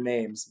remembered their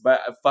names, but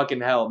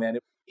fucking hell, man.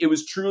 It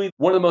was truly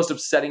one of the most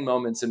upsetting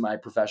moments in my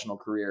professional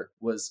career,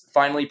 was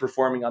finally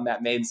performing on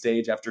that main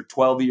stage after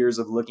 12 years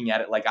of looking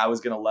at it like I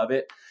was going to love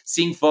it,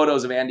 seeing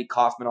photos of Andy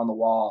Kaufman on the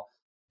wall.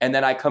 And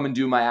then I come and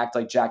do my act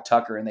like Jack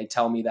Tucker and they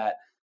tell me that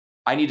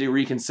I need to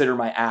reconsider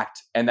my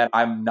act and that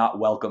I'm not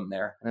welcome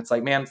there. And it's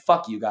like, man,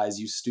 fuck you guys,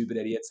 you stupid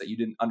idiots, that you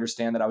didn't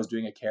understand that I was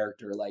doing a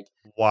character. Like,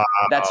 wow,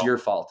 that's your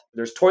fault.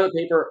 There's toilet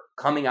paper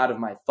coming out of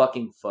my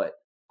fucking foot.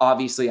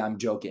 Obviously, I'm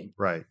joking.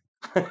 Right.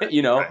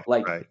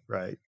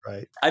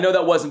 Right. I know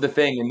that wasn't the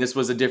thing and this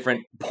was a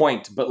different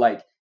point, but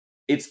like,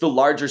 it's the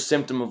larger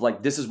symptom of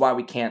like, this is why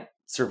we can't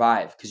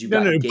survive, because you've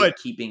got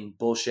gatekeeping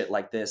bullshit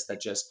like this that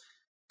just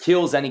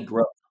kills any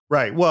growth.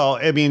 Right. Well,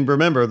 I mean,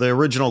 remember the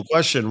original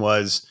question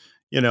was,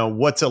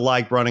 what's it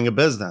like running a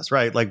business,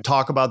 right? Like,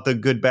 talk about the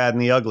good, bad,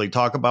 and the ugly.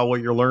 Talk about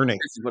what you're learning.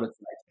 This is what it's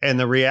like. And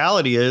the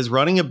reality is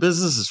running a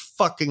business is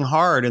fucking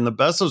hard in the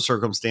best of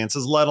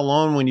circumstances, let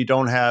alone when you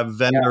don't have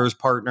vendors,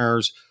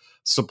 partners,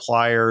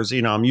 suppliers,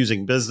 I'm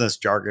using business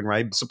jargon,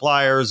 right?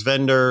 Suppliers,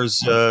 vendors,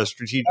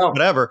 strategic,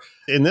 whatever.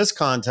 In this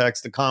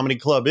context, the comedy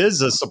club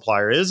is a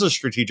supplier, is a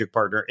strategic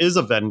partner, is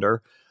a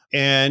vendor.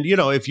 And,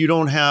 if you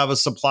don't have a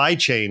supply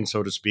chain,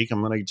 so to speak,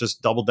 I'm going to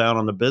just double down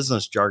on the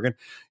business jargon.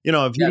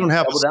 If you don't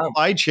have a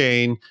supply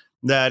chain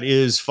that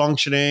is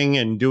functioning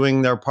and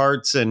doing their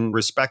parts and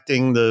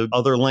respecting the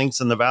other links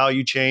in the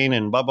value chain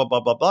and blah, blah, blah,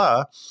 blah,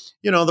 blah,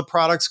 the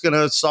product's going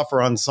to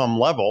suffer on some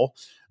level.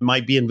 It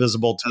might be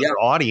invisible to the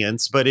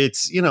audience, but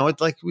it's,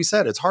 it's like we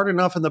said, it's hard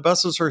enough in the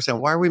best of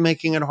circumstances. Why are we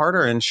making it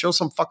harder? And show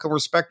some fucking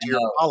respect to your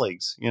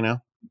colleagues,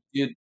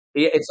 Dude,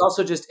 it's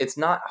also just, it's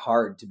not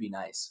hard to be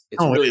nice.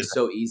 It's really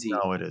so easy.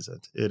 No, it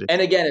isn't.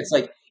 And again, it's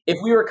like, if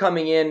we were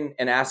coming in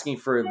and asking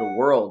for the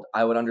world,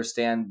 I would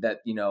understand that,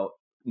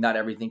 not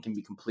everything can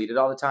be completed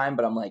all the time,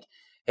 but I'm like,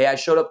 hey, I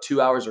showed up 2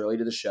 hours early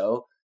to the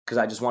show because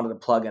I just wanted to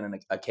plug in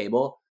a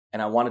cable,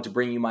 and I wanted to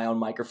bring you my own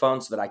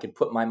microphone so that I could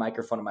put my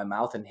microphone in my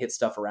mouth and hit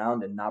stuff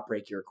around and not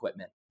break your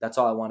equipment. That's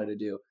all I wanted to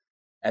do.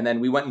 And then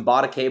we went and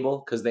bought a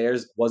cable because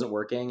theirs wasn't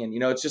working. And,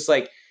 it's just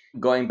like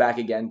going back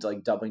again to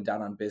like doubling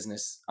down on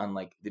business, on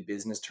like the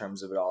business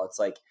terms of it all. It's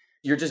like,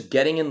 you're just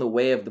getting in the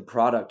way of the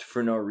product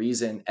for no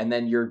reason. And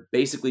then you're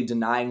basically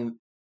denying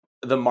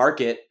the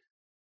market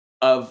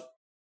of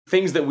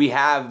things that we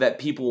have that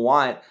people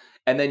want.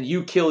 And then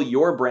you kill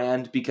your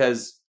brand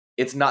because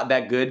it's not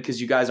that good because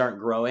you guys aren't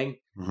growing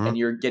and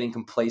you're getting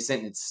complacent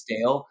and it's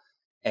stale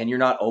and you're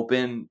not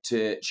open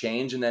to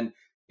change. And then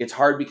it's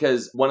hard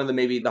because one of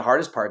maybe the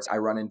hardest parts I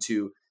run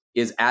into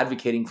is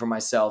advocating for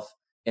myself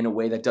in a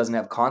way that doesn't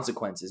have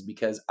consequences,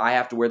 because I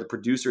have to wear the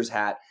producer's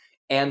hat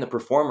and the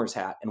performer's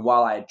hat. And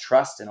while I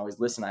trust and always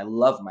listen, I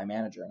love my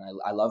manager and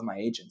I love my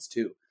agents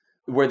too,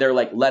 where they're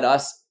like, let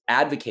us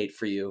advocate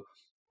for you.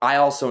 I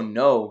also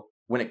know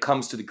when it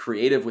comes to the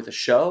creative with a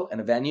show and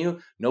a venue,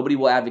 nobody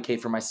will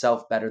advocate for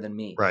myself better than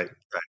me. Right.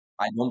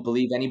 I don't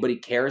believe anybody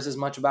cares as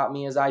much about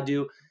me as I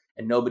do,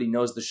 and nobody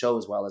knows the show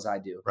as well as I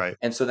do. Right.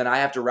 And so then I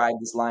have to ride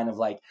this line of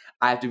like,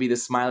 I have to be the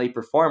smiley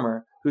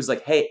performer who's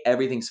like, hey,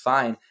 everything's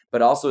fine.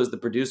 But also as the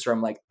producer,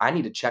 I'm like, I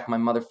need to check my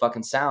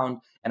motherfucking sound,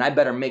 and I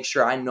better make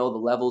sure I know the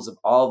levels of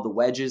all of the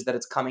wedges that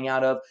it's coming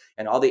out of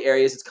and all the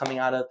areas it's coming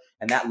out of.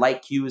 And that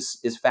light cue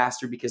is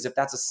faster, because if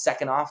that's a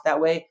second off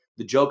that way,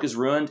 the joke is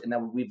ruined and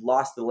then we've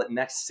lost the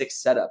next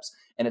 6 setups.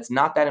 And it's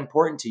not that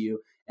important to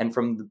you. And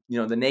from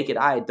the naked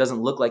eye, it doesn't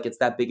look like it's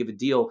that big of a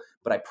deal.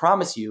 But I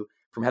promise you,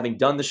 from having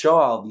done the show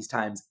all of these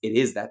times, it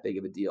is that big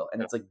of a deal.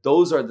 And it's like,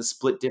 those are the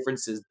split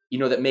differences,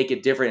 that make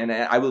it different.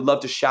 And I would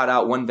love to shout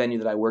out one venue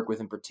that I work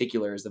with in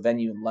particular, is the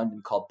venue in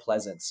London called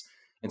Pleasance.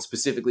 And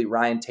specifically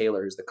Ryan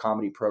Taylor is the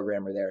comedy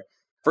programmer there.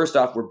 First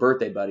off, we're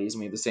birthday buddies and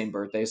we have the same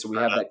birthday. So we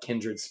have that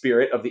kindred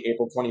spirit of the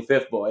April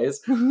 25th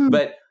boys.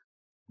 But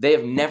they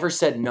have never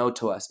said no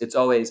to us. It's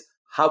always,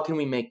 how can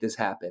we make this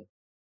happen?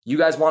 You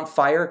guys want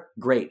fire?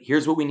 Great.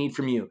 Here's what we need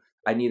from you.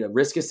 I need a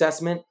risk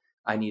assessment.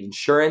 I need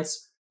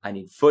insurance. I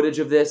need footage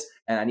of this,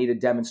 and I need a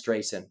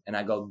demonstration. And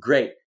I go,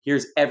 great.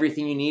 Here's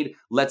everything you need.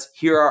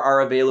 Here are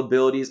our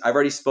availabilities. I've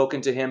already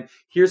spoken to him.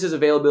 Here's his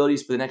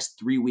availabilities for the next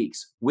 3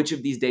 weeks. Which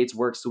of these dates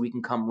works so we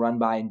can come run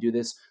by and do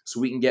this, so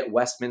we can get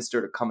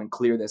Westminster to come and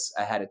clear this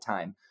ahead of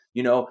time.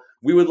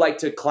 We would like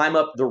to climb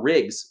up the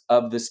rigs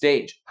of the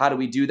stage. How do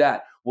we do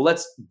that? Well,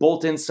 let's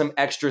bolt in some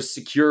extra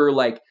secure,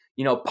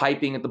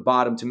 piping at the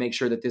bottom to make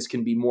sure that this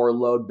can be more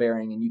load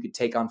bearing and you could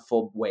take on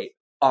full weight.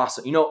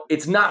 Awesome.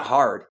 It's not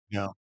hard.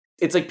 Yeah.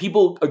 It's like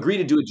people agree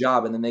to do a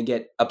job and then they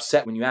get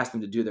upset when you ask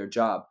them to do their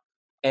job.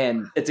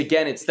 And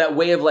it's that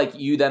way of like,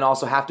 you then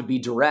also have to be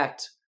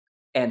direct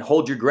and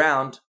hold your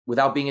ground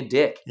without being a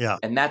dick. Yeah.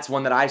 And that's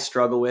one that I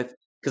struggle with,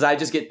 because I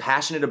just get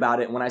passionate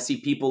about it. And when I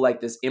see people like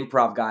this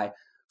improv guy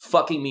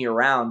fucking me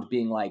around,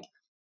 being like,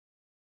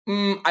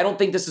 I don't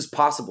think this is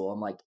possible.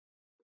 I'm like,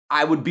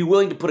 I would be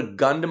willing to put a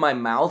gun to my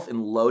mouth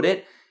and load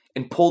it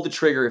and pull the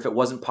trigger if it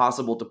wasn't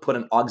possible to put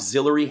an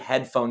auxiliary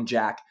headphone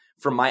jack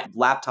from my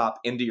laptop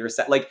into your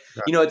set.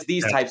 It's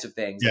these types of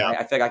things. Yeah.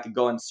 I think I could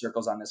go in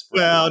circles on this.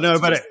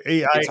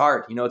 It's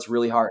hard. It's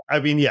really hard.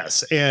 I mean,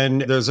 yes.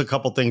 And there's a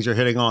couple things you're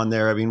hitting on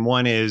there. I mean,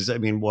 one is,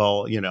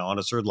 on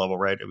a certain level,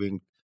 right? I mean,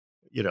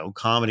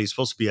 comedy is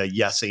supposed to be a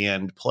yes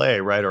and play,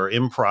 right? Or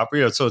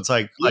improv, so it's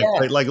like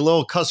a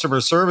little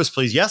customer service,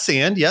 please. Yes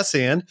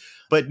and.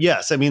 But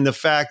yes, I mean, the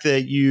fact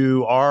that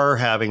you are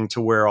having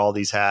to wear all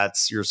these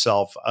hats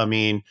yourself, I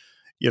mean,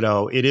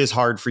 it is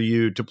hard for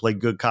you to play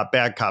good cop,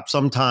 bad cop.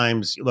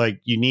 Sometimes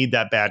you need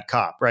that bad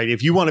cop, right?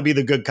 If you want to be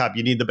the good cop,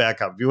 you need the bad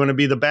cop. If you want to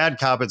be the bad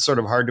cop, it's sort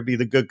of hard to be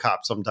the good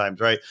cop sometimes,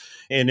 right?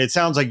 And it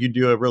sounds like you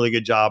do a really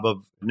good job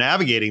of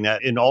navigating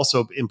that. And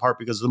also in part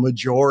because the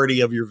majority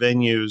of your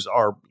venues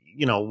are,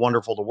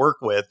 wonderful to work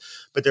with,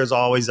 but there's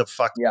always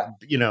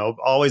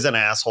always an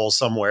asshole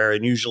somewhere.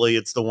 And usually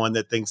it's the one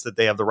that thinks that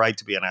they have the right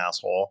to be an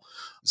asshole.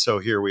 So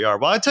here we are.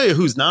 Well, I tell you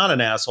who's not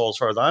an asshole as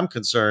far as I'm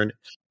concerned.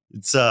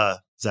 It's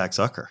Zach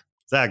Zucker.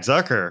 Zach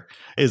Zucker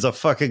is a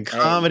fucking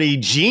comedy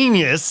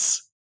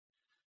genius.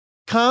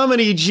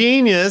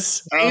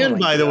 And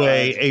by the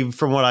way,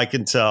 from what I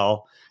can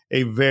tell,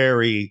 a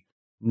very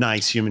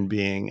nice human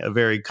being, a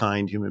very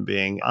kind human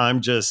being.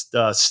 I'm just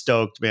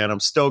stoked, man. I'm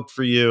stoked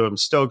for you. I'm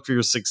stoked for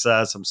your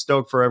success. I'm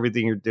stoked for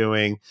everything you're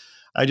doing.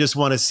 I just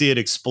want to see it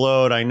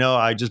explode.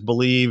 I just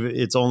believe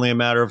it's only a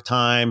matter of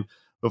time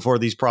before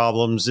these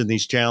problems and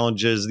these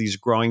challenges, these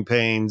growing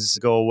pains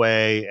go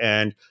away.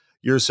 And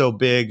you're so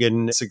big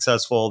and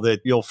successful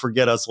that you'll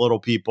forget us little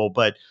people.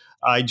 But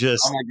I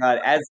just, oh my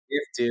God, as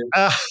if, dude,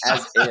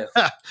 as if.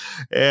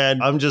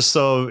 And I'm just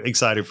so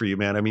excited for you,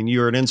 man. I mean,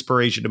 you're an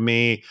inspiration to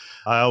me.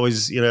 I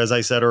always, as I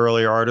said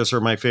earlier, artists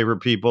are my favorite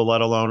people, let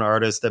alone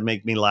artists that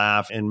make me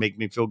laugh and make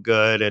me feel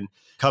good. And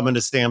coming to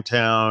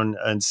Stamptown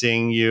and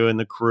seeing you and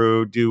the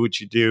crew do what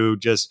you do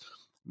just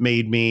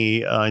made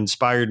me,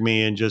 inspired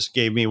me, and just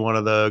gave me one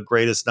of the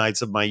greatest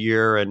nights of my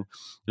year. And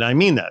I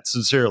mean that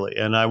sincerely.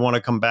 And I want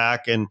to come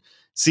back and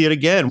see it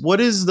again. What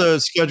is the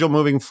schedule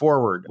moving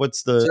forward? So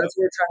that's what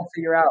we're trying to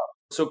figure out.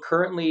 So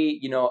currently,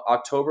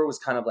 October was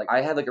kind of like,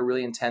 I had like a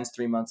really intense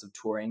 3 months of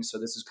touring. So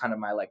this is kind of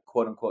my like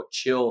quote unquote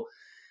chill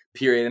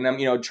period. And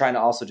I'm, trying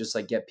to also just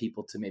like get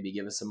people to maybe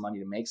give us some money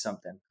to make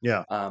something.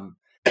 Yeah.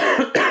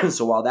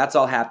 So while that's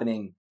all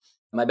happening,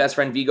 my best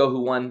friend Vigo,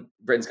 who won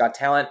Britain's Got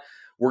Talent,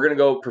 we're going to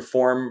go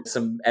perform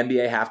some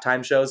NBA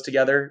halftime shows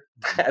together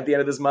at the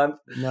end of this month.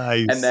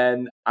 Nice. And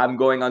then I'm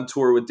going on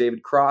tour with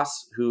David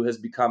Cross, who has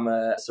become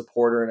a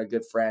supporter and a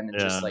good friend and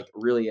just like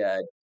really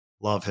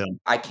love him.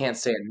 I can't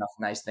say enough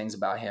nice things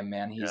about him,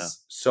 man.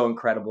 He's so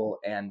incredible.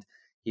 And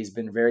he's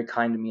been very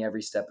kind to me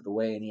every step of the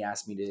way. And he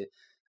asked me to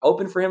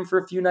open for him for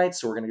a few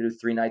nights. So we're going to do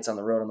 3 nights on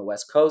the road on the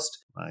West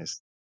Coast.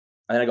 Nice.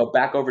 And then I go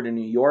back over to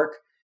New York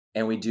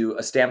and we do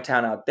a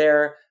Stamptown out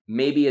there,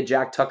 maybe a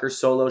Jack Tucker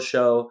solo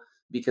show,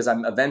 because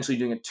I'm eventually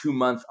doing a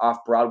 2-month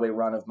off-Broadway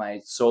run of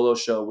my solo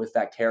show with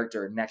that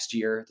character next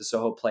year at the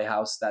Soho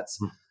Playhouse. That's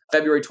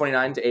February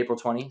 29 to April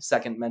 20,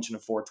 second mention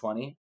of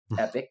 420.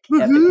 Epic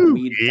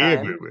weed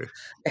time. Baby.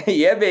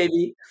 Yeah,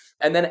 baby.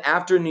 And then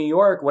after New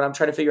York, what I'm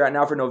trying to figure out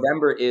now for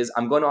November is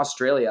I'm going to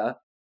Australia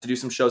to do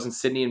some shows in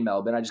Sydney and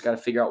Melbourne. I just got to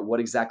figure out what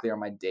exactly are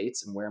my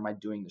dates and where am I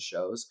doing the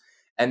shows.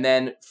 And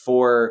then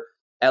for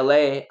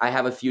LA, I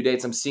have a few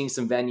dates. I'm seeing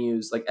some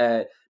venues like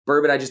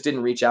Bourbon. I just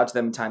didn't reach out to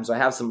them in time. So I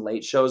have some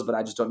late shows, but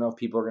I just don't know if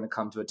people are going to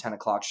come to a 10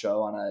 o'clock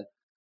show on a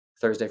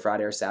Thursday,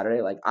 Friday, or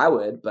Saturday. Like I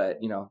would, but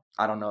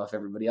I don't know if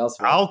everybody else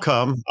will. I'll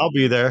come. I'll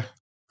be there.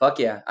 Fuck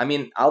yeah. I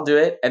mean, I'll do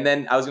it. And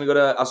then I was going to go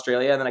to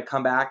Australia and then I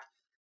come back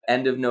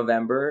end of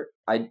November.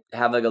 I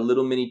have like a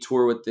little mini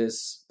tour with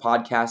this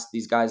podcast.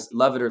 These guys,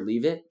 Love It or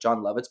Leave It,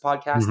 John Lovett's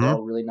podcast. They're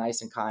all really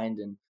nice and kind.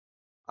 And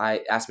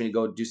I asked me to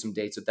go do some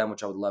dates with them,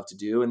 which I would love to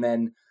do. And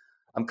then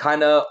I'm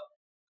kind of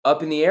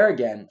up in the air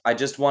again. I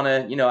just want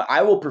to,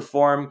 I will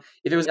perform.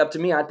 If it was up to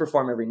me, I'd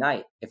perform every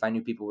night if I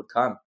knew people would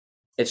come.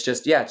 It's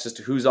just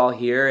who's all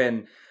here.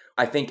 And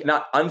I think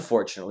not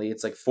unfortunately,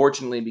 it's like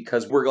fortunately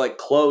because we're like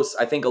close.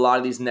 I think a lot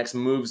of these next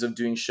moves of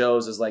doing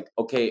shows is like,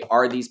 okay,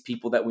 are these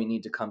people that we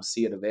need to come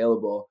see it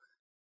available?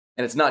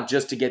 And it's not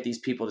just to get these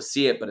people to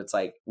see it, but it's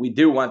like, we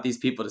do want these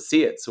people to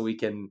see it so we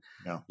can,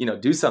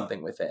 do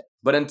something with it.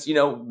 But,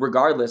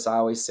 regardless, I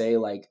always say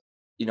like,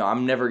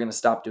 I'm never going to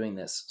stop doing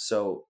this.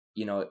 So,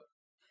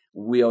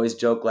 we always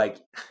joke like,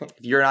 if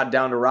you're not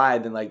down to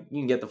ride, then like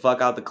you can get the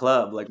fuck out the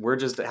club. Like we're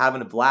just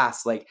having a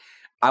blast. Like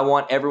I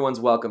want everyone's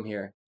welcome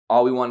here.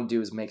 All we want to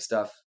do is make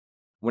stuff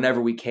whenever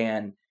we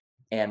can.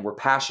 And we're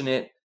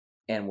passionate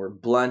and we're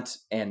blunt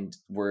and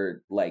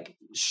we're like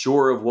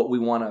sure of what we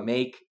want to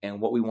make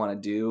and what we want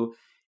to do.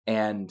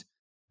 And,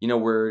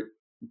 we're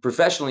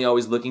professionally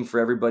always looking for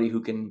everybody who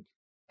can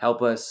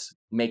help us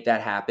make that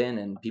happen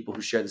and people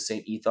who share the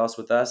same ethos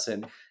with us.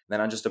 And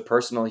then on just a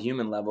personal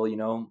human level,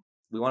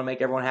 we want to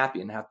make everyone happy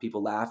and have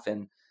people laugh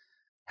and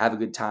have a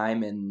good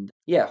time. And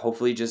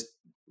hopefully just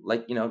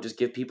like, just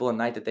give people a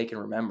night that they can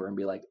remember and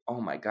be like,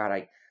 oh my God,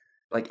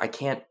 I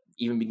can't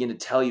even begin to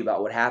tell you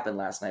about what happened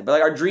last night. But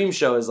like our dream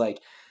show is like,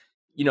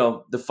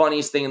 the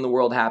funniest thing in the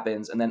world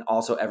happens. And then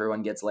also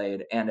everyone gets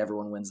laid and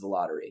everyone wins the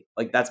lottery.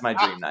 Like that's my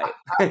dream night,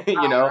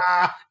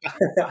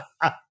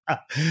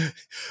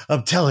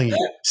 I'm telling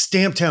you,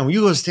 Stamptown, when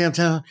you go to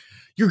Stamptown,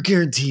 you're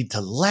guaranteed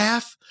to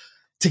laugh,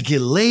 to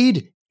get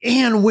laid,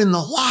 and win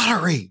the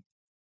lottery.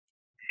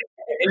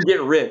 And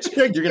get rich.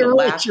 You're going to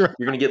laugh. You're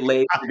going to get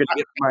laid. You're going to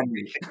get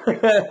money.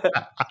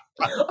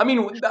 I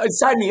mean,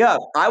 sign me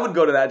up. I would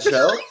go to that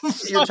show.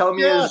 You're telling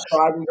me there's a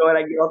show I can go and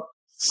I can go.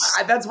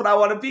 That's what I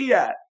want to be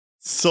at.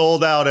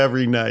 Sold out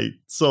every night.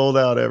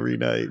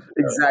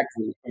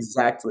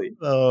 Exactly.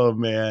 Oh,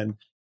 man.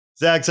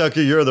 Zach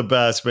Zucker, you're the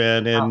best,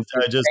 man. And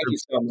I just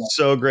am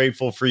so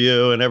grateful for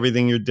you and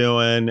everything you're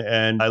doing.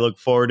 And I look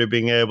forward to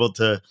being able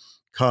to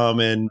come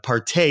and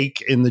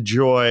partake in the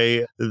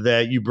joy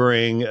that you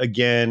bring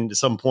again at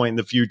some point in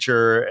the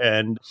future.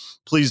 And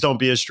please don't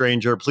be a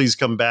stranger. Please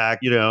come back,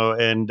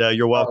 and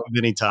you're welcome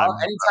anytime.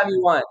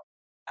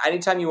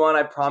 Anytime you want.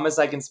 I promise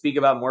I can speak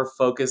about more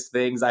focused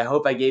things. I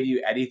hope I gave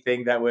you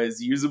anything that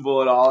was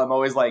usable at all. I'm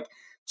always like,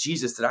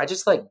 Jesus, did I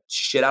just like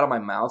shit out of my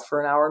mouth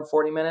for an hour and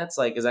 40 minutes?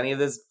 Like, is any of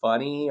this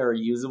funny or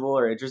usable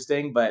or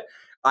interesting? But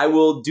I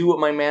will do what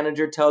my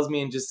manager tells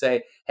me and just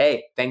say,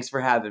 hey, thanks for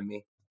having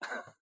me.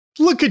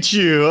 Look at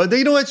you.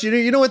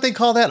 You know what they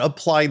call that?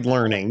 Applied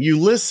learning. You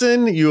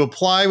listen, you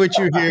apply what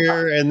you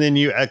hear, and then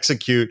you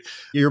execute.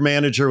 Your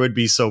manager would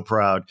be so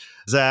proud.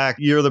 Zach,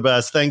 you're the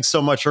best. Thanks so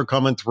much for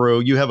coming through.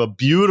 You have a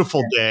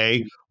beautiful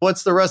day.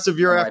 What's the rest of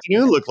your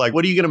afternoon look like?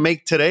 What are you going to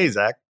make today,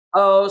 Zach?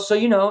 Oh, so,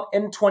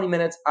 in 20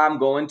 minutes, I'm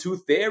going to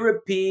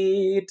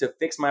therapy to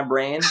fix my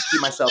brain,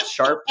 keep myself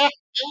sharp,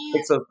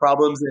 fix those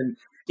problems, and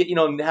get,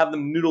 have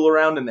them noodle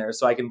around in there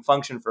so I can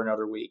function for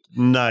another week.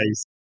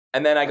 Nice.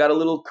 And then I got a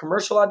little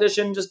commercial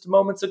audition just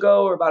moments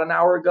ago or about an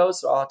hour ago.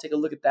 So I'll take a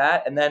look at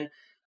that. And then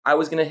I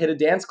was going to hit a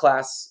dance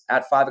class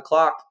at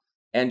 5:00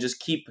 and just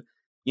keep,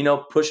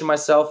 pushing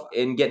myself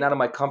and getting out of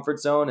my comfort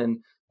zone. And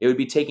it would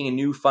be taking a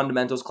new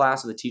fundamentals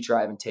class with a teacher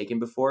I haven't taken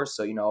before.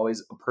 So,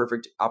 always a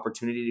perfect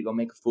opportunity to go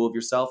make a fool of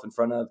yourself in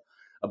front of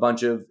a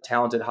bunch of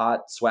talented,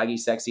 hot, swaggy,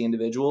 sexy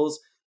individuals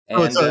and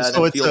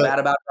feel bad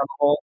about it on the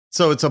whole.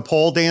 So it's a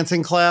pole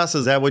dancing class?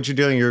 Is that what you're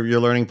doing?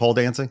 You're learning pole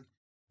dancing?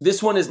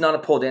 This one is not a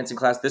pole dancing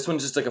class. This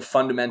one's just like a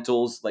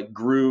fundamentals, like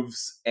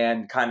grooves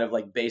and kind of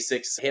like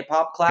basics hip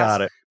hop class.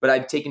 Got it. But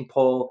I've taken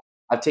pole,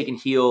 I've taken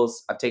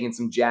heels, I've taken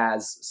some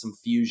jazz, some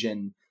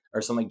fusion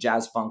or some like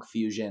jazz funk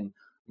fusion.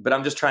 But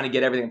I'm just trying to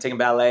get everything. I'm taking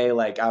ballet.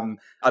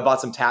 I bought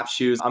some tap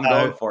shoes. I'm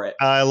going for it.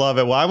 I love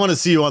it. Well, I want to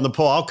see you on the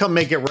pole. I'll come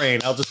make it rain.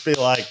 I'll just be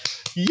like,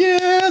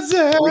 yeah,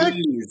 Zach.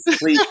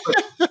 Please.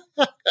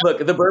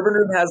 Look, the Bourbon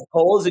Room has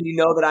poles, and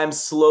that I'm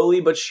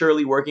slowly but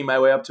surely working my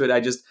way up to it. I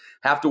just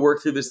have to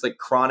work through this like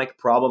chronic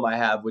problem I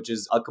have, which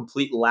is a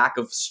complete lack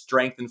of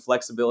strength and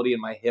flexibility in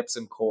my hips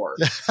and core.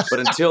 But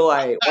once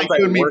I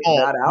work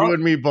that out, you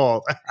and me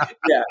both.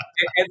 Yeah,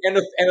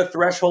 and a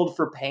threshold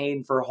for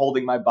pain for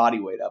holding my body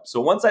weight up.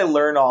 So once I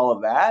learn all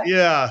of that,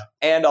 yeah,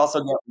 and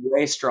also get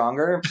way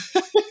stronger,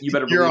 you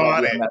better you're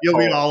on it. You'll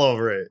be all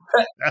over it.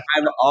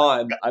 I'm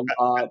on.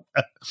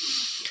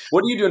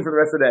 What are you doing for the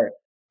rest of the day?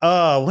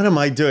 What am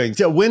I doing?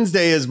 So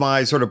Wednesday is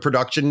my sort of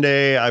production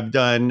day. I've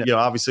done,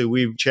 obviously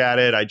we've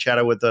chatted. I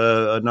chatted with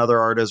another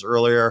artist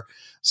earlier.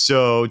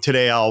 So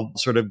today I'll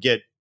sort of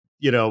get,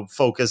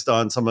 focused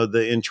on some of the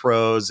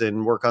intros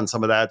and work on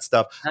some of that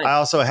stuff. Nice. I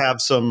also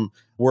have some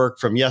work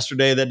from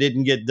yesterday that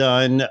didn't get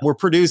done. We're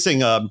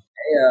producing a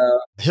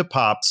hip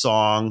hop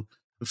song.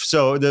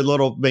 So the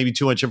little, maybe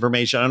too much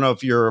information. I don't know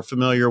if you're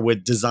familiar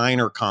with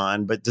Designer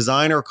Con, but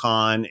Designer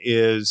Con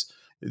is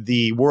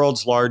the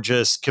world's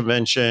largest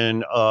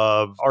convention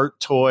of art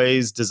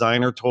toys,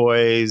 designer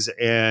toys,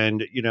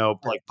 and,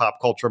 like pop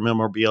culture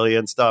memorabilia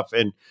and stuff.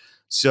 And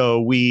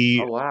so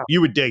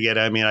you would dig it.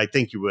 I mean, I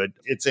think you would.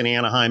 It's in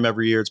Anaheim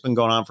every year. It's been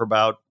going on for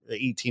about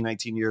 18,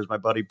 19 years. My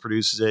buddy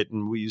produces it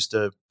and we used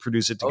to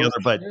produce it together.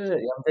 But yeah,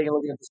 I'm taking a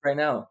look at this right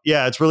now.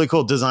 Yeah, it's really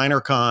cool.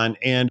 Designer Con.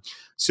 And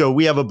so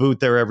we have a booth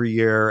there every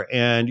year.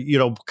 And,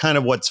 kind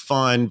of what's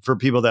fun for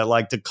people that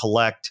like to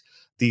collect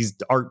these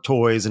art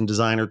toys and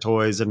designer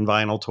toys and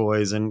vinyl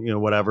toys and,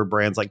 whatever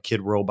brands like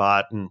Kid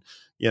Robot and,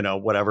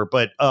 whatever.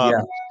 But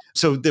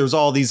so there's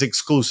all these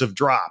exclusive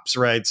drops,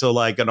 right? So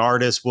like an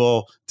artist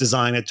will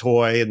design a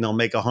toy and they'll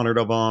make 100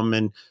 of them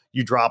and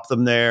you drop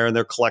them there and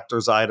they're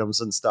collector's items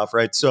and stuff,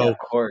 right? So, of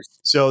course.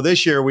 So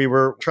this year we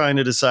were trying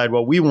to decide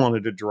what we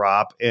wanted to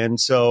drop. And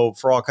so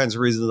for all kinds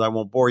of reasons I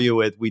won't bore you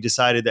with, we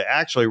decided to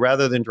actually,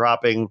 rather than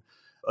dropping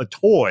a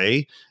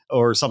toy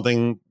or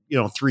something,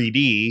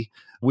 3D,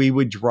 we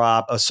would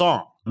drop a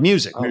song,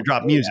 music. We would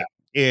drop music.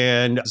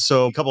 And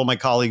so a couple of my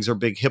colleagues are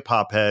big hip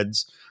hop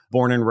heads,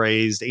 born and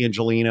raised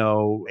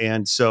Angelino.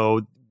 And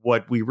so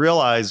what we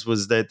realized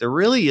was that there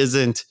really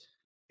isn't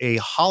a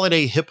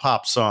holiday hip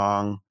hop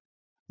song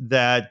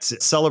that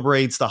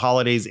celebrates the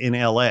holidays in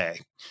LA.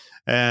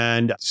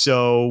 And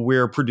so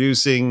we're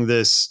producing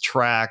this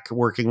track,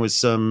 working with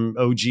some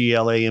OG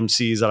LA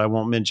MCs that I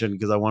won't mention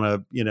because I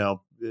want to,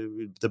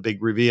 the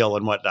big reveal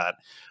and whatnot.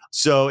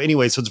 So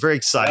anyway, so it's very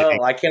exciting.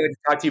 Oh, I can't wait to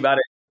talk to you about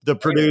it. The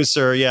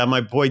producer,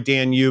 my boy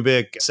Dan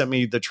Ubik sent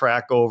me the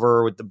track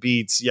over with the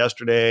beats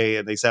yesterday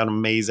and they sound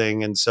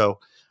amazing. And so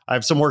I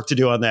have some work to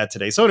do on that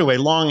today. So anyway,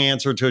 long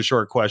answer to a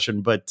short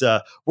question, but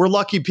we're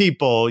lucky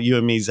people, you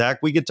and me, Zach.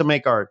 We get to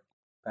make art.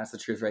 That's the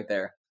truth right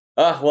there.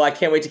 Well, I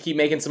can't wait to keep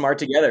making some art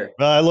together.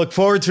 I look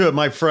forward to it,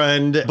 my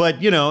friend.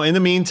 But, in the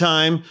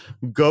meantime,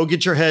 go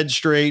get your head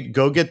straight.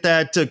 Go get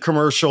that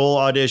commercial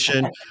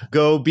audition.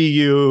 Go be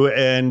you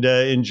and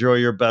enjoy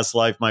your best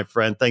life, my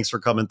friend. Thanks for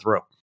coming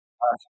through.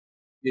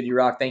 Dude, you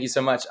rock. Thank you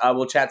so much.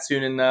 We'll chat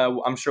soon, and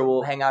I'm sure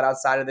we'll hang out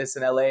outside of this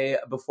in LA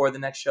before the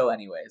next show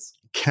anyways.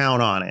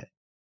 Count on it.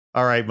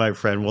 All right, my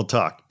friend. We'll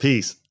talk.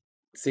 Peace.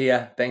 See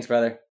ya. Thanks,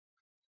 brother.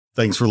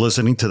 Thanks for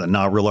listening to the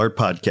Not Real Art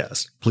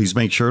Podcast. Please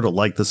make sure to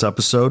like this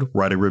episode,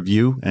 write a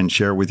review, and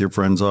share with your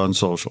friends on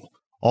social.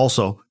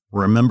 Also,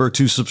 remember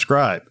to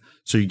subscribe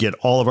so you get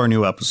all of our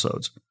new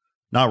episodes.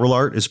 Not Real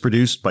Art is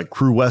produced by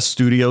Crew West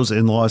Studios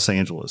in Los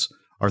Angeles.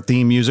 Our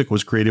theme music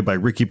was created by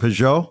Ricky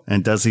Peugeot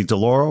and Desi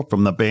DeLauro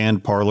from the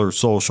band Parlor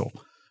Social.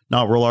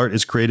 Not Real Art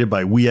is created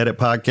by We Edit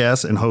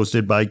Podcasts and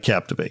hosted by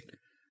Captivate.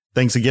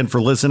 Thanks again for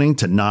listening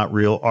to Not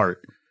Real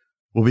Art.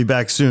 We'll be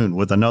back soon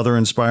with another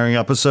inspiring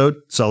episode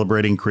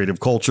celebrating creative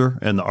culture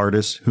and the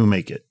artists who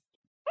make it.